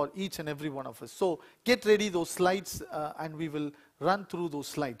and for each and every one of us. So get ready those slides, and we will run through those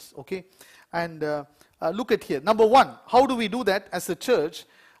slides. Okay, and look at here. Number 1, how do we do that as a church?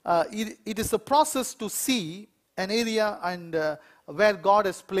 It is a process to see an area and where God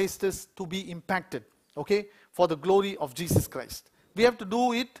has placed us to be impacted. Okay, for the glory of Jesus Christ. We have to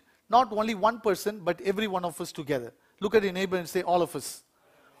do it, not only one person, but every one of us together. Look at your neighbor and say, all of us.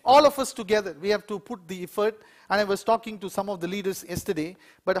 All of us together. We have to put the effort. And I was talking to some of the leaders yesterday,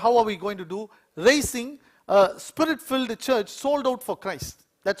 but how are we going to do? Raising a spirit-filled church sold out for Christ.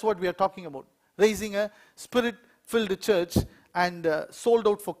 That's what we are talking about. Raising a spirit-filled church and sold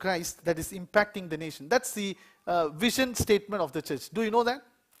out for Christ that is impacting the nation. That's the vision statement of the church. Do you know that?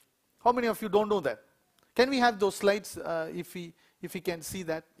 How many of you don't know that? Can we have those slides if we can see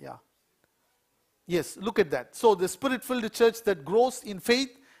that? Yeah. Yes, look at that. So the spirit-filled church that grows in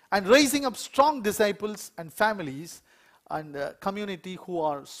faith and raising up strong disciples and families and community who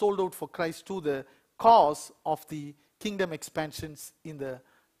are sold out for Christ to the cause of the kingdom expansions in the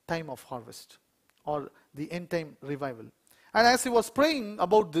time of harvest or the end time revival. And as I was praying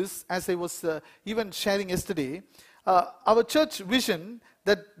about this, as I was even sharing yesterday, our church vision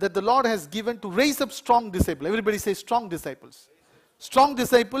that the Lord has given to raise up strong disciples. Everybody say strong disciples. Strong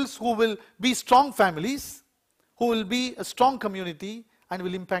disciples who will be strong families, who will be a strong community and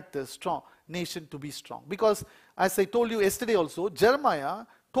will impact the strong nation to be strong. Because as I told you yesterday also, Jeremiah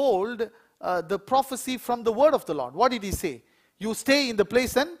told the prophecy from the word of the Lord. What did he say? You stay in the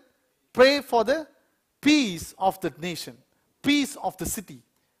place and pray for the peace of the nation, peace of the city.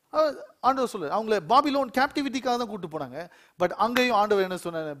 ஆண்டவர் சொல்றாரு அவங்கள Babylon கேப்டிவிட்டிக்காக தான் கூட்டு போனாங்க but அங்கேயும் ஆண்டவர் என்ன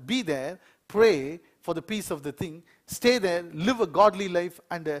சொன்னாரு be there pray for the peace of the thing stay there live a godly life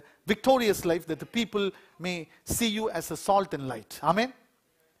and a victorious life that the people may see you as a salt and light amen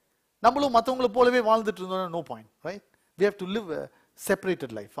நம்மளும் மத்தவங்கள போலவே வாழ்ந்துட்டு இருந்தோம்னா no point right we have to live a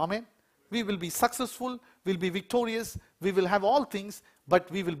separated life amen we will be successful we'll be victorious we will have all things but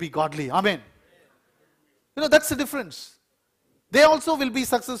we will be godly amen you know that's the difference. They also will be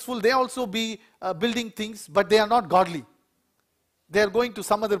successful, they also be building things, but they are not godly. They are going to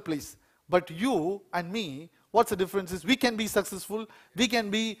some other place. But you and me, what's the difference is we can be successful, we can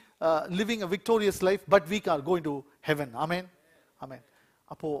be living a victorious life, but we are going to heaven. Amen? Amen.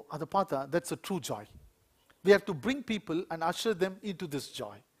 Appo, adapata, that's a true joy. We have to bring people and usher them into this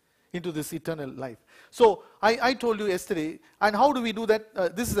joy, into this eternal life. So, I told you yesterday, and how do we do that?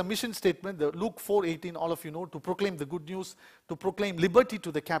 This is a mission statement, the Luke 4:18, all of you know, to proclaim the good news, to proclaim liberty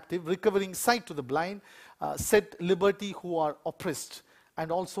to the captive, recovering sight to the blind, set liberty who are oppressed, and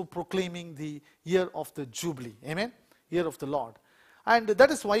also proclaiming the year of the Jubilee. Amen? Year of the Lord. And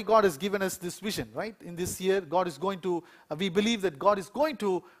that is why God has given us this vision, right? In this year, God is going to, we believe that God is going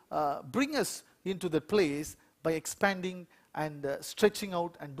to bring us into that place by expanding and stretching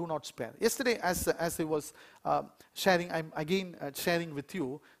out and do not spare. Yesterday, as I was sharing, I'm again sharing with you,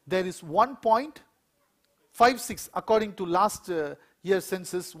 there is 1.56, according to last year's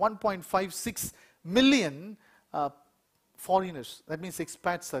census, 1.56 million foreigners, that means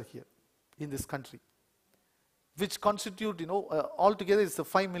expats are here in this country, which constitute, you know, altogether it's a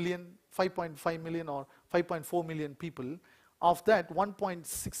 5.5 million or 5.4 million people. Of that,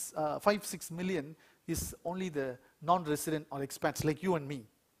 1.56 million is only the non-resident or expats like you and me.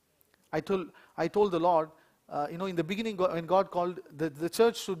 I told the Lord, you know, in the beginning when God called, the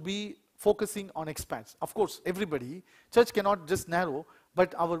church should be focusing on expats. Of course, everybody, church cannot just narrow, but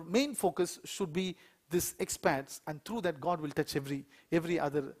our main focus should be this expats, and through that God will touch every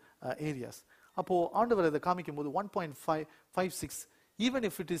other areas. Appo ஆண்டவர் அதை காமிக்கும்போது 1.56, even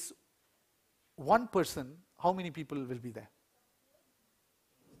if it is one person, how many people will be there?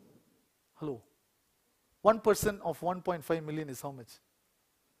 Hello? 1% of 1.5 million is how much?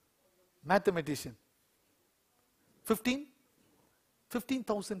 Mathematician.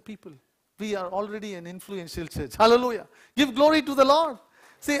 15,000 people. We are already an influential church. Hallelujah. Give glory to the Lord.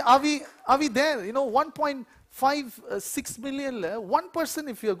 Say, are we there? 1.56 million, 1%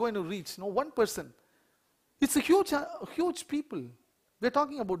 if you are going to reach, 1%. It's a huge people. We're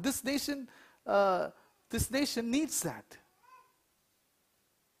talking about this nation needs that.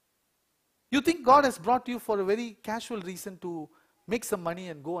 You think God has brought you for a very casual reason to make some money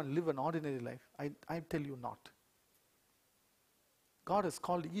and go and live an ordinary life? I tell you not. God has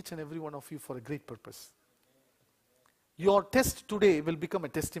called each and every one of you for a great purpose. Your test today will become a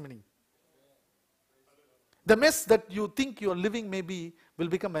testimony. The mess that you think you are living maybe will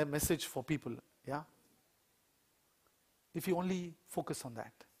become a message for people. Yeah? If you only focus on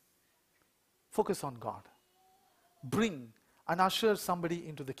that. Focus on God. Bring and usher somebody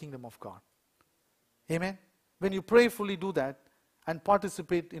into the kingdom of God. Amen. When you prayerfully do that and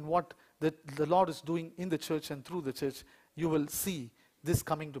participate in what the Lord is doing in the church and through the church, you will see this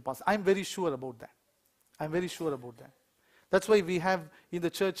coming to pass. I'm very sure about that. I'm very sure about that. That's why we have in the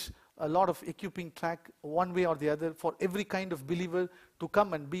church a lot of equipping track, one way or the other, for every kind of believer to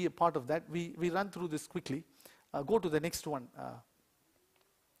come and be a part of that. We run through this quickly. Go to the next one.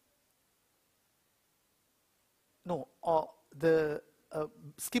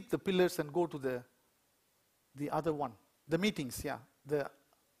 Skip the pillars and go to the other one. The meetings, yeah.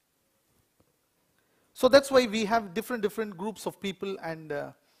 So that's why we have different groups of people,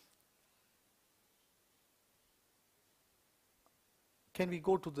 and can we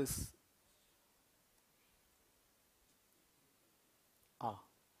go to this?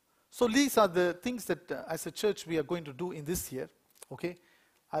 So these are the things that as a church we are going to do in this year. Okay,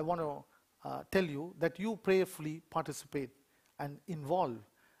 I want to tell you that you prayerfully participate and involve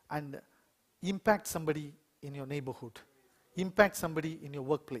and impact somebody in your neighborhood, impact somebody in your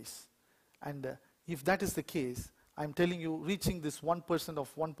workplace. And if that is the case, I'm telling you, reaching this 1%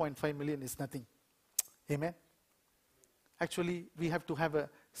 of 1.5 million is nothing. Amen. Actually, we have to have a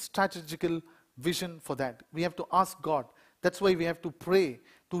strategical vision for that. We have to ask God. That's why we have to pray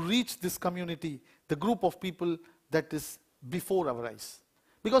to reach this community, the group of people that is before our eyes.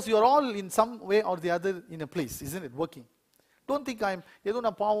 Because you are all in some way or the other in a place, isn't it, working? Don't think I'm,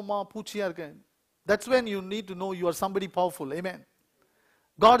 that's when you need to know you are somebody powerful. Amen.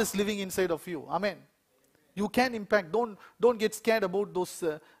 God is living inside of you. Amen. You can impact. Don't get scared about those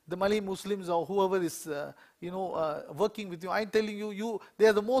the Malay Muslims or whoever is working with you. I'm telling you, they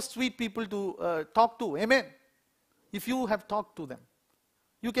are the most sweet people to talk to. Amen. If you have talked to them,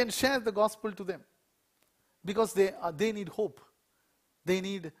 you can share the gospel to them, because they need hope. They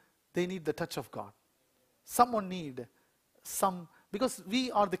need the touch of God. Someone need some, because we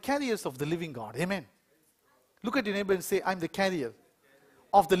are the carriers of the living God. Amen. Look at your neighbor and say, I'm the carrier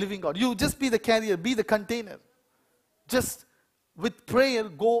of the living God. You just be the carrier, be the container. Just with prayer,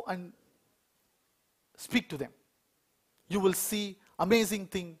 go and speak to them. You will see amazing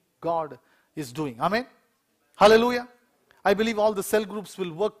thing God is doing. Amen. Hallelujah. I believe all the cell groups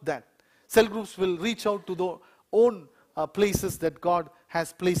will work that. Cell groups will reach out to their own places that God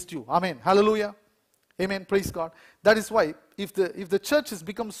has placed you. Amen. Hallelujah. Amen. Praise God. That is why if the church has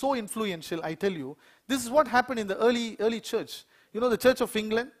become so influential, I tell you, this is what happened in the early church. The Church of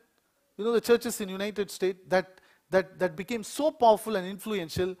England, the churches in United States that became so powerful and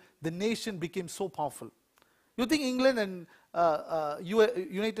influential, the nation became so powerful. You think England and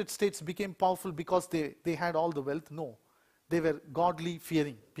United States became powerful because they had all the wealth? No. They were godly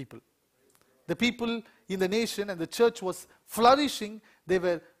fearing people. The people in the nation and the church was flourishing. They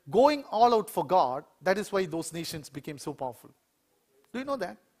were going all out for God. That is why those nations became so powerful. Do you know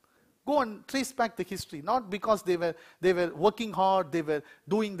that? Go and trace back the history. Not because they were working hard, they were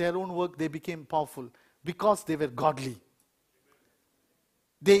doing their own work, they became powerful. Because they were godly.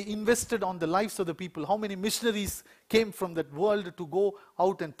 They invested on the lives of the people. How many missionaries came from that world to go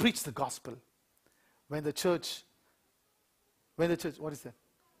out and preach the gospel? When the church, what is that?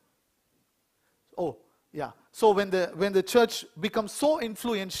 Oh, yeah. So when the church becomes so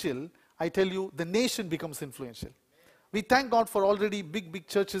influential, I tell you, the nation becomes influential. We thank God for already big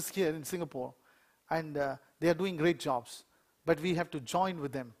churches here in Singapore, and they are doing great jobs. But we have to join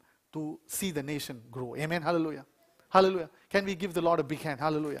with them to see the nation grow. Amen. Hallelujah. Hallelujah. Can we give the Lord a big hand?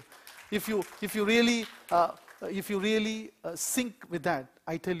 Hallelujah. If you really sync with that,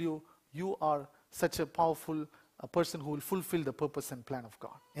 I tell you, you are such a powerful person who will fulfill the purpose and plan of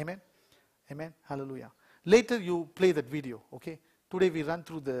God. Amen. Amen. Hallelujah. Later you play that video. Okay. Today we run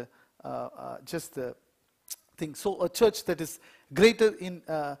through the just the thing. So a church that is greater in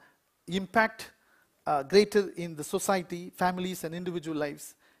impact greater in the society, families and individual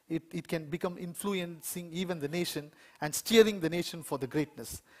lives. It can become influencing even the nation and steering the nation for the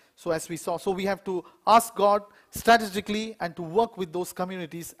greatness. So as we saw, so we have to ask God strategically and to work with those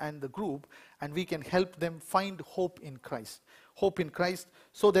communities and the group, and we can help them find hope in Christ. Hope in Christ.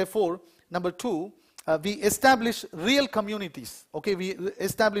 So therefore, number 2, we establish real communities. Okay, we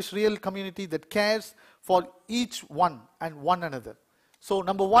establish real community that cares for each one and one another. So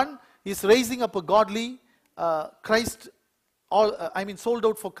number 1 is raising up a godly Christ, sold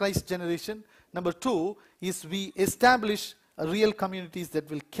out for Christ generation. Number 2 is we establish real communities that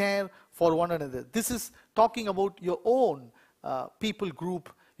will care for one another. This is talking about your own people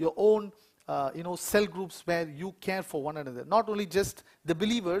group, your own cell groups where you care for one another. Not only just the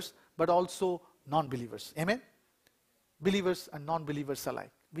believers, but also non-believers. Amen? Believers and non-believers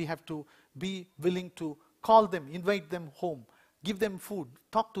alike. We have to be willing to call them, invite them home, give them food,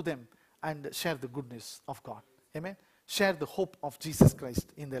 talk to them, and share the goodness of God. Amen? Share the hope of Jesus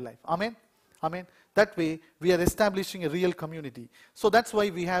Christ in their life. Amen? Amen. That way, we are establishing a real community. So that's why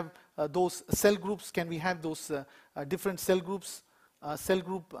we have those cell groups. Can we have those different cell groups, cell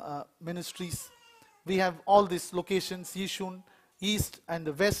group ministries? We have all these locations, Yishun, East and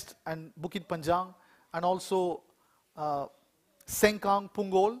the West and Bukit Panjang, and also Sengkang,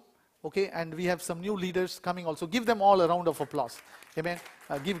 Punggol. Okay, and we have some new leaders coming also. Give them all a round of applause. Amen.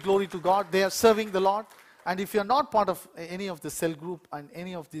 Give glory to God. They are serving the Lord. And if you are not part of any of the cell group and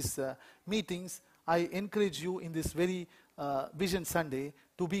any of these meetings, I encourage you in this very Vision Sunday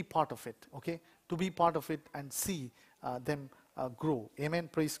to be part of it, okay? To be part of it and see them grow. Amen,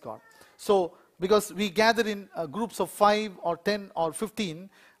 praise God. So, because we gather in groups of 5 or 10 or 15,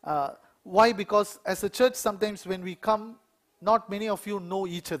 why? Because as a church, sometimes when we come, not many of you know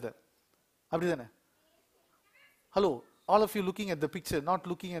each other. Hello, all of you looking at the picture, not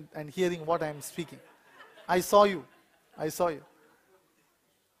looking at and hearing what I am speaking. I saw you. I saw you.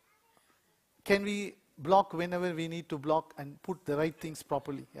 Can we block whenever we need to block and put the right things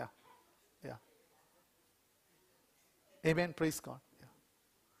properly? Yeah. Yeah. Amen. Praise God.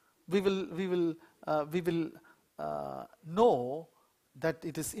 Yeah. We will know that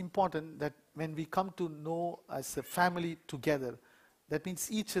it is important that when we come to know as a family together, that means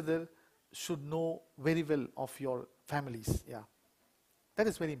each other should know very well of your families. Yeah. That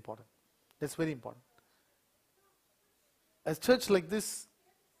is very important. That's very important. A church like this,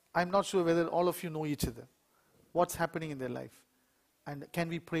 I'm not sure whether all of you know each other. What's happening in their life? And can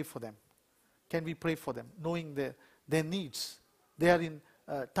we pray for them? Can we pray for them? Knowing their needs. They are in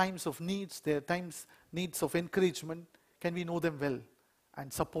times of needs. Their needs of encouragement. Can we know them well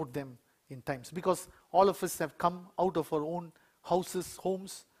and support them in times? Because all of us have come out of our own houses,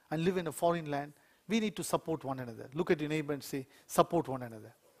 homes, and live in a foreign land. We need to support one another. Look at your neighbor and say, support one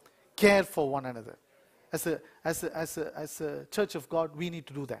another. Care for one another. As a church of God, we need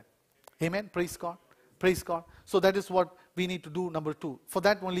to do that. Amen. Praise God. Praise God. So that is what we need to do, number 2. For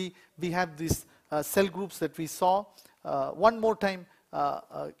that only, we have these cell groups that we saw. One more time,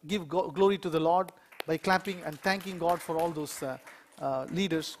 give glory to the Lord by clapping and thanking God for all those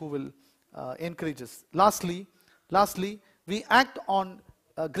leaders who will encourage us. Lastly, we act on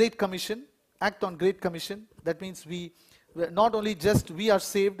Great Commission. Act on Great Commission. That means we not only just we are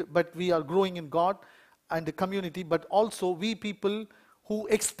saved, but we are growing in God and the community, but also we people who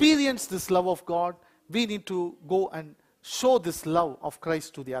experience this love of God, we need to go and show this love of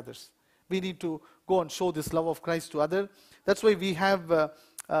Christ to the others. We need to go and show this love of Christ to others. That's why we have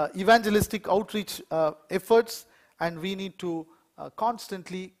evangelistic outreach efforts, and we need to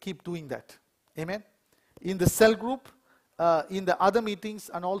constantly keep doing that. Amen. In the cell group, in the other meetings,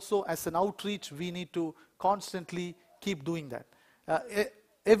 and also as an outreach, we need to constantly keep doing that.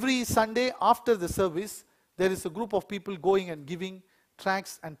 Every Sunday after the service, there is a group of people going and giving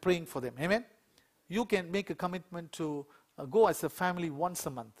tracts and praying for them. Amen. You can make a commitment to go as a family once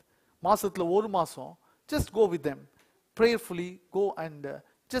a month. Masathla oru masam, just go with them. Prayerfully go and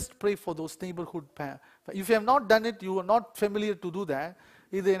just pray for those neighborhood. If you have not done it, you are not familiar to do that.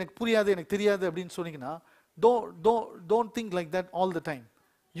 Don't think like that all the time.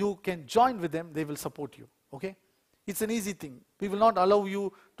 You can join with them, they will support you. Okay? It's an easy thing. We will not allow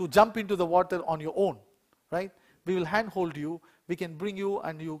you to jump into the water on your own. Right? We will handhold you. We can bring you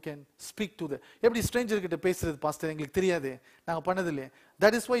and you can speak to the every stranger கிட்ட பேசுறது pastor எங்களுக்கு தெரியாது நாங்க பண்ணதில்லை.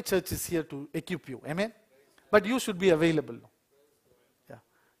 That is why church is here to equip you. Amen. But you should be available. Yeah.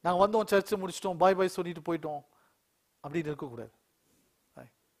 நாங்க வந்தோம் search முடிச்சிட்டோம் by by சொல்லிட்டு போய்ட்டோம் அப்படி இருக்க கூடாது.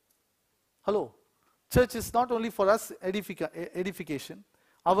 Hello. Church is not only for us edification,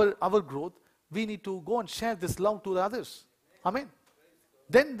 our growth. We need to go and share this love to the others. Amen.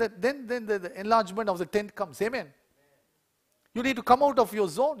 then the enlargement of the tent comes. Amen. You need to come out of your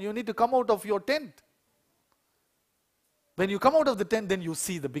zone. You need to come out of your tent. When you come out of the tent, then you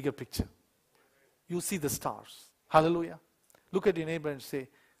see the bigger picture. You see the stars. Hallelujah. Look at your neighbor and say,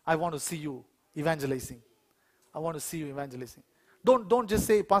 I want to see you evangelizing. I want to see you evangelizing. Don't just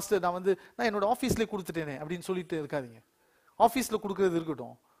say, Pastor, நான் என்னோட ஆபீஸ்ல கொடுத்துட்டேனே அப்படினு சொல்லிட்டு இருக்காதீங்க. ஆபீஸ்ல கொடுக்கிறது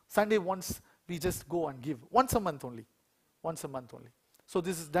இருக்கட்டும். Sunday once we just go and give. Once a month only. Once a month only. So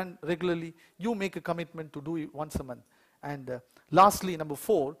this is done regularly. You make a commitment to do it once a month. And lastly, number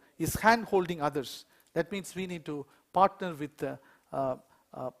 4 is hand holding others. That means we need to partner with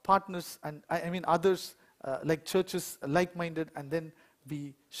partners and I mean others like churches, like-minded, and then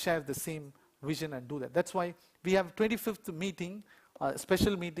we share the same vision and do that. That's why we have 25th meeting,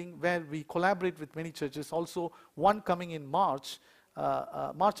 special meeting where we collaborate with many churches. Also one coming in March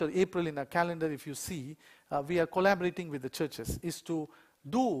or April in our calendar, if you see, we are collaborating with the churches, is to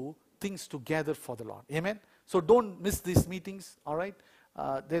do things together for the Lord. Amen. So don't miss these meetings, all right?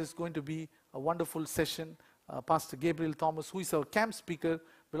 There is going to be a wonderful session. Pastor Gabriel Thomas, who is our camp speaker,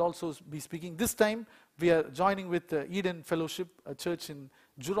 will also be speaking. This time we are joining with Eden Fellowship, a church in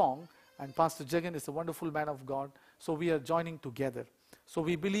Jurong, and Pastor Jagan is a wonderful man of God. So we are joining together. So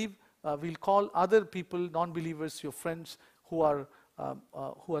we believe we'll call other people, non-believers, your friends who are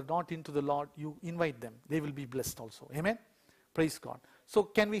not into the Lord. You invite them. They will be blessed also. Amen. Praise God. So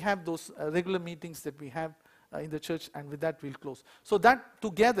can we have those regular meetings that we have in the church, and with that we'll close. So that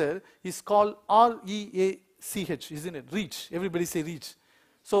together is called REACH, isn't it? Reach. Everybody say reach.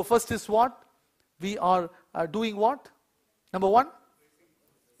 So first is what? We are doing what? Number 1?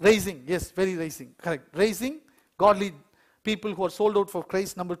 Raising. Yes, very raising. Correct. Raising godly people who are sold out for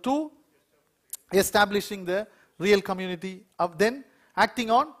Christ. Number 2, establishing the real community. Then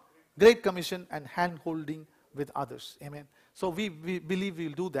acting on Great Commission and hand holding with others. Amen. So we believe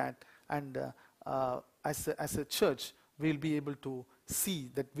we'll do that, and as a church we'll be able to see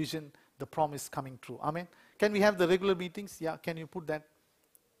that vision, the promise coming true. Amen. Can we have the regular meetings? Yeah, can you put that?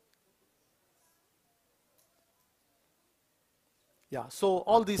 Yeah, so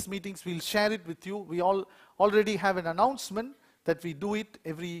all these meetings we'll share it with you. We all already have an announcement that we do it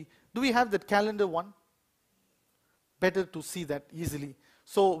every. Do we have that calendar one? Better to see that easily.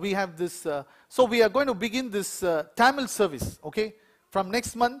 So we have this, so we are going to begin this Tamil service, okay? From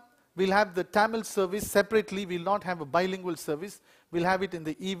next month, we'll have the Tamil service separately. We'll not have a bilingual service. We'll have it in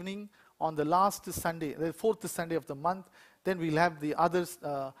the evening on the last Sunday, the 4th Sunday of the month. Then we'll have the others,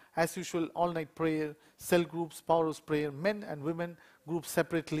 as usual, all-night prayer, cell groups, power house prayer, men and women groups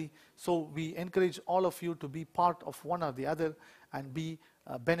separately. So we encourage all of you to be part of one or the other and be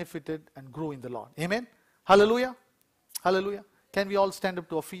benefited and grow in the Lord. Amen? Hallelujah. Hallelujah. Can we all stand up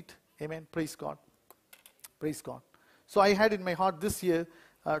to our feet? Amen. Praise God. Praise God. So I had in my heart this year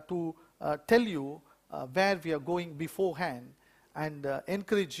to tell you where we are going beforehand and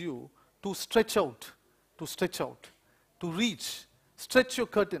encourage you to stretch out, to reach, stretch your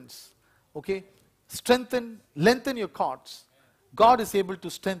curtains, okay? Strengthen, lengthen your cords. God is able to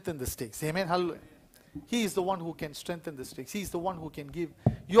strengthen the stakes. Amen. Hallelujah. He is the one who can strengthen the stakes. He is the one who can give.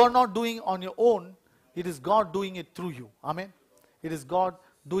 You are not doing on your own. It is God doing it through you. Amen. It is God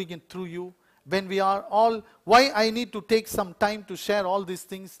doing it through you. When we are all, why I need to take some time to share all these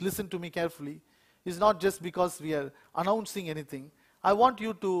things, listen to me carefully, is not just because we are announcing anything. I want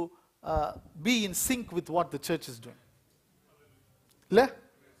you to be in sync with what the church is doing.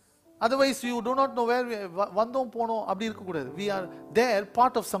 Otherwise you do not know where we are there,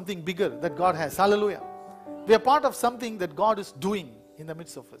 part of something bigger that God has. Hallelujah. We are part of something that God is doing in the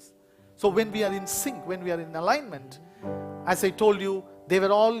midst of us. So when we are in sync, when we are in alignment, as I told you, they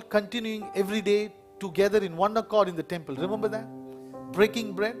were all continuing every day together in one accord in the temple. Remember that?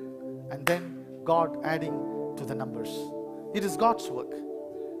 Breaking bread and then God adding to the numbers. It is God's work.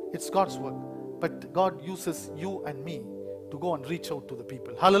 It's God's work. But God uses you and me to go and reach out to the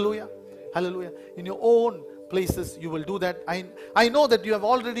people. Hallelujah. Hallelujah. In your own places you will do that. I know that you have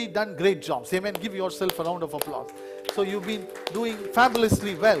already done great jobs. Amen. Give yourself a round of applause. So you've been doing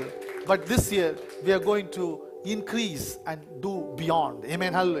fabulously well. But this year we are going to increase and do beyond.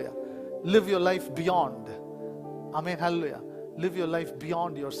 Amen. Hallelujah. Live your life beyond. Amen. Hallelujah. Live your life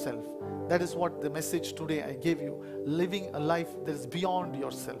beyond yourself. That is what the message today I gave you. Living a life that is beyond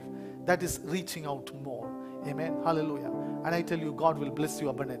yourself. That is reaching out more. Amen. Hallelujah. And I tell you, God will bless you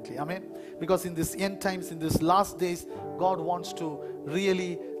abundantly. Amen. Because in this end times, in this last days, God wants to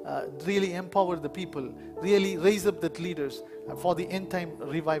really empower the people, really raise up the leaders for the end time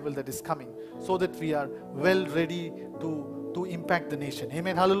revival that is coming, so that we are well ready to to impact the nation.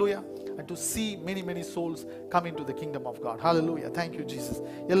 Amen. Hallelujah. And to see many, many souls come into the kingdom of God. Hallelujah. Thank you, Jesus.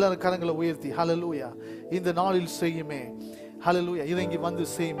 எல்லாரும் கரங்களை உயர்த்தி hallelujah. இந்த நாளில் செய்யுமே. Hallelujah. இறங்கி வந்து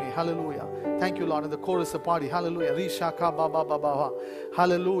செய்யுமே. Hallelujah. Thank you, Lord. In the chorus of party. Hallelujah. Risha ka ba ba ba ba.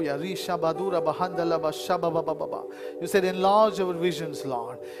 Hallelujah. Risha badura bahandala ba shaba ba ba ba. You said enlarge our visions,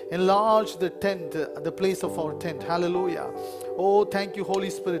 Lord. Enlarge the tent, the place of our tent. Hallelujah. Oh, thank you,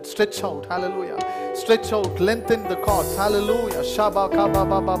 Holy Spirit. Stretch out. Hallelujah. Stretch out. Lengthen the cords. Hallelujah. Shaba ka ba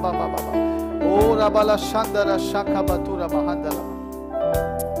ba ba ba ba ba. Oh, rabala shandara shaka batura bahandala.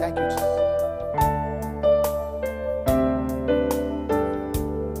 Thank you, Jesus.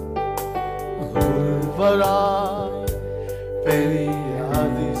 பெரிய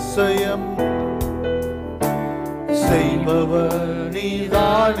அதிசயம் செய்பவர்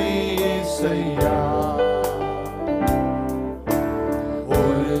நீதானே செய்யா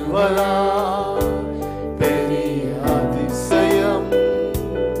ஒருவரா பெரிய அதிசயம்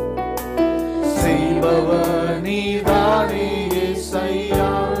செய்பவர் நீதானே செய்யா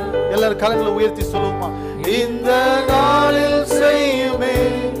எல்லாரும் கரங்களை உயர்த்தி சொல்லுவோமா இந்த நாளில் செய்யுமே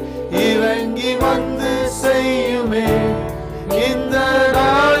இறங்கி வந்து செய்யுமே இந்த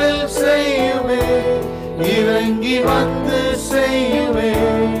நாளில் செய்யுமே இறங்கி வந்து செய்யுமே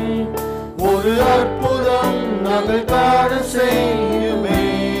ஒரு அற்புதம் நாங்கள் காண செய்யுமே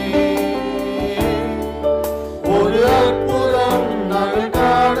ஒரு அற்புதம் நாங்கள்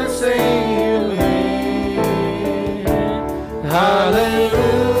காண செய்யுமே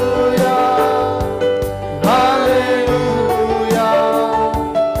ஹalleluya hallelujah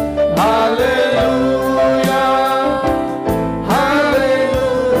hallelujah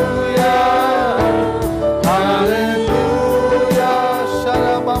hallelujah hallelujah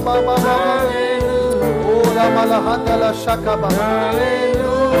shalama mama oh ramala handala shakaba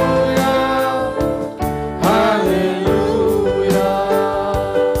hallelujah hallelujah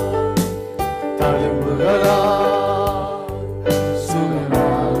தழும்புகளா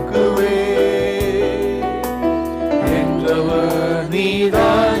சுகமாக்குவே என்றவர்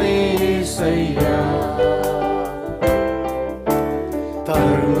நீதானே செய்யா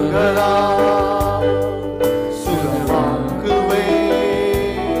தழும்புகளா சுகமாக்குவே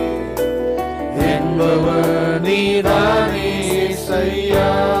என்பவர் நீதானே செய்யா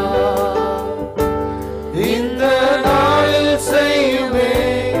இந்த நாளில் செய்யுமே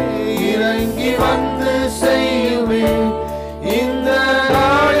இறங்கி வந்து செய்யுமே இந்த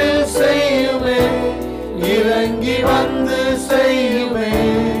நாளில் செய்யுமே இறங்கி வந்து செய்யுமே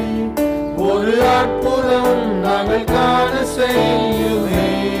ஒரு அற்புதம் நாங்கள் காண செய்யுமே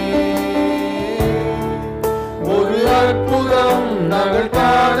ஒரு அற்புதம் நாங்கள்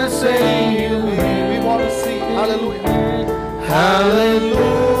காண செய்யுமே we want to see hallelujah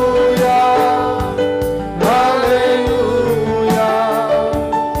hallelujah hallelujah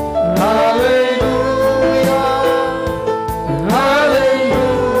hallelujah hallelujah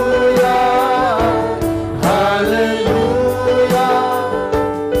hallelujah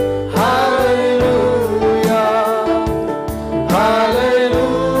hallelujah hallelujah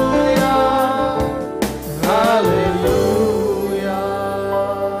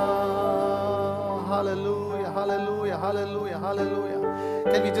hallelujah hallelujah hallelujah hallelujah.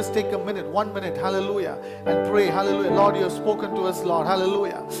 Can we just take a minute, 1 minute, hallelujah, and pray, hallelujah. Lord, you have spoken to us, Lord,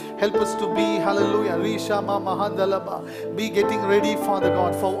 hallelujah. Help us to be, hallelujah, Risha Mama Handalaba, be getting ready, Father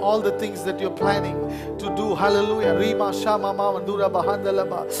God, for all the things that you're planning to do, hallelujah. Rima Shama Mama Dura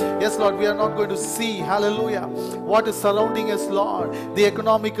Bahandalaba. Yes, Lord, we are not going to see, hallelujah, what is surrounding us, Lord. The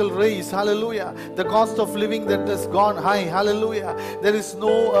economical race, hallelujah. The cost of living that has gone high, hallelujah. There is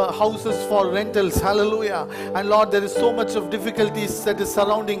no houses for rentals, hallelujah. And Lord, there is so much of difficulties that is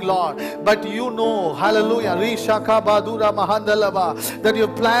surrounding, Lord. But you know, hallelujah, Rishaka Badura Mahandalaba, that you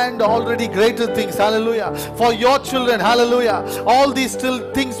have planned already greater things, hallelujah, for your children, hallelujah. All these still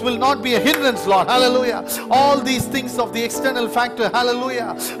things will not be a hindrance, Lord, hallelujah. All these things of the external factor, hallelujah,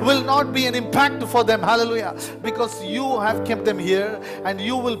 will not be an impact for them, hallelujah, because you have kept them here and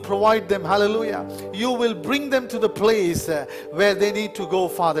you will provide them, hallelujah. You will bring them to the place where they need to go,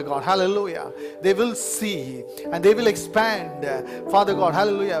 Father God, hallelujah. They will see and they will expand, Father God,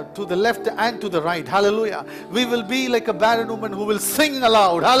 hallelujah, to the left and to the right, hallelujah. We will be like a barren woman who will sing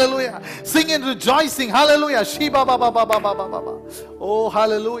aloud, hallelujah, sing and rejoicing, hallelujah. Shiba ba ba ba ba ba ba ba. Oh,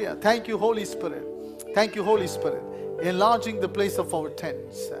 hallelujah. Thank you, Holy Spirit. Thank you, Holy Spirit. Enlarging the place of our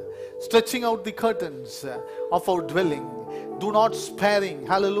tents, stretching out the curtains of our dwelling, do not sparing,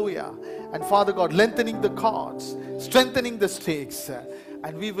 hallelujah. And Father God, lengthening the cords, strengthening the stakes,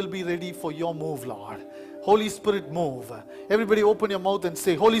 and we will be ready for your move, Lord. Holy Spirit, move. Everybody open your mouth and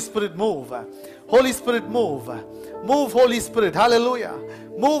say, Holy Spirit, move. Holy Spirit, move. Move, Holy Spirit. Hallelujah.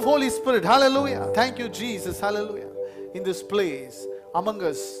 Move, Holy Spirit. Hallelujah. Thank you, Jesus. Hallelujah. In this place, among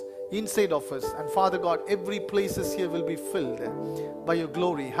us, inside of us. And Father God, every places here will be filled by your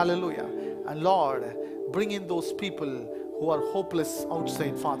glory. Hallelujah. And Lord, bring in those people who are hopeless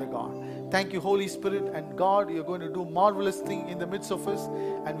outside, Father God. Thank you, Holy Spirit. And God, you're going to do marvelous thing in the midst of us.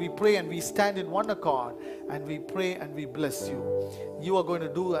 And we pray and we stand in one accord. And we pray and we bless you. You are going to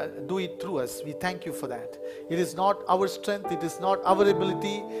do it through us. We thank you for that. It is not our strength. It is not our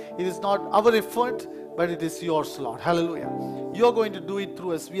ability. It is not our effort. But it is yours, Lord. Hallelujah. You are going to do it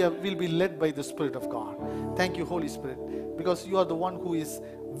through us. We'll be led by the Spirit of God. Thank you, Holy Spirit. Because you are the one who is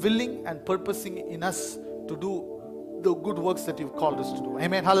willing and purposing in us to do the good works that you've called us to do.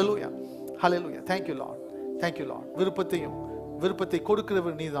 Amen. Hallelujah. Hallelujah. Thank you, Lord. Thank you, Lord. விருப்பத்தை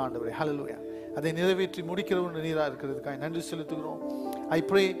கொடுக்கிறவர் நீதான் ஆண்டவரே. Hallelujah. அதை நிறைவேற்றி முடிக்கிறவர் நீரா இருக்கிறதுக்காக நன்றி செலுத்துகிறோம். I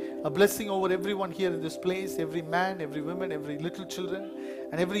pray a blessing over everyone here in this place, every man, every woman, every little children,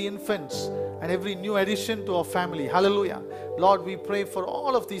 and every infants, and every new addition to our family. Hallelujah. Lord, we pray for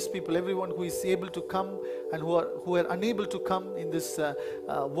all of these people, everyone who is able to come and who are unable to come in this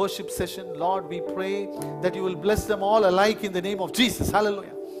worship session. Lord, we pray that you will bless them all alike in the name of Jesus.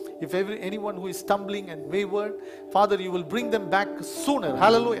 Hallelujah. If anyone who is stumbling and wayward, Father, you will bring them back sooner.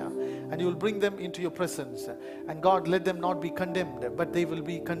 Hallelujah. And you will bring them into your presence. And God, let them not be condemned, but they will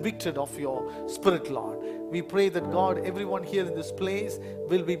be convicted of your Spirit, Lord. We pray that God, everyone here in this place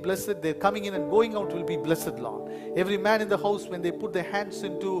will be blessed. Their coming in and going out will be blessed, Lord. Every man in the house, when they put their hands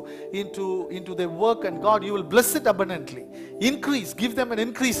into their work, and God, you will bless it abundantly. Increase, give them an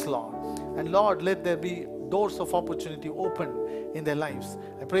increase, Lord. And Lord, let there be doors of opportunity open in their lives.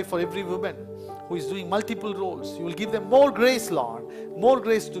 I pray for every woman who is doing multiple roles. You will give them more grace, Lord. More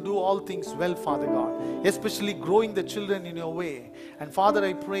grace to do all things well, Father God. Especially growing the children in your way. And Father,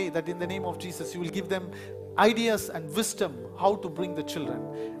 I pray that in the name of Jesus, you will give them ideas and wisdom how to bring the children.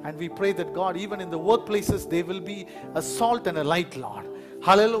 And we pray that God, even in the workplaces, they will be a salt and a light, Lord.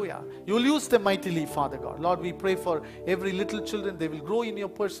 Hallelujah. You will use them mightily, Father God. Lord, we pray for every little children. They will grow in your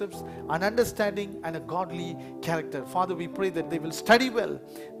precepts, an understanding and a godly character. Father, we pray that they will study well.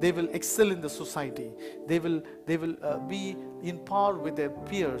 They will excel in the society. They will be in par with their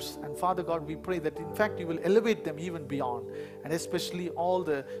peers. And Father God, we pray that in fact you will elevate them even beyond. And especially all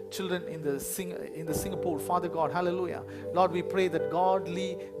the children in the Singapore, Father God, hallelujah. Lord, we pray that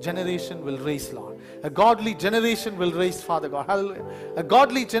godly generation will raise, Lord. A godly generation will raise, Father God, hallelujah. A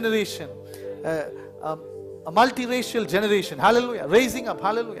godly generation, a multiracial generation, hallelujah, raising up,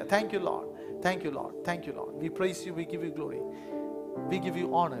 hallelujah. Thank you, Lord. Thank you, Lord. Thank you, Lord. We praise you, we give you glory, we give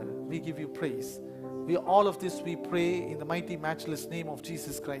you honor, we give you praise. All of this we pray in the mighty, matchless name of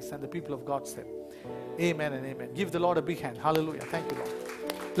Jesus Christ. And the people of God said, amen and amen. Give the Lord a big hand. Hallelujah. Thank you, Lord.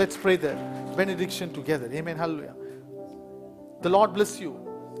 Let's pray the benediction together. Amen. Hallelujah. The Lord bless you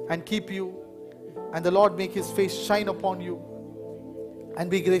and keep you, and the Lord make his face shine upon you and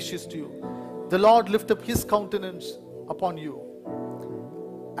be gracious to you. The Lord lift up his countenance upon you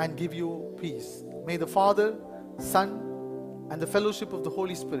and give you peace. May the Father, Son, and the fellowship of the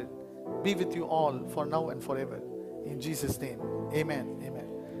Holy Spirit be with you all for now and forever. In Jesus' name. Amen. Amen.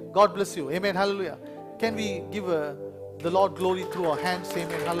 God bless you. Amen. Hallelujah. Can we give the Lord glory through our hands?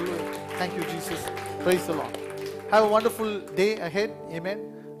 Amen. Hallelujah. Thank you, Jesus. Praise the Lord. Have a wonderful day ahead.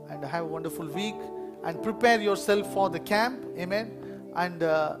 Amen. And have a wonderful week. And prepare yourself for the camp. Amen. And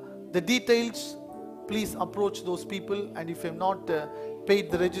the details, please approach those people. And if you have not paid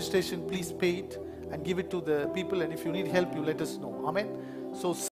the registration, please pay it and give it to the people. And if you need help, you let us know. Amen. So